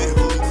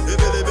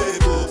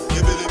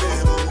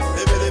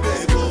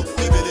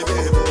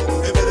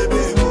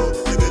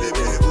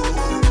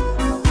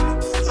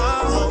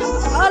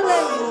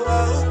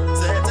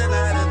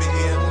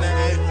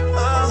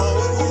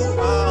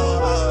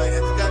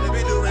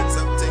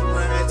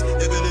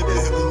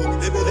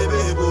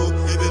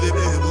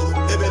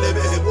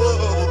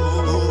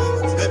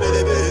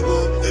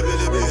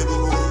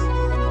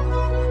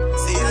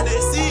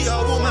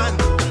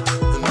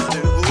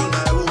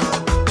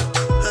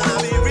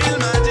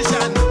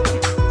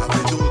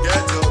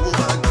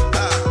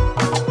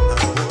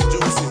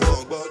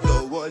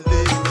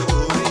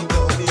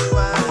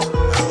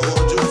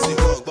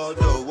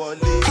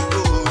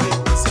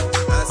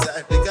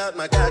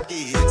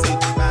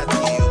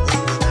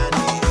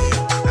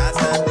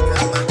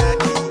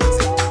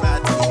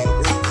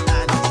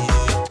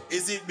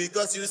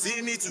 Because you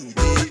see me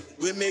today,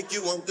 we make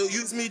you want to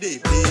use me, they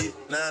play.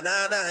 Nah,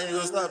 nah, nah, you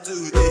gon' stop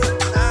today.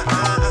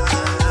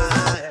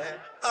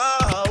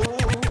 Oh,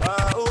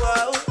 oh,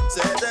 oh,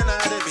 said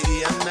tonight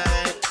be a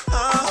night.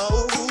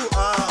 Oh, oh,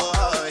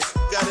 oh,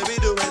 gotta be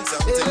doing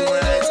something right.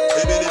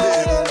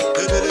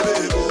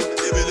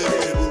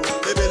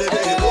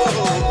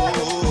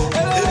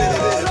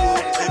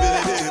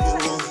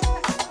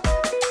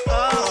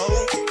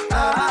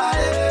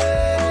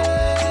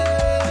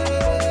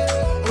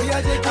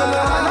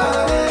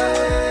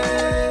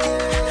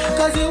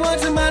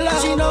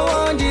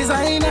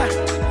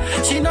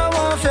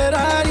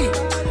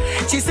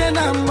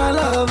 I'm my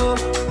lover.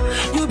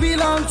 You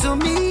belong to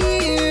me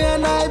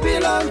and I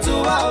belong to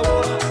our.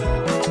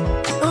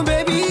 Oh,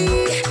 baby,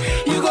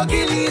 you go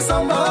kill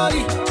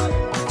somebody.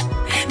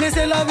 They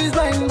say love is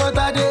blind, but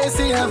I did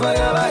see her for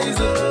your eyes.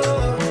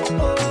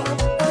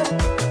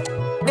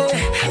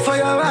 For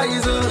your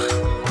eyes.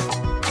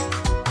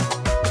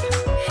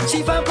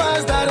 She fan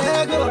pass that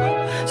ego.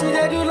 She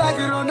did do like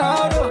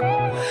Ronaldo.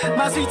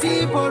 My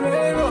sweetie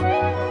Porero.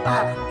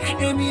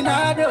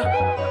 Eminado.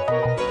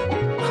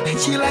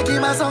 She like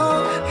in my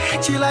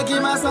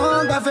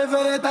song, my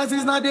favorite artist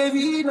is not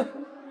Davido.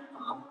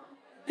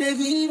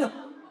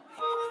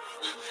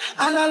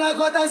 And I like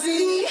what I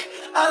see,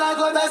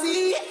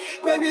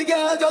 baby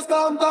girl just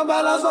come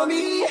balance for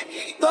me,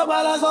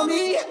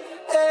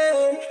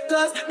 hey,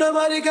 cause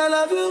nobody can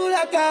love you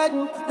like I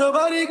do,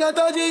 nobody can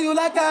touch you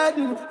like I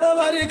do,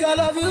 nobody can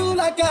love you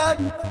like I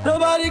do,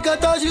 nobody can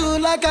touch you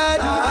like I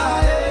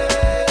do.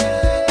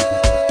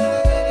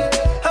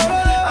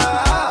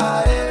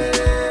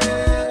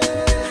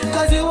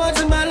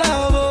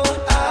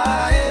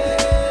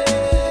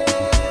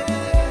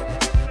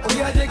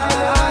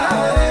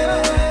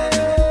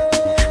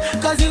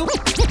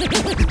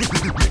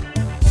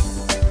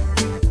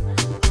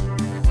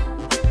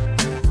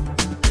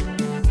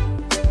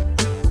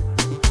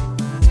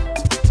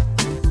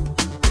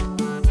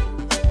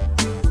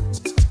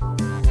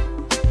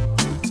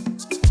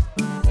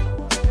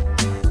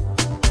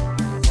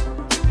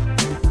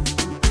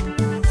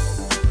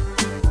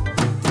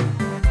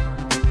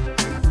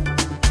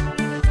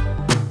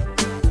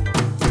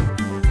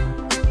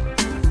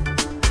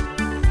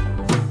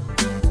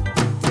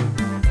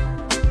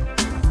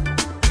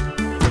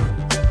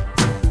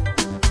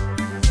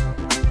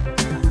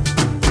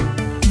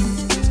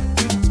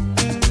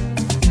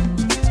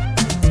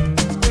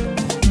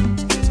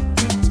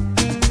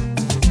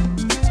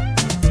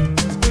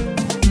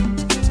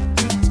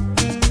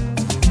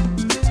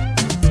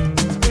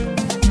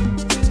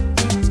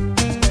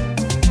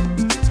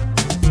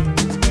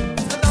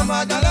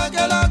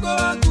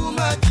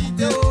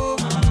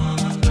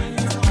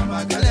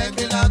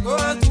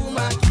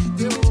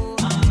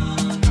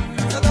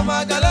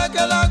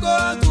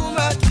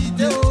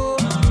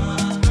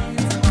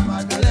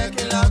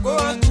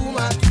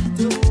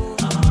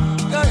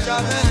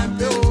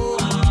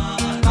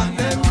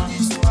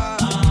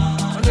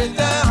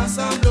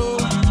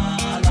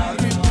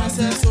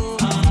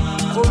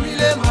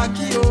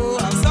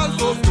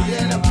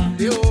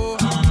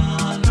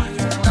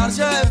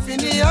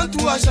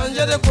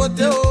 changé de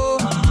côté, oh.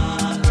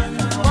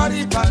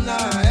 Maripana,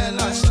 elle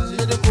a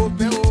changé de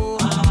copain, oh.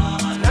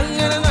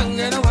 Nangere,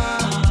 nangere, wa.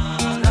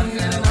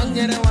 Nangere,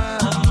 nangere, wa.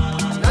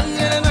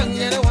 Nangere,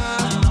 nangere, wa.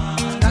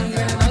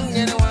 Nangere,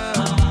 nangere, wa.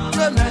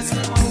 Dieu merci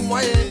pour moi,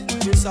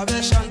 je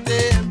savais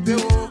chanter un peu,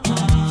 oh.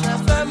 J'ai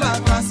fait ma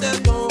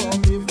cassette, oh. On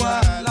me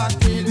voit à la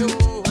télé,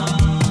 oh.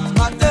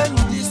 Matin,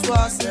 midi,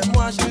 soir, c'est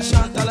moi, je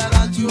chante à la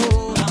radio.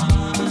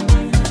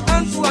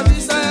 Quand tu as vu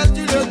ça,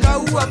 tu le cas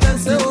où à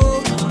penser,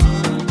 oh.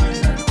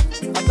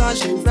 Attends,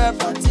 j'ai fait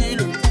partie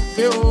le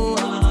PO.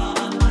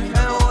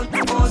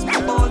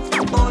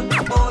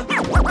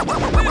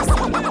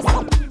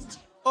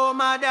 Oh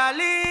my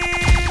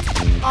darling,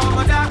 oh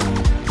my darling,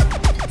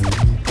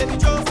 baby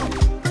Joe,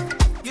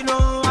 you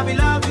know I be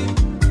loving.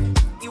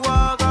 You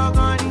walk out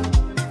on it,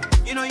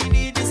 you know you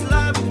need this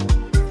loving.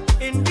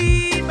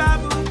 Indeed,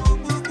 babu, boo,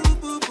 boo, boo,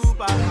 boo, boo,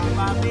 ba, ba,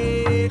 ba.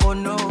 Oh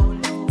no,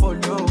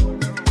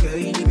 girl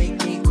you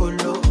make me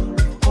colo.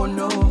 Oh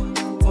no,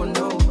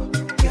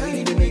 girl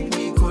you make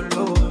me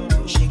colo.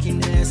 Shaking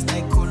the ass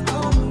like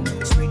colo,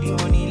 spread the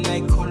honey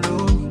like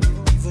colo.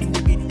 Even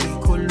the beat we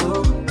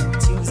colo.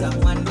 Tunes that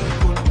one day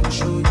colo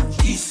show you.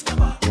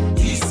 Iskaba,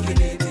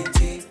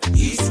 iskelebete,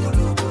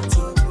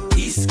 iskoloboto.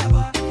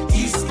 Iskaba,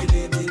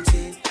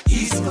 iskelebete,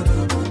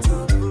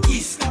 iskoloboto.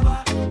 Iskaba,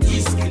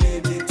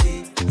 iskelebete,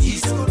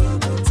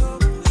 iskoloboto.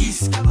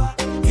 Iskaba,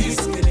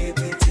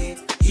 iskelebete,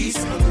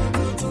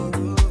 iskoloboto.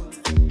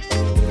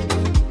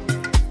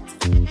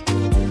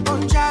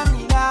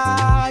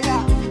 Onjamilaya,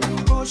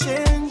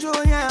 Oshenjo,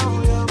 yeah,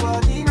 your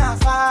body na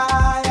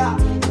fire.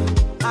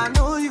 I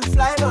know you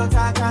fly, but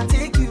I can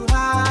take you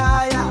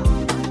higher.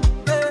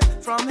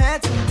 From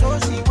head to toe,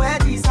 she wear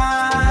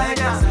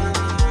designer.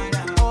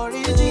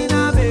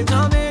 Original, babe,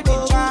 no made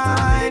in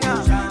China.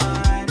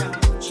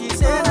 She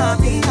said, I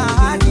think I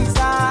had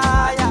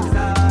desire.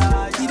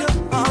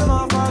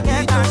 I'ma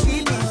forget that she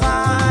be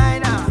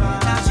fine.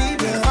 Now she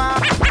be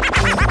fine.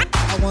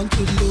 I want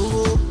to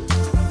low,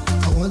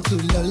 I want to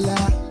lola,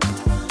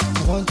 I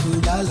want to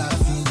la la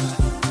fina.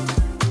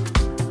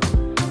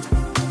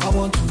 I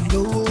want to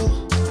low,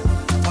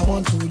 I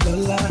want to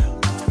lola,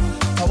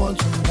 I want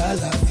to la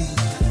la fina.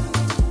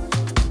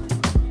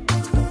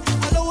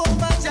 I know what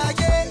my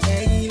jacket,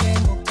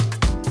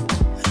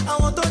 I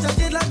want to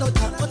jacket like no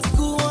time, what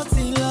you want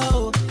in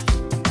love.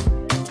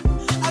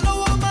 I know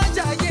what my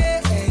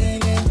jacket,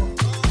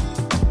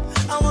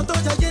 I want to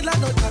jacket like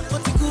no time,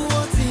 what you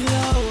want in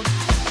love.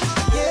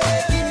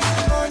 Yeah, give me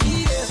the money,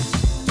 yeah.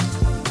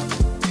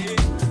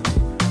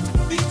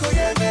 Biko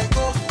ye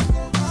meko,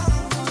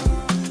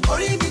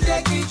 ori mi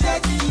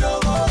jeki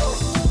lowo.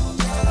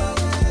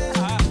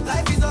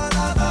 Life is all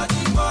about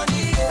the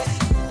money, yeah.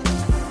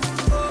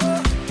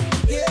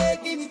 Yeah,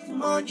 give me the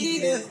money,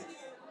 yeah.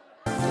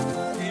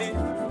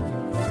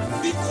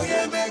 Biko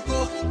ye meko,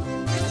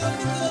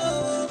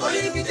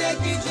 ori mi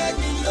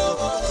jeki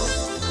lowo.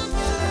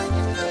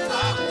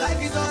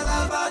 Life is all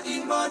about the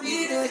money,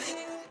 yeah.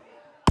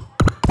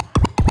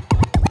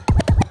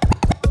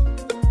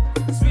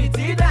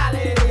 Sweetie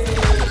darling,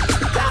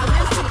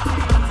 darling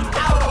sweetie,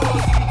 oh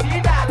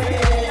sweetie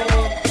darling,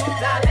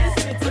 darling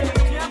sweetie,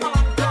 come on,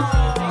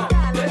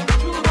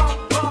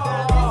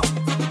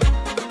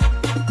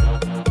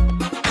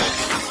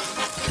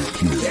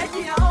 take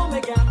it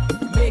omega,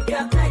 make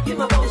her take it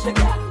my bullshit.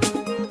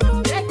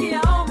 Take it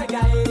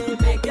omega,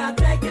 make her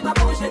take it my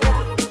bullshit.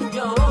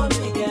 Your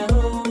honey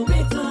girl, me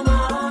to my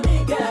honey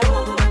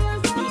girl,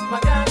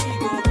 spaghetti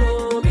go go,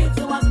 me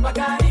to my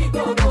spaghetti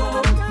go go.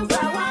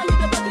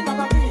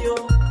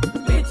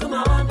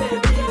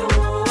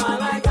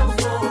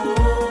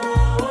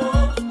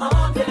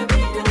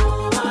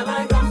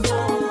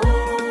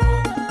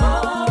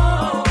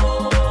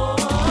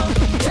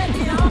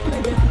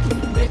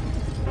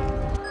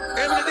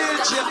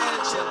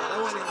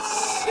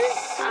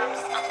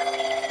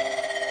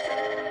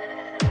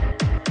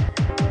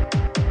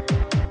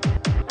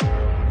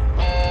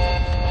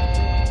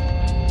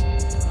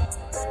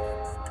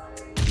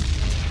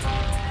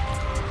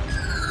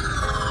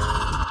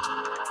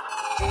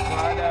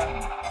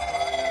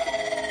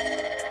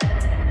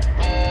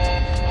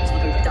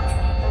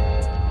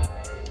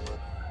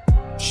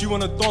 She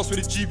wanna dance with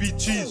the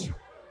GBTs.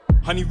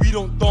 Honey, we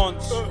don't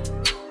dance.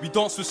 We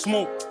dance with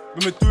smoke.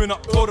 When we're doing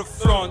up Tour de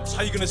France.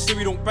 How you gonna say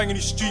we don't bang in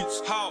the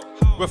streets? How?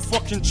 We're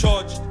fucking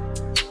charged.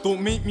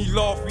 Don't make me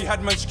laugh. We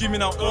had man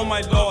screaming out, oh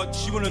my lord.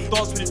 She wanna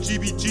dance with the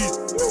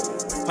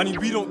GBGs. Honey,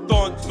 we don't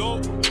dance.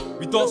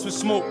 We dance with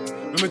smoke.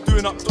 When we're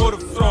doing up Tour de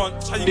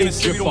France. How you gonna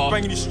say we don't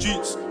bang in the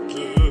streets?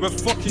 We're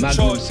fucking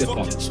charged.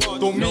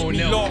 Don't make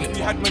me laugh.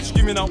 We had man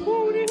screaming out.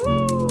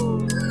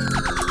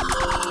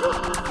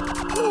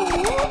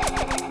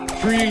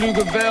 Free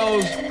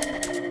Lugavels,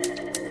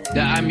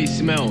 the Amy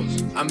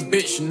smells. And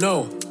bitch,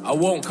 no, I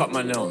won't cut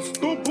my nails.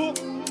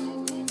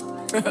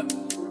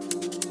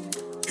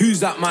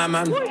 Who's that, my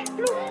man?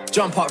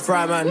 Jump up,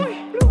 fry man.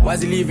 Why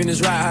is he leaving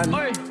his right hand?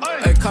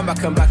 Hey, come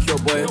back and back your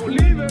boy.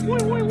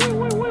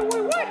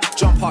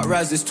 Jump up,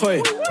 rise this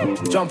toy.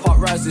 Jump up,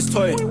 rise this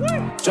toy.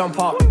 Jump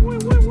up.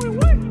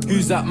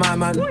 Who's that, my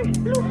man?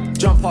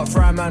 Jump up,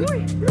 fry man.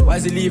 Why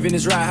is he leaving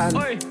his right hand?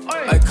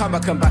 Hey, come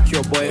back and back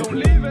your boy.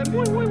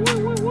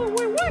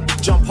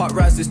 Jump up,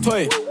 rise this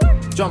toy.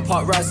 Jump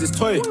up, rise this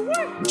toy.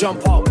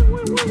 Jump up.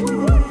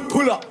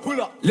 Pull up,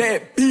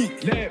 let it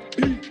beat.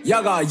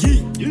 Yaga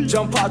yeet.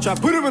 Jump out, try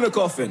put him in a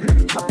coffin.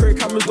 I pray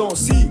cameras don't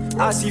see.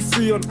 I see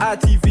free on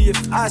ITV.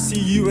 If I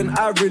see you and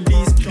I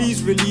release,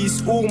 please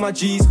release all my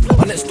G's.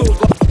 On next door.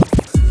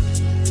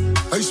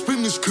 I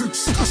spin this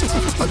kicks.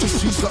 I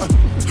just see something.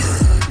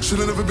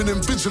 Should've never been in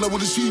bitch and I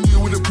would've seen you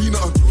with a peanut.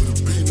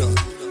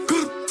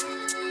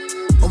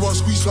 I wanna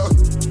squeeze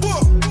something.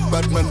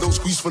 Bad man don't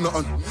squeeze for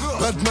nothing.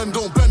 Bad man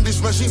don't bend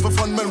this machine for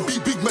fun, man. Be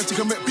big man,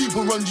 can make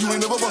people run. You ain't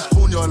never was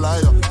born, you're a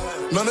liar.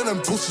 None of them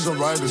pussies are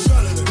riders.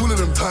 All of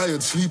them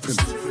tired, sleeping.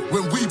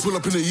 When we pull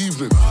up in the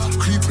evening,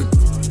 creeping.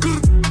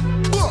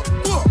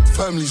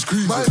 Family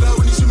screaming. My dad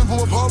when he see me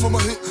put my palm on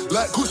my hip.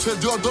 Like Kush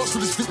said, y'all dance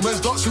with the stick,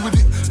 man's dancing with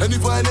it. Any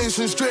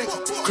violation straight,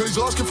 cause he's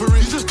asking for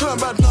it. He just turned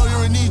bad now,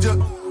 you're an idiot.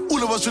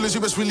 All of us chillers,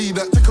 you best believe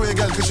that. Take away a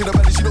gal, cause she the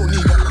baddest, she don't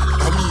need that.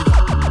 I mean that.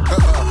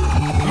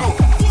 Look,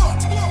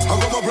 I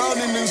got my brown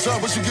in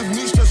inside, but she give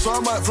me stress. So I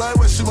might fly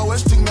west, see my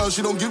west thing now.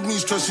 She don't give me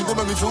stress, she gon'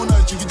 make me feel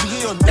nice. Jiggy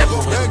jiggy on deck.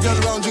 Yeah, gal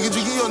around, jiggy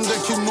jiggy on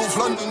deck. In North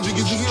London,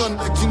 jiggy jiggy on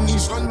deck. In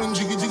East London,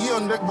 jiggy jiggy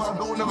on deck. But I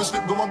don't never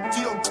slip, go my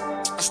booty on.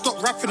 I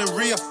stopped rapping and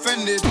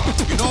re-offended.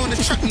 You know when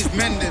the track needs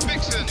mending.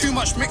 Too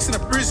much mixing a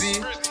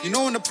brizzy. You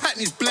know when the pack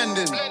needs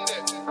blending.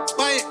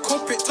 Buy it,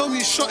 cop it, tell me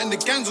you shot and the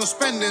gangs on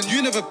spending.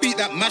 You never beat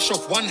that mash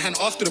off one hand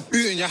after the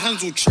boot and your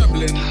hands all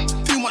trembling.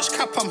 Too much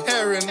cap I'm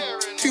hearing.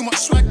 Too much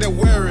swag they're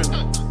wearing.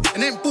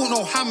 And ain't bought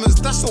no hammers,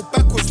 that's so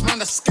backwards, man,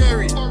 that's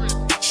scary.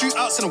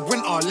 Shootouts in the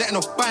winter, letting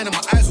off buying and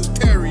my eyes all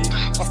teary.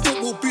 My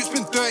football boots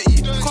been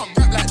dirty. You can't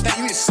rap like that,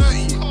 you ain't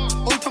 30.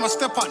 Only time I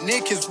step out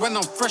naked is when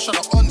I'm fresh out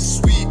of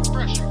ensuite.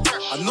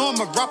 I know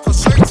I'm a rapper,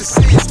 straight to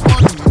say it's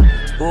on me.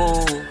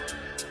 Oh,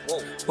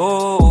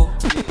 oh,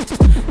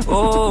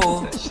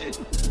 oh,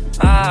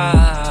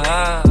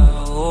 ah,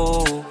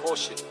 oh,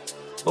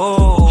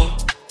 oh,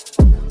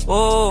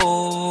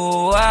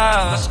 oh,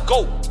 ah. Let's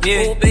go,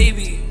 yeah, oh,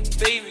 baby.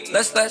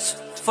 Let's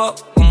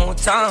fuck one more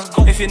time.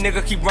 If your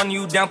nigga keep running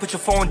you down, put your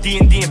phone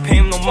D&D and pay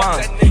him no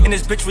mind. And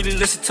this bitch really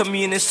listen to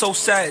me and it's so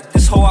sad.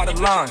 This hoe out of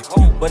line.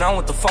 But I don't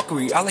want the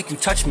fuckery. I like you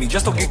touch me,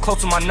 just don't get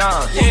close to my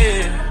nine.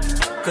 Yeah.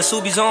 Cause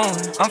Subi's on,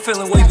 I'm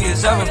feeling wavy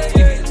as ever.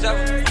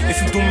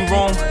 If you do me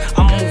wrong,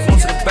 I'ma move on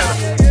to the better.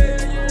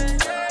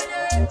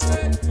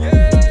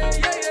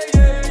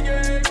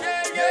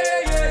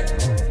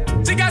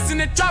 Niggas in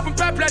the trap and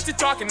plenty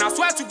talking, I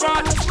swear to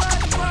God.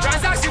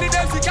 Transaction in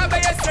them, we can't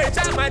pay straight.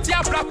 I'm my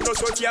tear block, no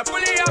so tear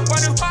pulling up on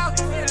the park.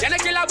 Then I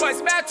kill a boy,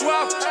 spare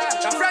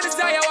 12. The friend is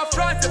say our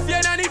front, if you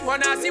don't need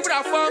one, I see what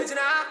I found.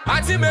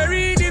 Auntie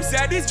Mary, him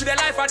said this be the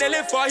life I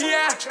live for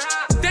here.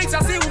 Things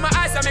I see with my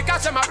eyes, I make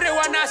catch my brain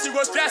one now she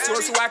go stressful.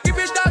 So I keep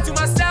it down to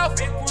myself.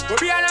 Go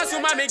be honest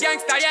with my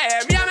gangster,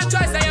 yeah. Me, I'm a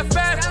choice, I am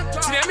fair.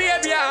 See me,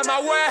 baby, I'm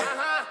aware.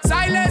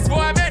 Silence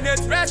for a minute,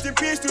 rest in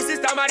peace to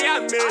Sister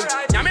Marianne.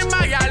 I'm in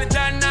my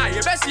Aljana.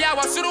 You best see I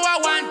was through I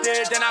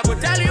wanted. Then I go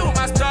tell you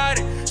my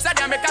story. Said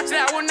I make a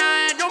tell I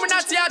night. No, I'm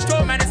not here at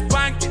home and it's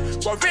banking.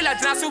 But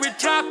village now so we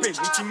trapping.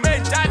 It's your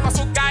main time for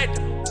so guide.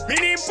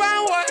 Meaning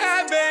power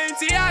heaven.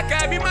 See I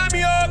can't be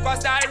mommy oh,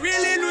 cause I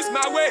really lose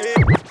my way.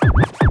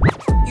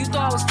 You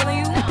thought I was feeling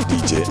you?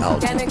 DJ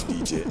Alton.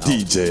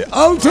 DJ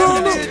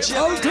Alton.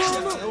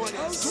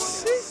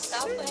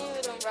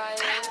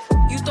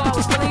 You thought I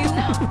was feeling you?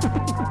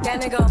 That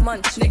nigga a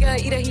munch. Nigga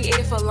eat it, he ate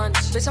it for lunch.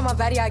 Bitch, on my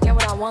body, I get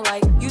what I want,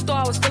 like. You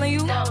thought I was feeling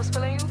you?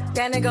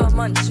 That nigga a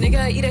munch.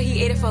 Nigga eat it,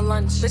 he ate it for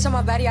lunch. Bitch, on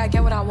my body, I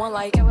get what I want,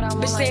 like.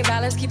 Bitch, stay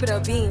balanced, keep it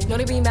a beam. Know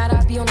they be mad,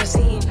 I be on the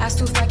scene. Ass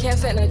too fat, can't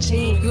fit in a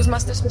jean. Use my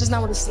steps, but it's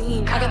not what it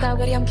seems. I got that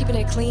ready, I'm keeping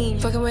it clean.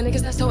 Fucking with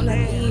niggas that's toting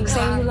a beam.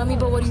 Saying you love me,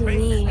 but what do you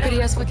mean?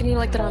 Pretty ass fucking you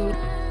like that I'm.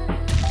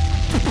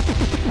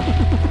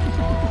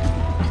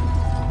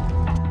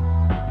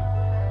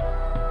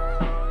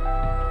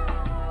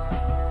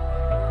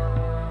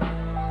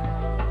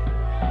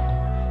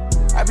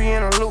 I be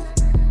in a loop,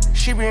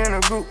 she be in a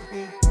group.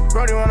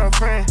 Brody want a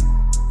friend,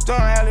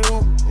 throwing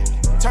alley-oop.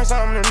 Turn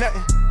something to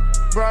nothing,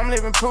 bro, I'm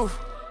living proof.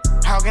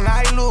 How can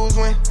I lose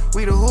when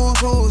we the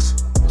who's?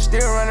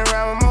 Still running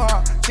around with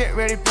more, jet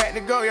ready, packed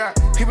to go, yard.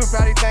 People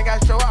probably think I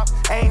show off,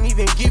 I ain't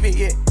even give it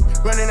yet.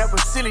 Running up a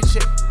silly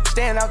chick,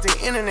 staying out the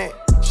internet.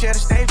 Share the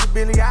stage with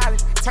Billie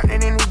Eilish, turn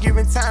it any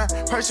given time.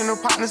 Personal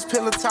partners,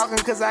 pillow talking,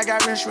 cause I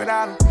got rich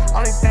without them.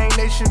 Only thing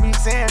they should be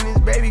saying is,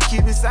 baby,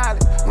 keep it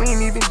solid. We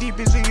ain't even deep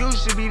as we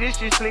used to be, this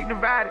shit slick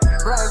divided.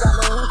 Bro, I got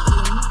no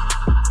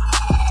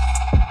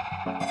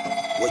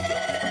What the?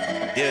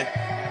 Yeah.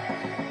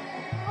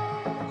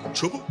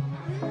 Trouble?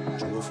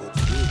 Trouble for the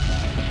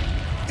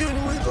you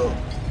know we go.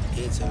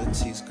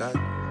 876 God.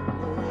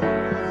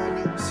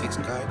 6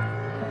 God.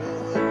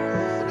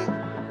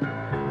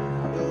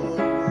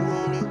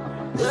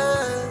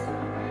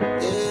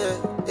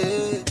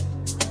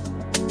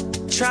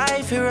 Try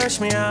if you rush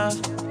me off,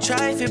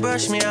 try if you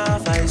brush me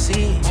off, I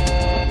see.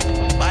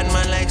 Bad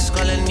man like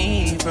Skull and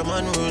me from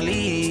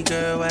unruly,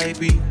 girl, I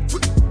be.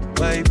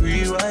 Why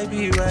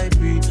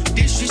be?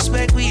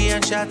 Disrespect we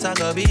and shot a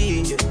go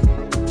be.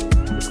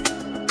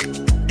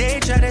 They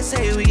try to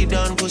say we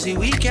done, pussy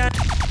we can't.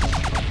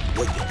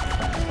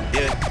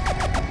 Yeah.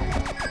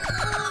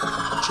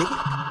 Triple.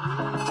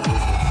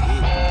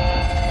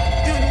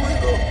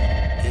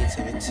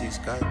 876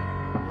 card.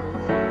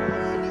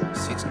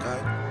 6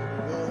 card.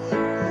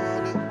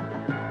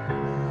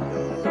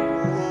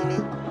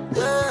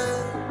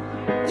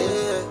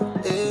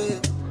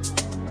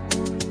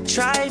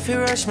 Try if you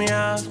rush me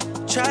off,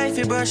 try if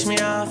you brush me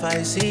off,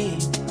 I see.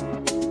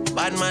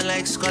 Bad man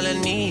likes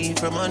calling me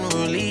from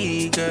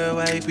unruly, girl,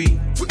 why be?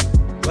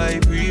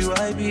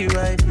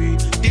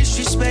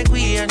 Disrespect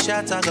we and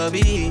shot a go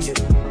be.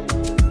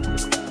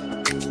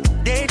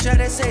 They try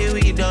to say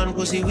we done,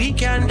 pussy we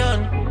can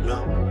done.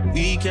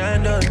 We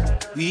cannot done.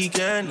 We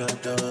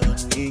cannot done.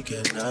 We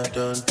cannot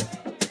done.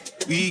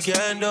 We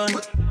cannot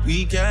done.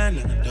 We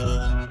cannot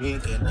done. We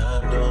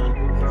cannot done.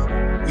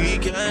 We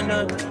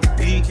cannot done.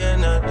 We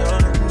cannot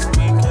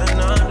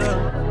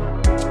done.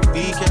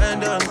 We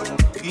cannot done.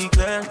 We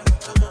cannot done.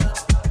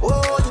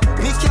 Oh,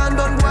 me can't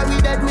done, boy, we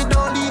dead, me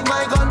don't leave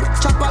my gun.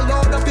 Chop a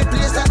load up the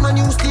place like my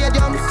new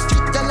stadium.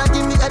 Street tell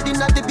give me head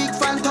in at the big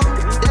phantom.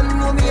 Them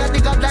know me at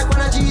the God like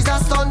one of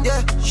Jesus' son.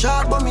 Yeah,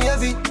 sharp but me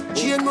heavy.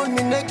 Chain on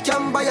me neck,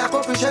 can buy a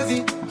couple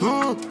Chevy.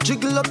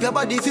 Jiggle up your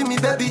body for me,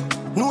 baby.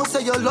 No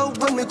say you love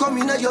when me come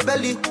in at your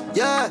belly.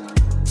 Yeah,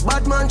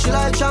 bad man, she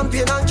like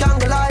champion and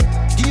can't lie.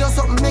 Give you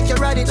something, make you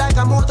ride it like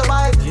a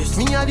motorbike. Yes.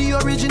 Me are the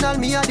original,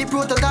 me are the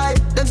prototype.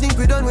 Them think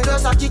we done with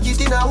us, I kick it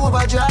in a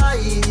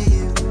overdrive.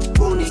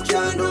 Only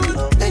can do.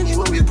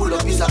 Anyway we pull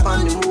up is a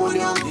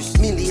pandemonium.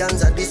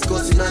 Millions are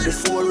discussing on the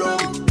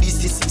forum.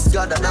 This is 6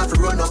 God and have to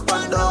run up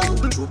and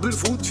down. Trouble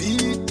foot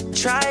feet.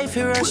 Try if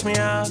you rush me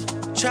off,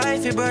 try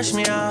if you brush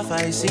me off,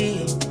 I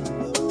see.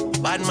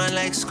 Bad man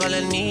likes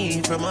calling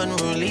me from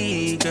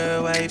unruly,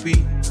 girl, why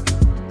be?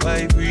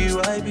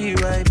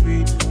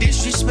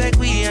 Disrespect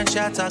we and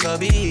shot a go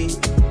be.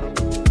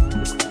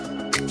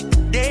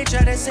 They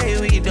try to say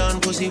we done,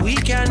 pussy we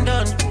can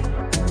done.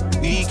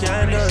 We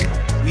can done.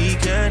 We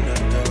cannot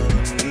done.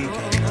 We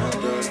cannot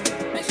done.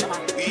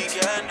 We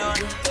can done.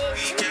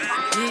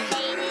 We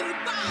can.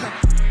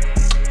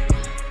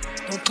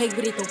 Don't play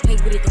with it. Don't play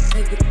with it. Don't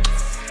play with it.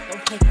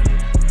 Don't play with it.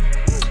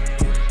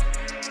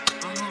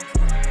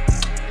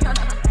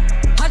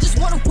 I just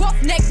want a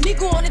roughneck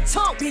nigga on the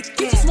tongue. You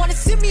just wanna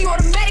send me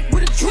automatic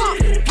with a drum.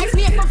 Ask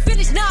me if I'm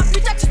finished, nah,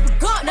 bitch, I just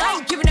begun. I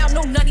ain't giving out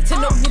no nutty to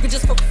no nigga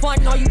just for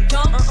fun. Are you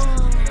dumb?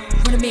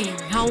 Run a man,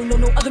 I don't know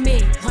no other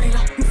man.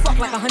 You fuck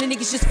like 100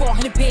 niggas just for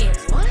 100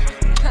 bands. What?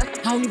 I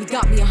don't even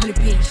got me 100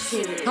 bands.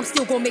 I'm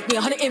still gonna make me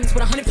 100 M's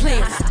with 100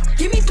 plans.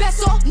 Give me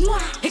peso,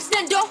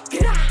 extendo.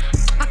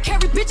 I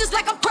carry bitches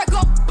like I'm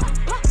Prego.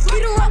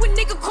 Beat around with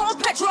nigga called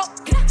Petro.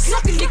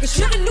 Suck a nigga,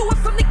 shoulda knew it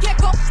from the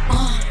get-go.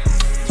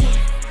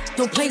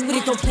 Don't play with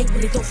it, don't play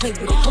with it, don't play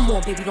with it. Come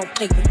on, baby, don't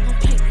play with it, don't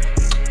play with it.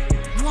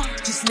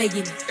 Just lay in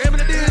it. Spin on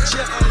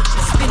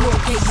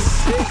baby.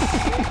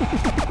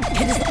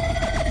 Hit his.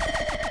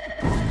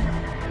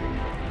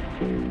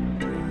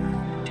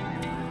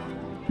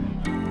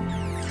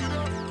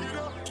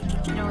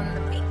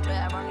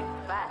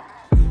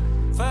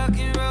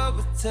 Fucking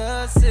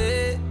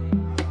Robitussin.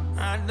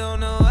 I don't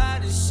know why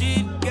this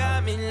shit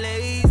got me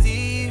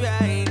lazy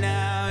right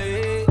now.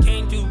 Yeah.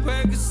 Can't do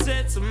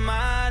Percocets on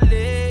my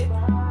leg.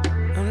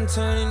 I'm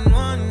turning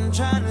one,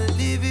 trying to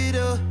live it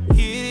up.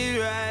 Hit it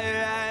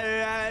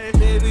right,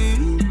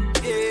 baby.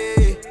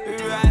 Yeah,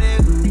 right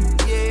it,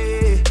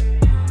 yeah.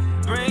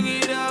 Bring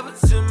it over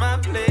to my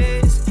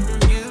place.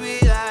 You be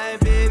like,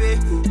 baby,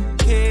 who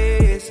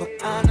cares? But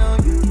I know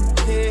you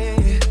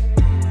care.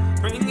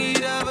 Bring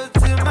it over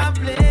to my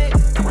place.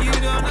 You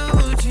don't know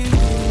what you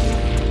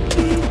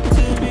did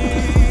to me.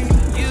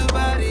 Your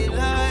body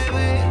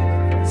lightweight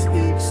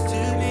speaks to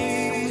me.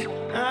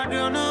 I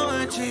don't know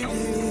what you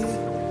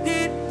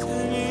did to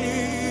me.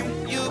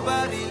 Your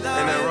body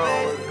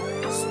lightweight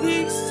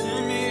speaks to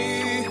me.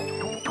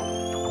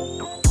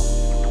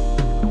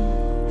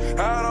 I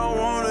don't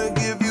wanna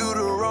give you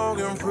the wrong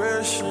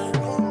impression.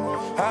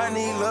 I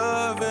need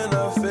love and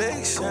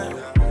affection.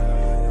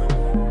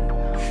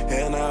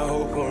 And I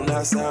hope I'm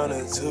not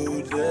sounding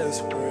too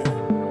desperate.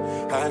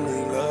 I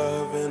need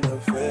love and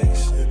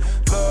affection.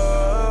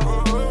 Love,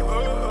 love,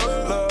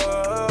 love,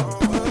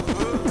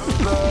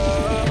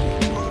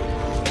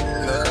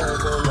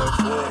 love and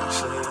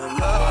affection.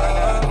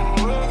 Love,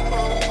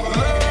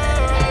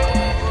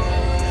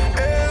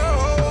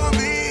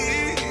 L-O-V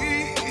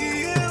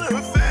and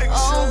affection.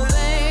 Oh,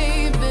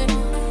 baby,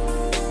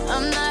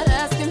 I'm not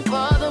asking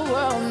for the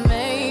world,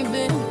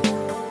 maybe.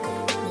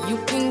 You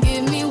can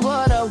give me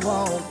what I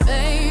want,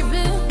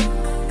 baby.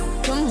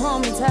 Come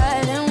home and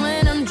tight, and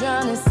when I'm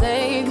trying to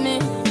save me,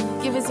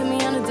 give it to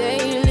me on a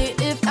daily.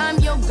 If I'm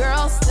your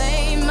girl,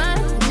 say my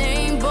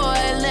name,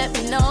 boy, let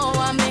me know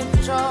I'm in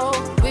control.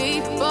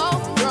 We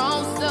both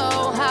grown,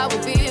 so how we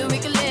feel, we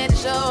can let it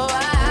show.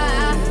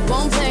 I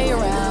won't play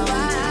around,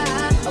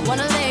 I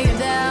wanna lay you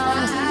down.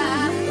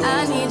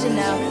 I need you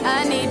now,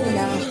 I need you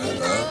now.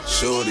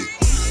 Shorty,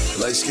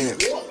 light skin,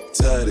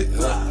 tatted,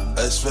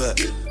 that's fat.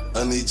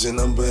 I need your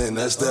number and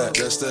that's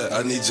that.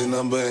 I need your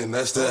number and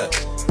that's that.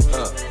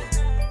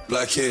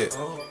 Black hair,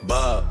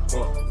 bob,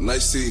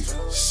 nice teeth,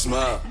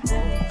 smile.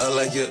 I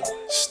like it,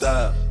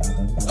 style.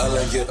 I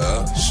like it,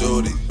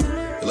 shorty,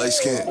 light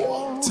skin,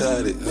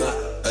 tatted,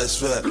 that's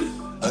fat.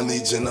 I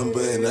need your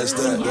number and that's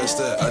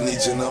that. I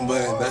need your number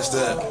and that's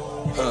that.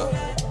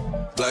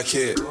 Black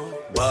hair,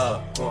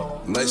 bob,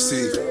 nice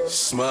teeth,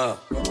 smile.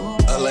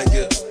 I like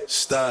it,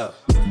 style.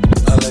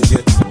 I like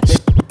it.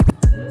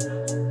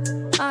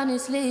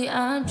 Honestly,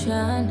 I'm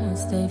trying to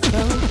stay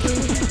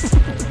focused.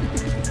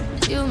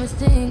 You must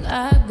think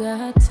I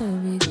got to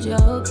be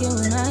joking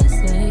when I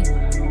say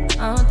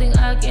I don't think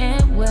I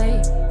can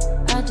wait.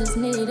 I just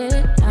need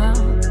it out.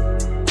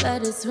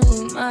 Let it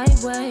swing my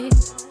way.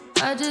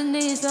 I just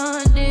need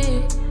some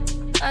dick.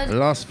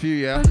 Last few,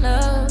 yeah.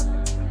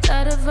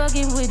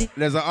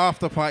 There's an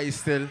after party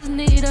still.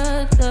 Need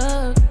a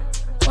thug.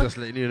 Just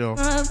letting you know.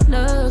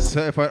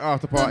 Certified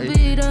after party.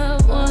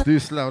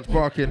 Deuce Lounge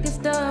parking.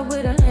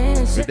 We're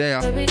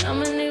there. Baby,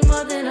 I'ma need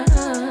more than a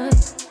hug.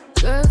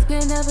 Girls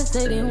can't never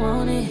say they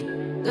want it.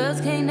 Girls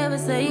can't never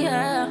say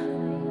yeah.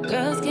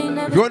 Girls can't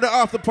never. If you want the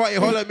after party,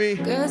 holler at me.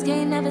 Girls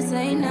can't never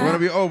say nah. We're gonna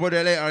be over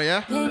there later,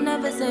 yeah? Can't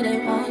never say they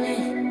want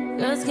it.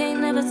 Girls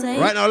can't never say.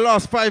 Right now,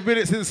 last 5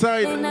 minutes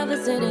inside. Can't never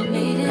say they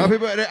need it. Happy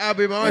birthday,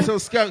 Abby. My eyes on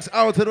skunks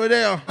out and we're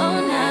there.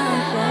 Oh,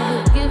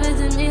 now, baby, give it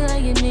to me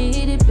like you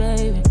need it,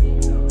 baby.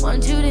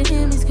 Want you to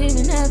hear me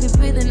screaming, heavy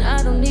breathing.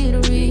 I don't need a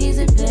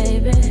reason,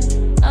 baby.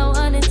 I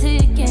want it till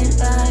you can't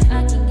buy.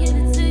 I can give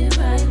it to you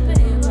right, baby.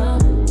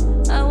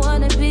 I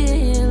wanna be a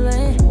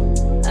healing.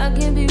 I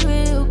can be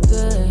real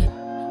good.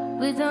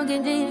 We don't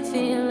get the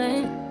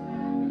feeling.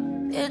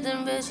 If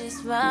them bitches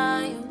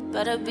smile, you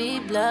better be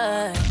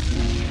blood.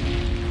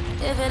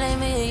 If it ain't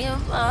me or your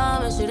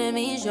mom, it shouldn't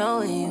mean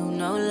showing you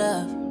no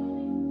love.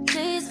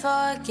 Please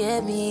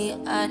forgive me.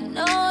 I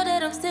know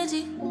that I'm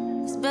stingy.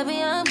 Cause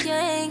baby, I'm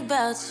gang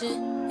about you.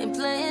 Ain't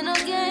playing no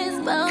games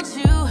about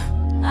you.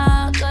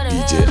 I got a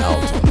DJ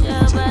Alton.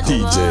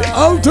 DJ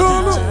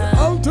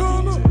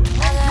Alton.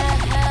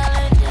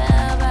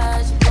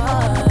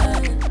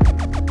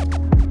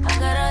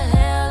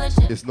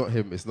 It's not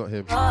him. It's not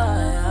him. I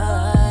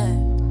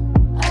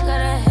got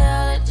a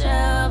hell of a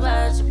job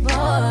about you, boy.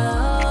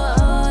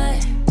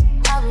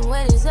 I've been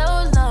waiting so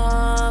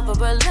long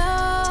for a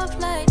love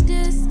like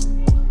this.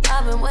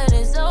 I've been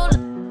waiting so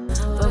long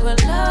for a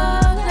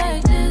love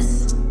like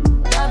this.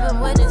 I've been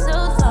waiting so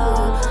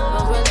long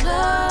for a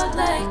love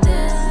like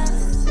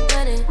this.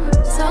 Waiting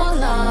so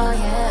long,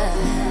 yeah.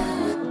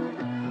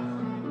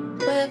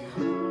 Whip,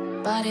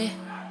 body,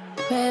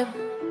 crib,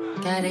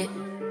 got it,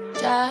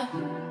 job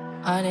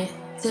on it.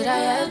 Did I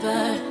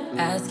ever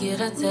ask you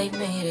to take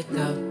me to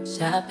go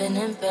shopping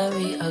in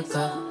Perry or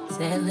go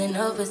sailing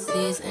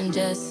overseas and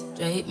just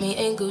drape me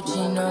in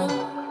Gucci? No.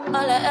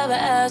 All I ever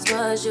asked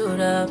was you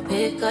to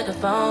pick up the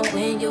phone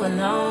when you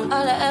alone.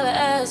 All I ever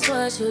asked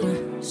was you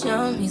to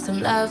show me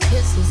some love,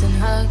 kisses and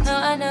hugs. No,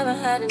 I never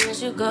had an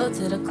issue. Go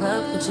to the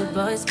club with your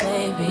boys,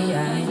 baby.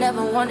 I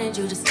never wanted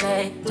you to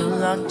stay too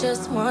long.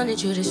 Just wanted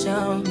you to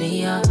show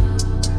me up.